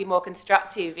tried to be more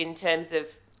constructive in terms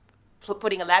of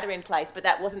putting a ladder in place, but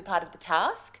that wasn't part of the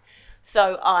task.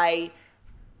 So I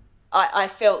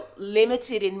felt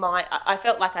limited in I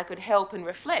felt like I could help and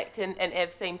reflect, and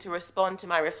Ev seemed to respond to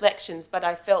my reflections, but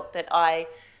I felt that I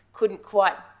couldn't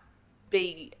quite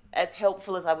be as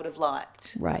helpful as I would have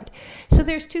liked. Right. So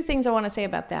there's 2 things I want to say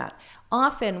about that.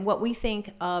 Often what we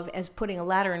think of as putting a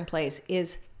ladder in place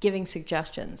is giving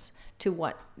suggestions to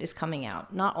what is coming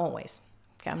out. Not always.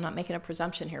 Okay, I'm not making a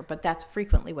presumption here, but that's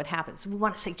frequently what happens. We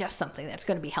want to suggest something that's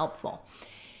going to be helpful.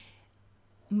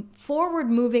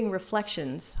 Forward-moving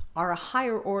reflections are a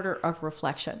higher order of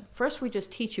reflection. First, we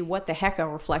just teach you what the heck a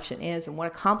reflection is and what a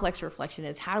complex reflection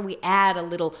is. How do we add a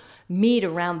little meat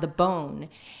around the bone?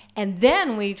 And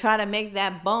then we try to make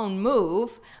that bone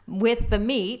move with the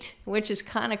meat, which is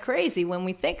kind of crazy when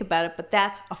we think about it, but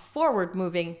that's a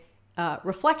forward-moving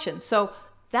reflection. So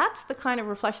that's the kind of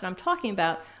reflection I'm talking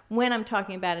about when I'm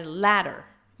talking about a ladder.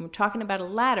 I'm talking about a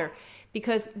ladder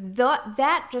because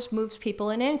that just moves people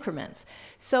in increments.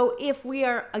 So if we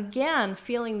are, again,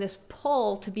 feeling this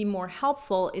pull to be more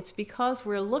helpful, it's because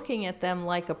we're looking at them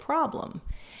like a problem.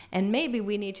 And maybe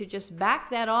we need to just back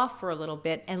that off for a little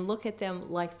bit and look at them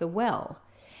like the well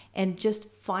and just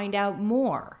find out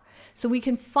more. So we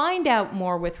can find out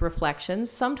more with reflections.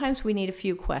 Sometimes we need a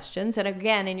few questions. And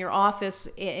again, in your office,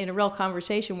 in a real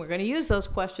conversation, we're going to use those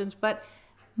questions, but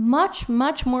much,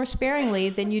 much more sparingly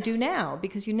than you do now,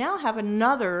 because you now have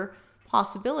another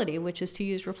possibility, which is to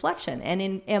use reflection. And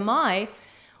in MI,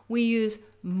 we use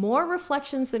more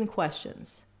reflections than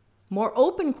questions, more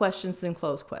open questions than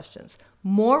closed questions,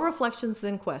 more reflections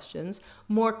than questions,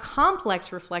 more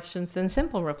complex reflections than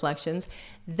simple reflections.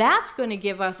 That's going to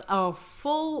give us a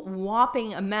full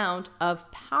whopping amount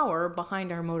of power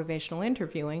behind our motivational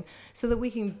interviewing so that we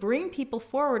can bring people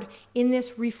forward in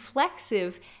this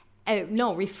reflective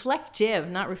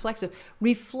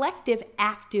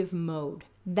active mode.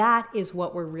 That is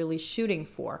what we're really shooting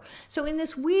for. So in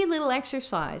this wee little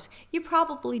exercise, you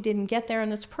probably didn't get there,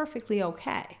 and it's perfectly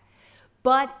okay.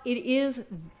 But it is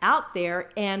out there,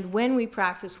 and when we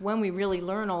practice, when we really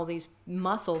learn all these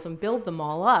muscles and build them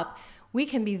all up, we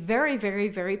can be very, very,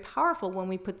 very powerful when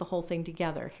we put the whole thing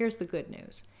together. Here's the good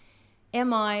news.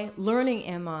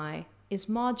 Learning MI is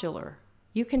modular.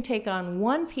 You can take on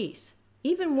one piece,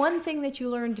 even one thing that you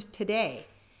learned today,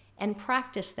 and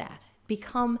practice that.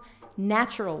 Become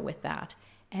natural with that,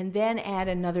 and then add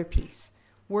another piece.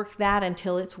 Work that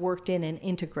until it's worked in and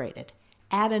integrated.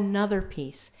 Add another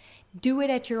piece. Do it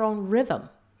at your own rhythm.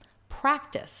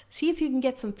 Practice. See if you can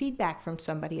get some feedback from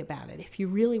somebody about it if you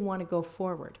really want to go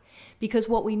forward. Because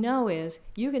what we know is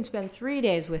you can spend 3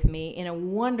 days with me in a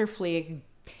wonderfully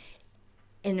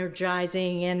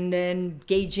energizing and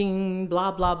engaging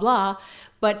blah, blah, blah,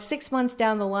 but 6 months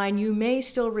down the line, you may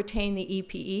still retain the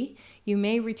EPE. You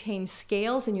may retain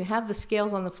scales, and you have the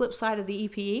scales on the flip side of the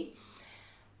EPE,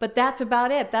 but that's about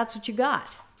it. That's what you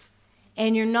got.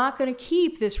 And you're not going to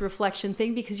keep this reflection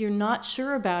thing because you're not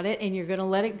sure about it, and you're going to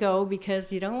let it go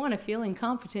because you don't want to feel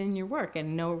incompetent in your work,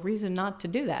 and no reason not to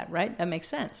do that, right? That makes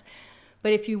sense.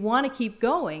 But if you want to keep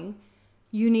going,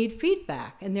 you need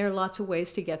feedback, and there are lots of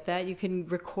ways to get that. You can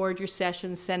record your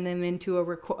sessions, send them into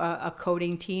a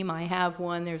coding team. I have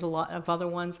one. There's a lot of other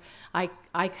ones. I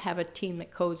have a team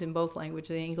that codes in both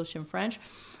languages, English and French.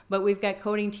 But we've got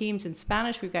coding teams in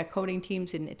Spanish. We've got coding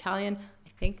teams in Italian, I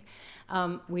think.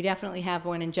 We definitely have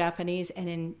one in Japanese and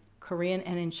in Korean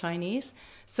and in Chinese.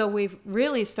 So we've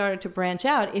really started to branch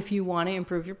out if you want to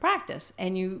improve your practice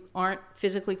and you aren't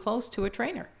physically close to a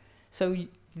trainer. So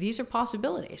these are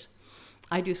possibilities.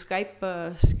 I do Skype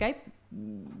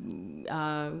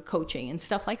coaching and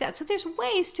stuff like that. So there's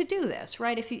ways to do this,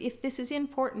 right? If this is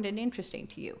important and interesting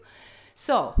to you.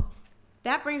 So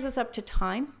that brings us up to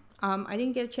time. I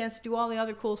didn't get a chance to do all the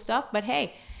other cool stuff, but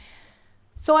hey.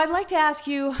 So I'd like to ask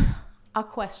you a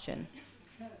question.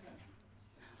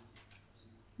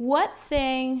 What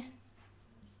thing,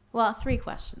 well, 3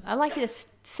 questions. I'd like you to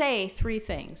say 3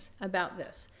 things about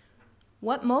this.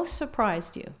 What most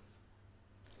surprised you?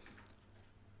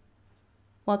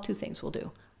 Well, 2 things will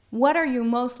do. What are you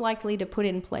most likely to put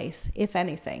in place, if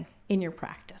anything, in your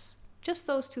practice? Just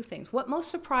those 2 things. What most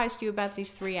surprised you about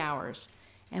these 3 hours?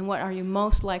 And what are you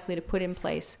most likely to put in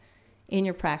place in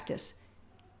your practice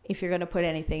if you're going to put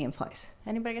anything in place?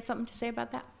 Anybody got something to say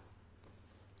about that?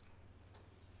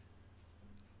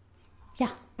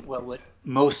 Yeah. Well, what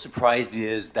most surprised me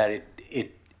is that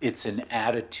it's an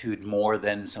attitude more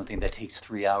than something that takes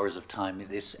 3 hours of time.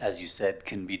 This, as you said,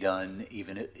 can be done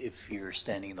even if you're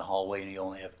standing in the hallway and you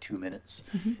only have 2 minutes.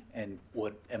 Mm-hmm. And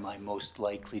what am I most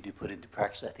likely to put into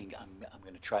practice? I think I'm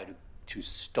going to try to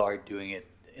start doing it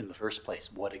in the first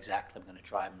place. What exactly I'm going to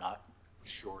try, I'm not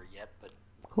sure yet, but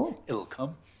cool. It'll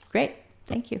come. Great.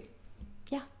 Thank you.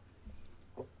 Yeah.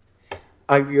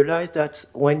 I realized that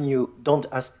when you don't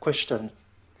ask questions,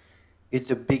 it's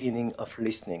the beginning of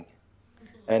listening.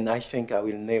 And I think I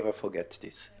will never forget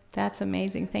this. That's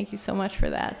amazing. Thank you so much for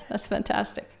that. That's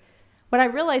fantastic. What I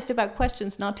realized about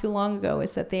questions not too long ago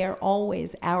is that they are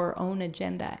always our own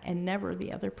agenda and never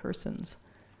the other person's.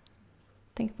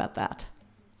 Think about that.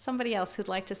 Somebody else who'd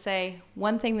like to say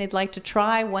one thing they'd like to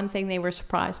try, one thing they were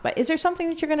surprised by. Is there something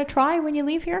that you're going to try when you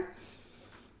leave here?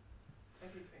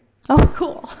 Everything. Oh,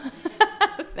 cool.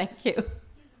 Thank you.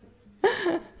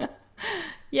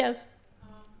 Yes.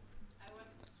 I was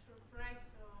surprised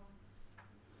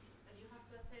that you have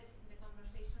to accept in the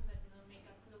conversation that you don't make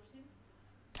a closing.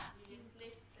 You just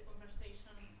leave the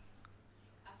conversation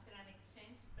after an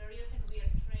exchange. Very often we are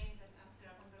trained that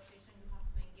after a conversation you have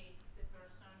to engage the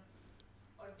person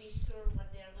or be sure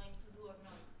what they are going to do or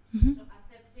not. Mm-hmm. So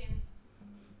accepting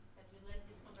that you left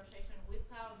this conversation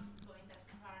without going that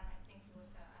far, I think it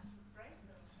was a surprise.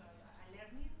 So I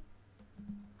learned it.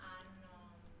 And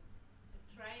to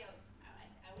try,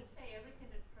 I would say everything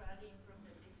that probably improve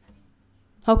the listening.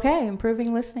 Okay,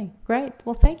 improving listening. Great.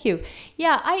 Well, thank you.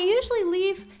 Yeah, I usually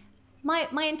leave,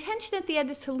 my intention at the end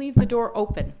is to leave the door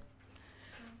open.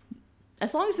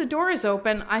 As long as the door is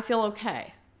open, I feel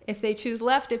okay. If they choose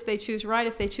left, if they choose right,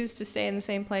 if they choose to stay in the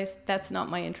same place, that's not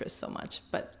my interest so much,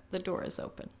 but the door is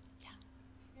open.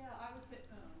 Yeah,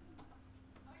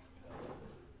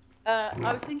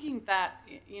 I was thinking that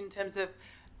in terms of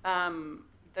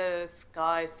the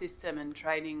SKY system and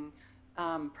training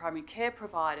primary care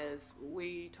providers,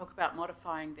 we talk about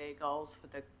modifying their goals for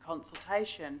the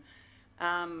consultation,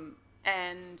 and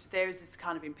there is this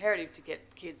kind of imperative to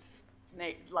get kids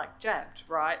jabbed,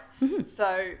 right? Mm-hmm.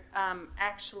 So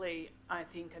actually, I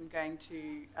think I'm going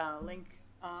to link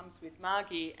arms with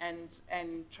Margie and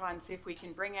try and see if we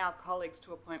can bring our colleagues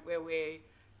to a point where we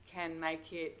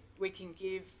can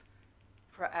give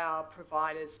our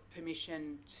providers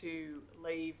permission to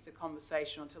leave the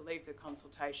conversation or to leave the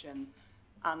consultation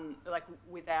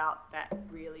without that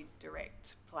really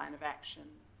direct plan of action,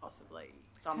 possibly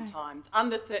sometimes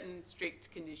under certain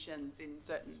strict conditions in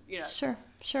certain, Sure.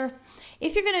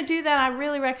 If you're going to do that, I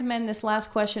really recommend this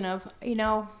last question of,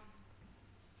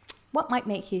 what might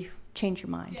make you change your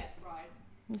mind? Yeah,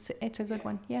 right. It's a good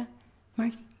one. Yeah.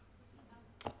 Margie?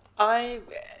 I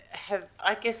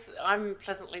guess I'm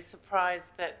pleasantly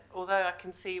surprised that although I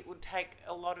can see it would take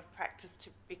a lot of practice to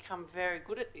become very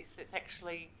good at this, it's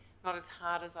actually not as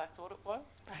hard as I thought it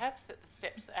was, perhaps, that the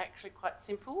steps are actually quite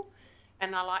simple.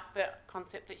 And I like the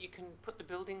concept that you can put the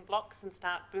building blocks and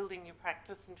start building your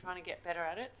practice and trying to get better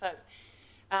at it. So,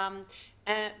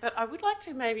 but I would like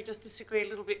to maybe just disagree a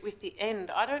little bit with the end.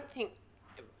 I don't think,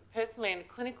 personally, in a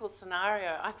clinical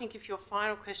scenario, I think if your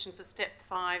final question for step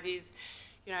 5 is,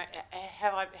 you know,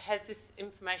 has this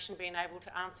information been able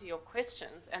to answer your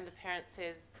questions? And the parent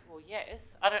says, well,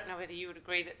 yes. I don't know whether you would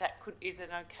agree that is an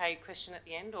okay question at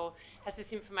the end, or has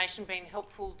this information been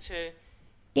helpful to...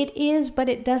 It is, but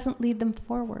it doesn't lead them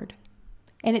forward.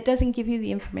 And it doesn't give you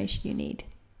the information you need.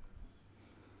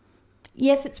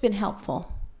 Yes, it's been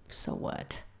helpful. So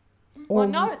what? Well,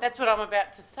 no, that's what I'm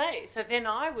about to say. So then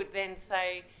I would then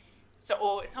say,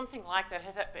 or something like that.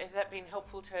 Has that been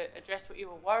helpful to address what you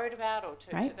were worried about, or to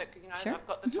you know, sure. I've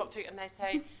got the top 3, and they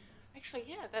say, actually,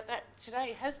 yeah, that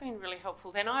today has been really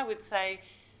helpful. Then I would say,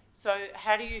 so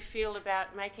how do you feel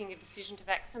about making a decision to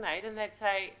vaccinate? And they'd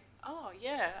say, oh,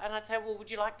 yeah. And I'd say, well,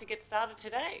 would you like to get started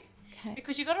today? Okay.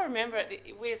 Because you've got to remember,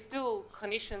 we're still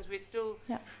clinicians, we're still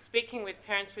speaking with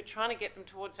parents, we're trying to get them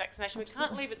towards vaccination. Absolutely. We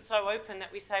can't leave it so open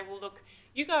that we say, well, look,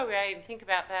 you go away and think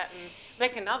about that and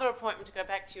make another appointment to go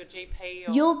back to your GP.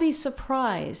 Or... You'll be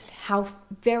surprised how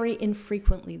very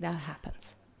infrequently that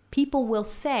happens. People will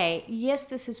say, yes,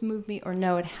 this has moved me, or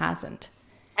no, it hasn't.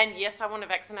 And yes, I want to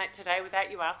vaccinate today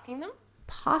without you asking them?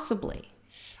 Possibly.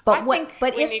 But wait,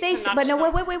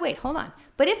 hold on.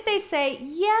 But if they say,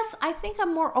 yes, I think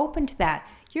I'm more open to that,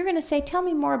 you're going to say, tell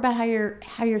me more about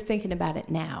how you're thinking about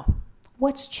it now.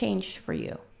 What's changed for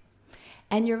you?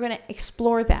 And you're going to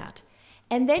explore that.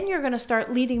 And then you're going to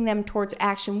start leading them towards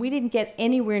action. We didn't get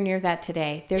anywhere near that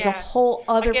today. There's a whole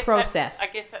other process. I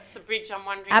guess that's the bridge I'm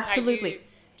wondering Absolutely. how you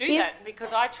do that,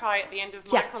 because I try at the end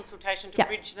of my consultation to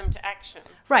bridge them to action.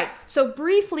 Right. So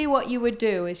briefly what you would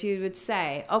do is you would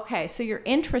say, okay, so you're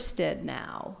interested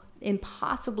now in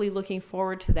possibly looking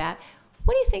forward to that.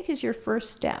 What do you think is your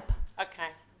first step? Okay.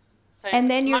 So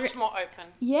and then much more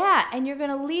open. Yeah, and you're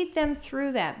going to lead them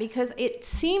through that, because it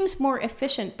seems more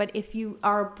efficient, but if you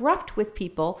are abrupt with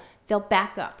people, they'll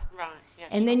back up. Right, yeah.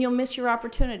 And then you'll miss your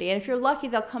opportunity. And if you're lucky,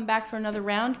 they'll come back for another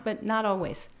round, but not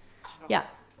always. Sure. Yeah.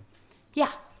 Yeah.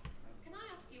 Can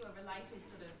I ask you a related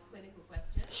sort of clinical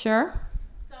question? Sure.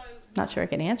 So, not sure I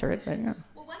can answer it, but yeah.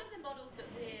 Well, one of the models that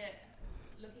we're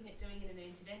looking at doing in an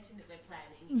intervention that we're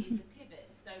planning is a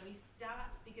pivot. So we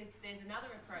start, because there's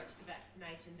another approach to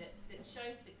vaccination that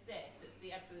shows success, that's the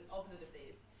absolute opposite of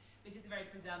this, which is a very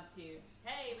presumptive,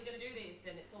 hey, we're going to do this,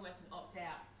 and it's almost an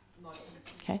opt-out model.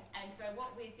 Okay. And so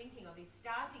what we're thinking of is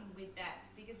starting with that,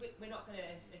 because we're not going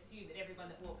to assume that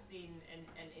everyone that walks in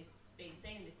and is being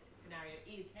seen in this scenario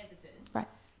is hesitant. Right.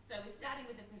 So we're starting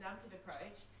with the presumptive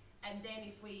approach, and then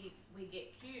if we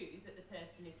get cues that the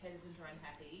person is hesitant or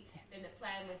unhappy, then the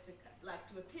plan was to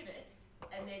do a pivot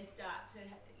and then start to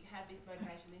have this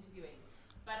motivational interviewing.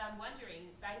 But I'm wondering,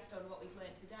 based on what we've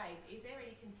learned today, is there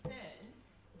any concern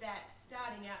that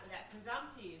starting out with that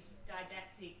presumptive,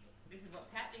 didactic, this is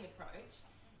what's happening approach,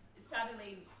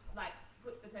 suddenly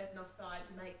puts the person offside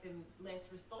to make them less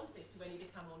responsive to when you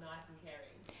become more nice and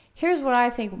caring? Here's what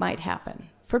I think might happen.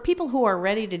 For people who are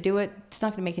ready to do it, it's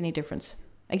not going to make any difference.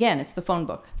 Again, it's the phone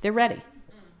book. They're ready.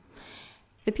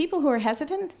 The people who are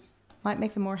hesitant might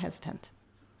make them more hesitant,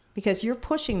 because you're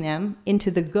pushing them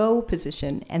into the go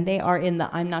position, and they are in the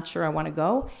I'm not sure I want to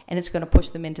go, and it's going to push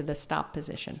them into the stop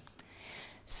position.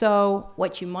 So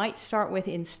what you might start with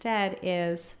instead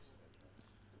is,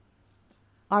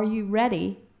 are you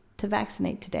ready to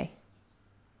vaccinate today?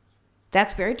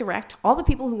 That's very direct. All the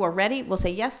people who are ready will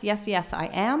say, yes, yes, yes, I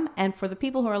am. And for the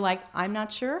people who are like, I'm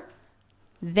not sure,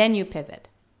 then you pivot.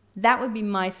 That would be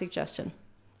my suggestion.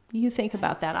 You think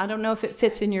about that. I don't know if it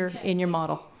fits in your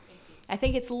model. I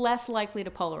think it's less likely to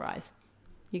polarize.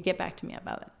 You get back to me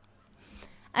about it.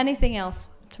 Anything else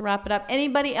to wrap it up?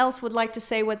 Anybody else would like to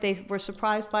say what they were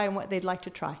surprised by and what they'd like to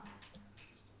try?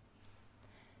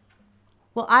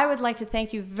 Well, I would like to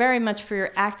thank you very much for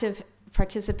your active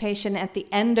participation at the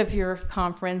end of your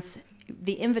conference.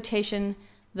 The invitation,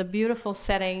 the beautiful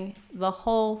setting, the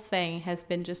whole thing has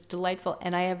been just delightful,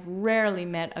 and I have rarely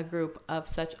met a group of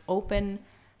such open,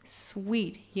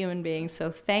 sweet human beings.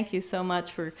 So thank you so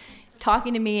much for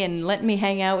talking to me and letting me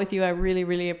hang out with you. I really,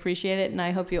 really appreciate it, and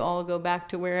I hope you all go back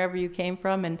to wherever you came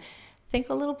from and think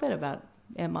a little bit about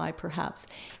MI, perhaps.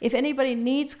 If anybody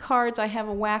needs cards, I have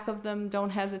a whack of them. Don't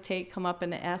hesitate. Come up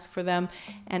and ask for them.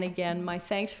 And again, my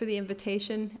thanks for the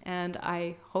invitation, and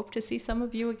I hope to see some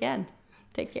of you again.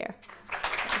 Take care.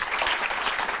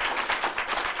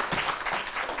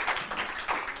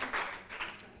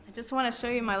 I just want to show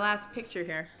you my last picture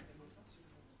here.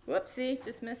 Whoopsie,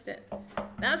 just missed it.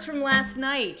 That's from last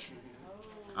night.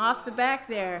 Off the back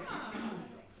there.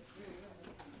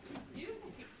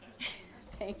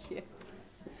 Thank you.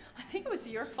 I think it was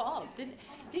your fault.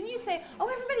 Didn't you say, oh,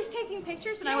 everybody's taking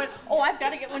pictures? And I went, oh, I've got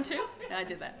to get one too? And I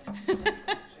did that.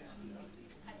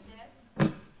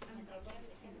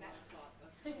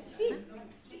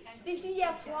 Si, si,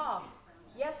 hier soir.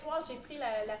 Hier soir, j'ai pris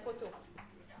la photo.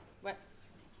 Ouais.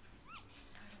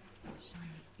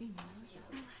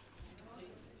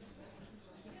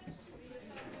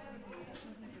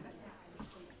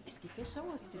 Est-ce qu'il fait chaud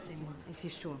ou est-ce que c'est moi? Il fait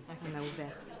chaud, on a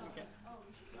ouvert.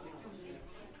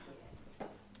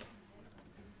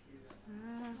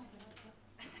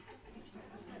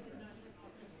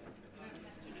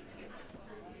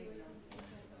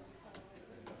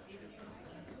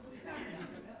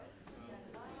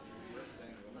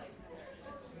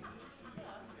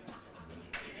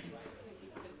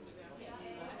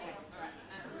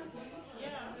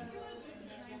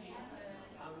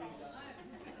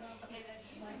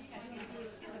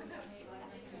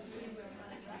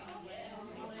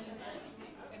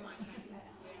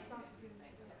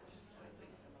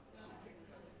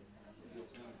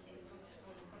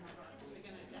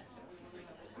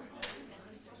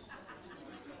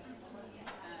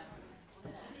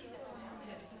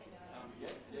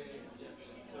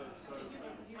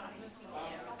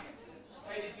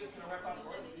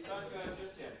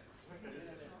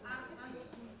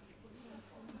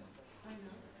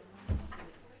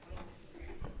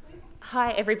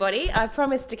 Hi everybody, I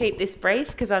promised to keep this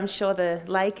brief because I'm sure the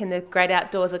lake and the great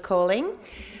outdoors are calling.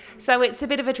 So it's a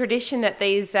bit of a tradition at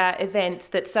these events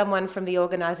that someone from the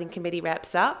organising committee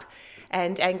wraps up,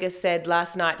 and Angus said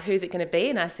last night, who's it going to be?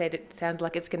 And I said, it sounds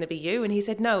like it's going to be you, and he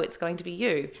said, no, it's going to be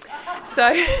you.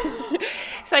 So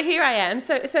so here I am.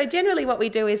 So generally what we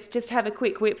do is just have a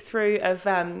quick whip through of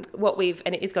what we've,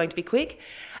 and it is going to be quick,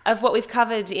 of what we've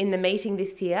covered in the meeting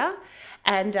this year,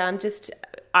 and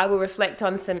I will reflect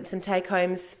on some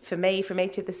take-homes for me from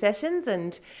each of the sessions,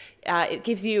 and it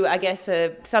gives you, I guess,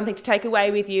 something to take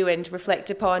away with you and reflect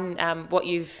upon what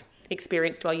you've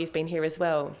experienced while you've been here as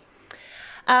well.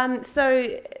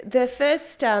 So the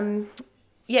first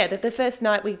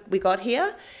night we got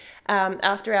here,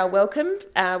 after our welcome,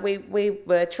 we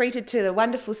were treated to the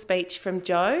wonderful speech from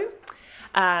Joe.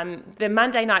 The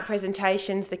Monday night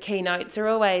presentations, the keynotes, are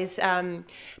always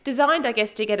designed, I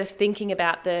guess, to get us thinking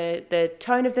about the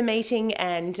tone of the meeting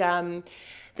and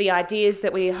the ideas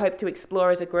that we hope to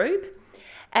explore as a group.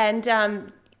 And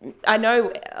I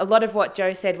know a lot of what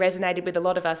Joe said resonated with a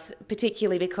lot of us,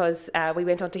 particularly because we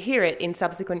went on to hear it in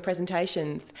subsequent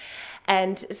presentations.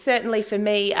 And certainly for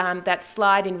me, that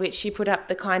slide in which she put up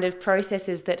the kind of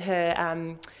processes that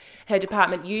her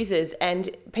department uses, and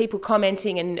people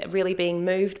commenting and really being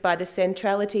moved by the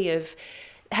centrality of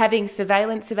having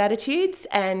surveillance of attitudes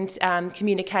and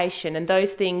communication, and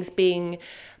those things being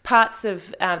parts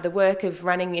of the work of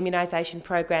running immunisation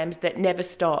programs that never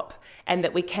stop and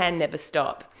that we can never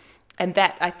stop. And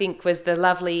that, I think, was the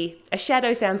lovely, a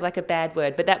shadow sounds like a bad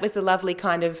word, but that was the lovely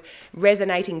kind of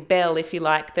resonating bell, if you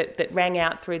like, that rang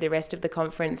out through the rest of the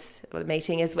conference or the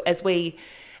meeting as we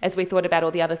thought about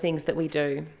all the other things that we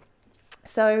do.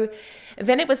 So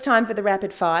then it was time for the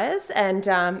rapid fires, and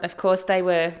of course they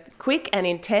were quick and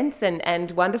intense and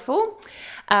wonderful.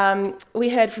 We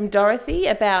heard from Dorothy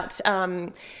about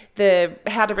how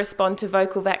to respond to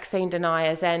vocal vaccine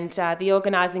deniers, and the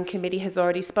organising committee has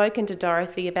already spoken to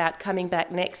Dorothy about coming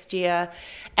back next year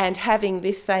and having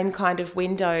this same kind of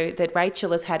window that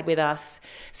Rachel has had with us.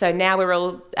 So now we're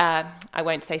all, I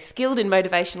won't say skilled in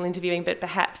motivational interviewing, but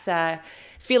perhaps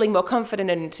feeling more confident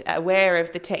and aware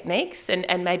of the techniques,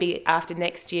 and maybe after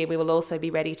next year we will also be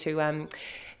ready to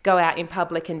go out in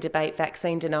public and debate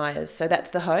vaccine deniers. So that's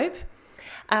the hope.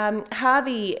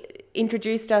 Harvey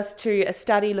introduced us to a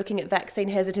study looking at vaccine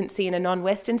hesitancy in a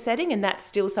non-Western setting, and that's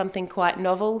still something quite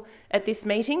novel at this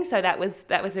meeting. So that was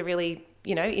a really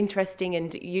interesting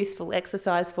and useful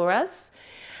exercise for us.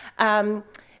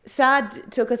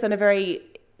 Saad took us on a very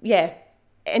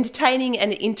entertaining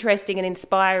and interesting and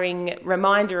inspiring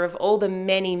reminder of all the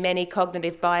many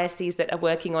cognitive biases that are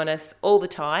working on us all the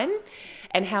time,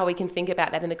 and how we can think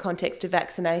about that in the context of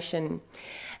vaccination.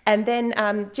 And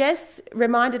then Jess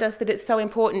reminded us that it's so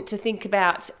important to think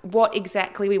about what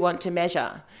exactly we want to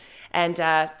measure. And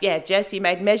Jess, you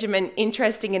made measurement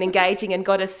interesting and engaging and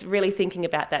got us really thinking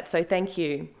about that, so thank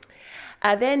you.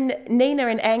 Then Nina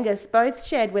and Angus both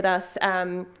shared with us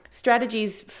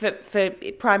strategies for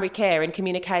primary care and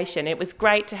communication. It was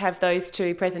great to have those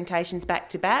two presentations back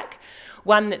to back,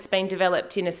 one that's been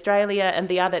developed in Australia and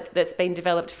the other that's been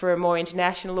developed for a more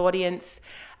international audience.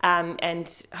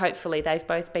 And hopefully they've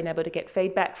both been able to get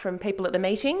feedback from people at the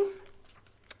meeting.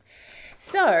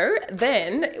 So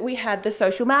then we had the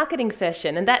social marketing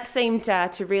session, and that seemed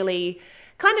to really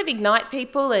kind of ignite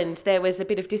people, and there was a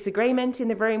bit of disagreement in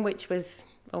the room, which was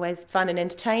always fun and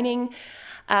entertaining.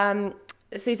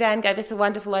 Suzanne gave us a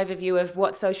wonderful overview of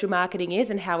what social marketing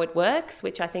is and how it works,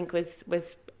 which I think was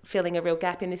filling a real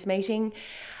gap in this meeting.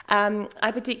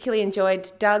 I particularly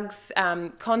enjoyed Doug's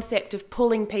concept of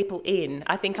pulling people in.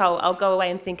 I think I'll go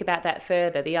away and think about that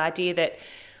further, the idea that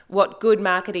what good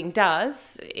marketing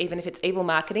does, even if it's evil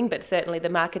marketing, but certainly the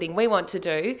marketing we want to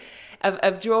do,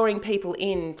 of drawing people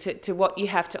in to what you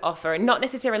have to offer, and not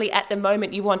necessarily at the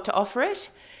moment you want to offer it,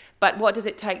 but what does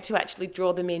it take to actually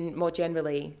draw them in more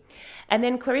generally. And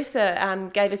then Clarissa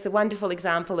gave us a wonderful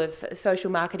example of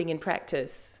social marketing in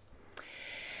practice.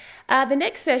 The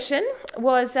next session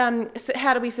was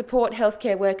how do we support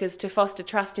healthcare workers to foster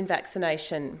trust in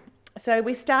vaccination. So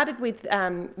we started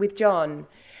with John.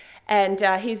 And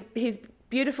his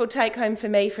beautiful take-home for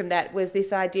me from that was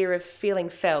this idea of feeling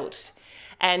felt.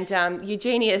 And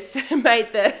Eugenius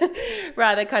made the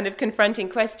rather kind of confronting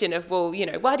question of, well, you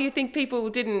know, why do you think people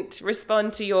didn't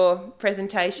respond to your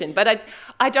presentation? But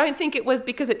I don't think it was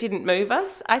because it didn't move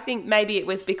us. I think maybe it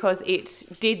was because it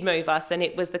did move us, and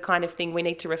it was the kind of thing we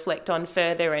need to reflect on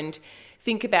further and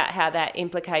think about how that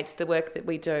implicates the work that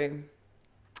we do.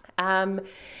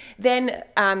 Then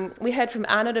we heard from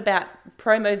Arnold about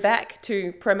Promovac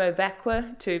to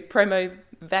Promovacqua to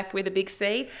Promovac with a big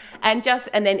C, and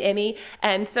then Emmy.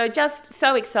 And so just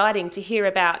so exciting to hear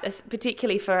about,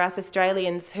 particularly for us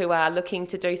Australians who are looking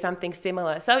to do something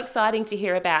similar. So exciting to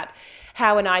hear about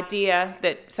how an idea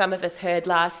that some of us heard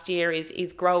last year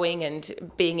is growing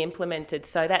and being implemented.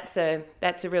 So that's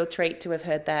a real treat to have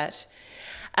heard that.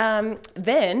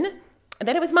 Then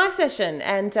it was my session,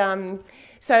 and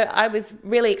so I was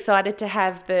really excited to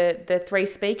have the three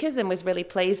speakers, and was really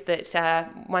pleased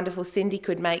that wonderful Cindy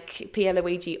could make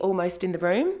Pierluigi almost in the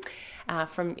room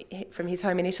from his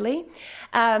home in Italy.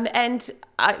 And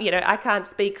I can't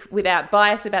speak without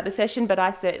bias about the session, but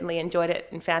I certainly enjoyed it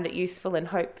and found it useful, and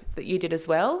hope that you did as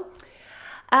well.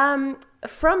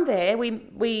 From there,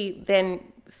 we then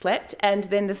slept, and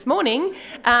then this morning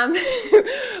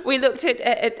we looked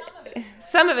at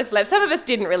some of us slept, some of us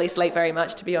didn't really sleep very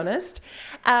much, to be honest,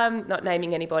 not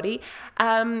naming anybody.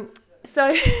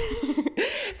 So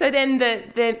then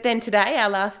then today, our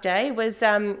last day, was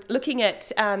looking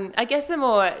at, I guess, a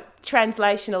more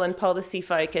translational and policy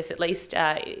focus, at least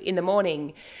in the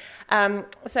morning.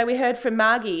 So we heard from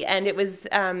Margie, and it was,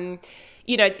 in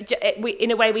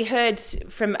a way we heard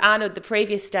from Arnold the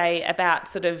previous day about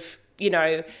sort of,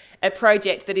 a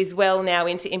project that is well now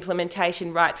into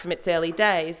implementation right from its early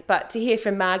days. But to hear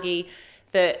from Margie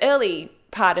the early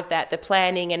part of that, the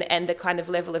planning and the kind of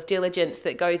level of diligence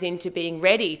that goes into being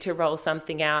ready to roll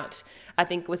something out, I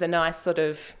think was a nice sort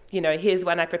of, here's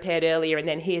one I prepared earlier, and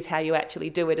then here's how you actually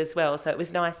do it as well. So it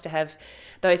was nice to have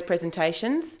those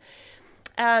presentations.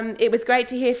 It was great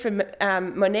to hear from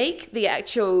Monique, the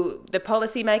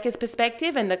policymaker's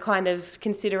perspective and the kind of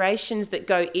considerations that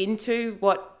go into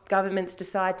what governments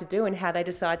decide to do and how they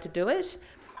decide to do it.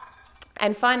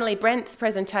 And finally, Brent's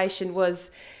presentation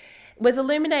was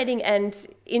illuminating and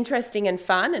interesting and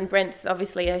fun, and Brent's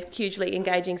obviously a hugely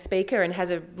engaging speaker and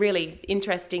has a really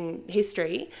interesting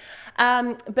history.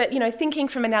 But thinking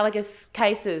from analogous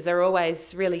cases are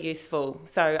always really useful.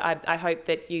 So I hope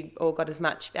that you all got as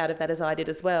much out of that as I did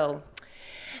as well.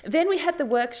 Then we had the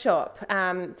workshop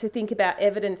to think about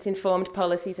evidence-informed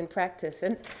policies and practice,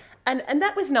 and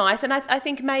that was nice. And I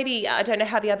think maybe, I don't know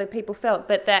how the other people felt,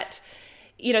 but that,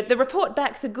 the report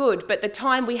backs are good, but the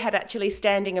time we had actually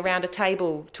standing around a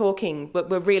table talking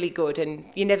were really good, and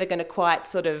you're never going to quite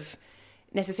sort of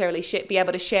necessarily be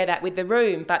able to share that with the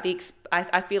room. But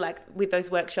I feel like with those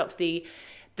workshops, the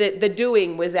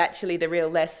doing was actually the real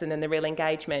lesson and the real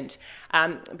engagement.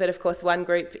 But of course, one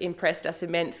group impressed us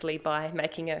immensely by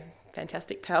making a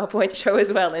fantastic PowerPoint show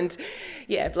as well, and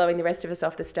blowing the rest of us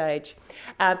off the stage.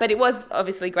 But it was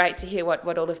obviously great to hear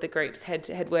what all of the groups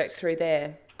had worked through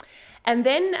there. And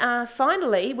then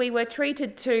finally, we were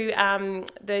treated to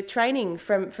the training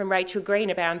from Rachel Green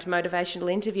about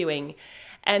motivational interviewing.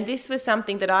 And this was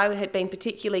something that I had been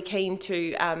particularly keen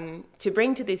to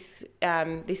bring to this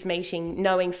this meeting,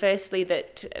 knowing firstly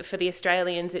that for the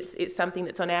Australians it's something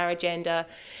that's on our agenda,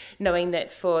 knowing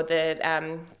that for the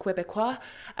Quebecois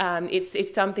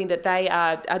it's something that they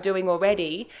are doing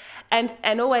already,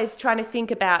 and always trying to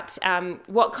think about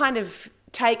what kind of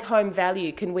take-home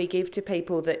value can we give to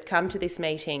people that come to this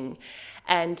meeting.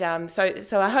 And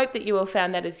so I hope that you all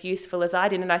found that as useful as I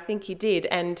did, and I think you did.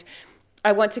 And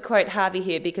I want to quote Harvey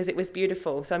here because it was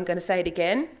beautiful, so I'm going to say it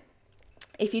again.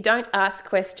 If you don't ask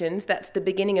questions, that's the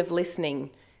beginning of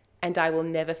listening, and I will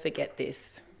never forget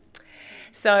this.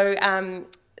 So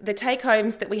the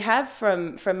take-homes that we have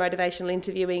from motivational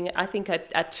interviewing, I think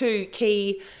are two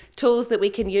key tools that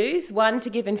we can use. One, to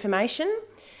give information.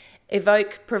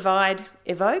 Evoke, provide,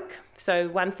 evoke. So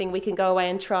one thing we can go away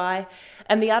and try.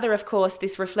 And the other, of course,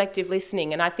 this reflective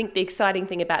listening. And I think the exciting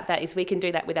thing about that is we can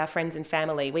do that with our friends and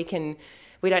family.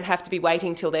 We don't have to be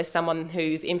waiting till there's someone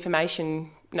whose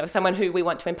information, someone who we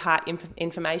want to impart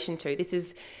information to. This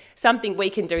is something we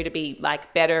can do to be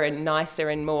like better and nicer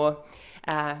and more,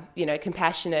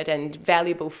 compassionate and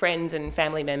valuable friends and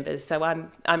family members. So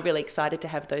I'm really excited to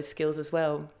have those skills as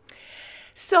well.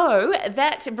 So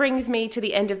that brings me to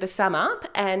the end of the sum up,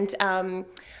 and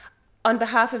on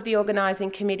behalf of the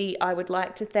organising committee, I would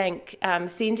like to thank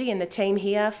Cindy and the team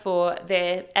here for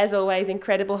their, as always,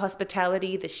 incredible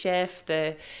hospitality, the chef,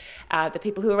 the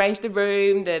people who arranged the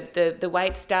room, the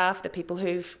wait staff, the people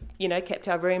who've kept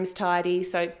our rooms tidy.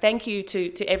 So thank you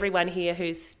to everyone here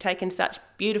who's taken such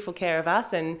beautiful care of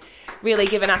us and really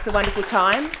given us a wonderful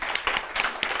time.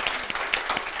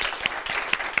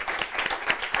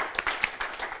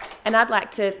 And I'd like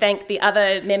to thank the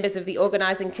other members of the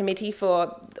organising committee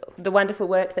for the wonderful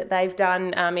work that they've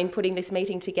done in putting this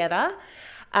meeting together.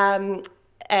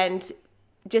 And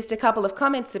just a couple of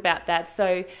comments about that.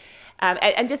 So,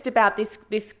 and just about this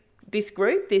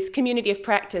group, this community of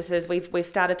practice, as we've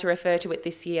started to refer to it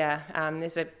this year.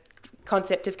 There's a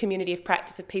concept of community of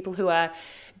practice of people who are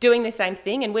doing the same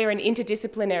thing, and we're an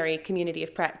interdisciplinary community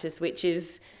of practice, which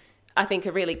is, I think,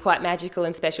 a really quite magical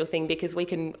and special thing because we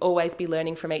can always be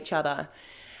learning from each other.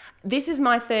 This is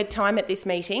my third time at this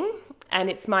meeting, and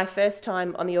it's my first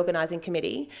time on the organising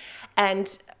committee.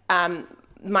 And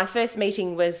my first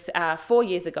meeting was 4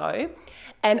 years ago,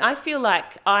 and I feel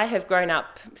like I have grown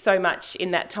up so much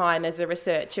in that time as a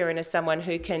researcher and as someone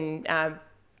who can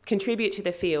contribute to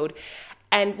the field.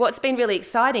 And what's been really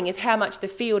exciting is how much the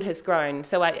field has grown.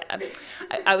 So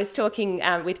I was talking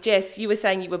with Jess. You were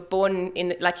saying you were born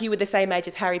you were the same age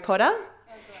as Harry Potter.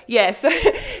 Yeah,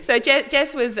 so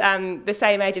Jess was the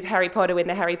same age as Harry Potter when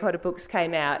the Harry Potter books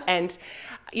came out. And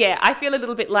yeah, I feel a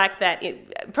little bit like that.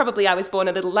 Probably I was born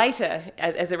a little later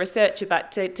as a researcher,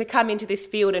 but to come into this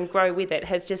field and grow with it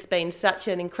has just been such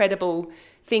an incredible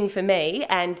thing for me.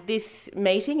 And this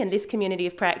meeting and this community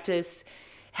of practice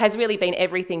has really been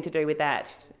everything to do with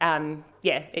that.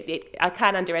 I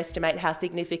can't underestimate how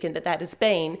significant that has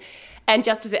been. And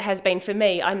just as it has been for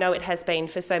me, I know it has been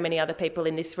for so many other people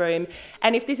in this room.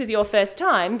 And if this is your first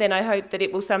time, then I hope that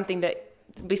it will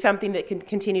be something that can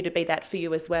continue to be that for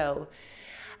you as well.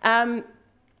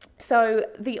 So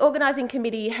the organising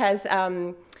committee has,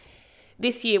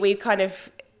 this year we've kind of,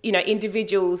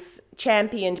 individuals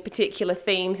championed particular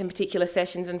themes and particular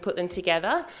sessions and put them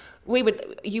together.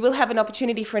 You will have an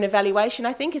opportunity for an evaluation,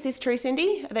 I think. Is this true,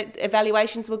 Cindy? That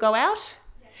evaluations will go out?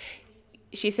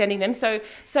 She's sending them. So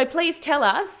please tell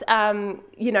us,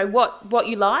 what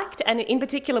you liked, and in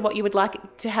particular what you would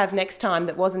like to have next time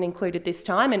that wasn't included this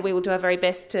time, and we will do our very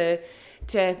best to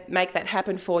make that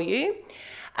happen for you.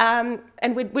 And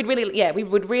we would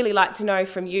really like to know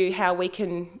from you how we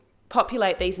can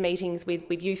populate these meetings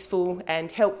with useful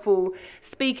and helpful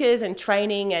speakers and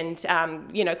training and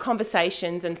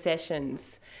conversations and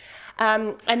sessions.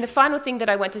 And the final thing that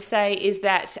I want to say is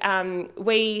that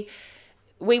we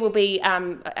will be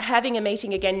having a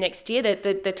meeting again next year.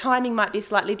 The timing might be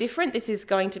slightly different. This is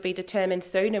going to be determined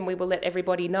soon, and we will let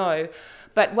everybody know.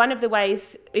 But one of the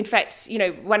ways, in fact,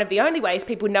 one of the only ways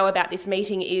people know about this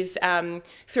meeting is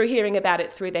through hearing about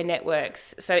it through their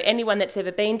networks. So anyone that's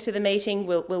ever been to the meeting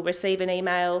will receive an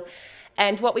email.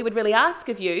 And what we would really ask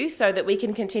of you, so that we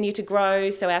can continue to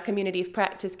grow, so our community of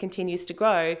practice continues to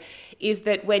grow, is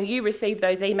that when you receive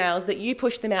those emails, that you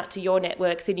push them out to your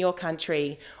networks in your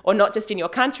country, or not just in your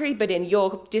country, but in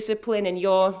your discipline and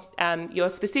your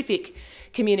specific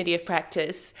community of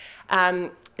practice.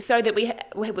 So that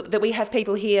we have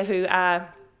people here who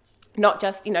are not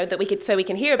just, so we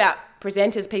can hear about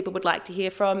presenters people would like to hear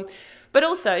from, but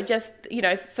also just,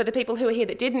 for the people who are here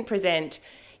that didn't present,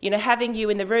 having you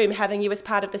in the room, having you as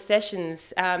part of the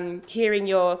sessions, hearing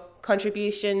your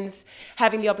contributions,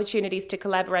 having the opportunities to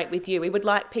collaborate with you. We would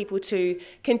like people to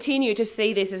continue to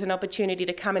see this as an opportunity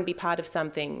to come and be part of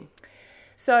something.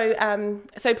 So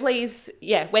please,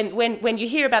 when you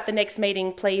hear about the next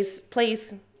meeting,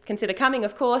 please consider coming,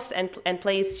 of course, and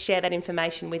please share that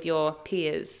information with your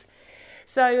peers.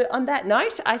 So on that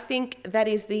note, I think that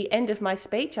is the end of my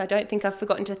speech. I don't think I've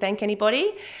forgotten to thank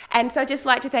anybody. And so I'd just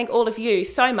like to thank all of you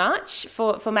so much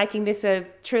for making this a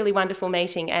truly wonderful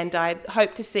meeting. And I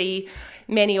hope to see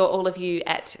many or all of you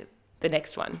at the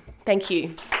next one. Thank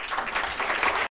you.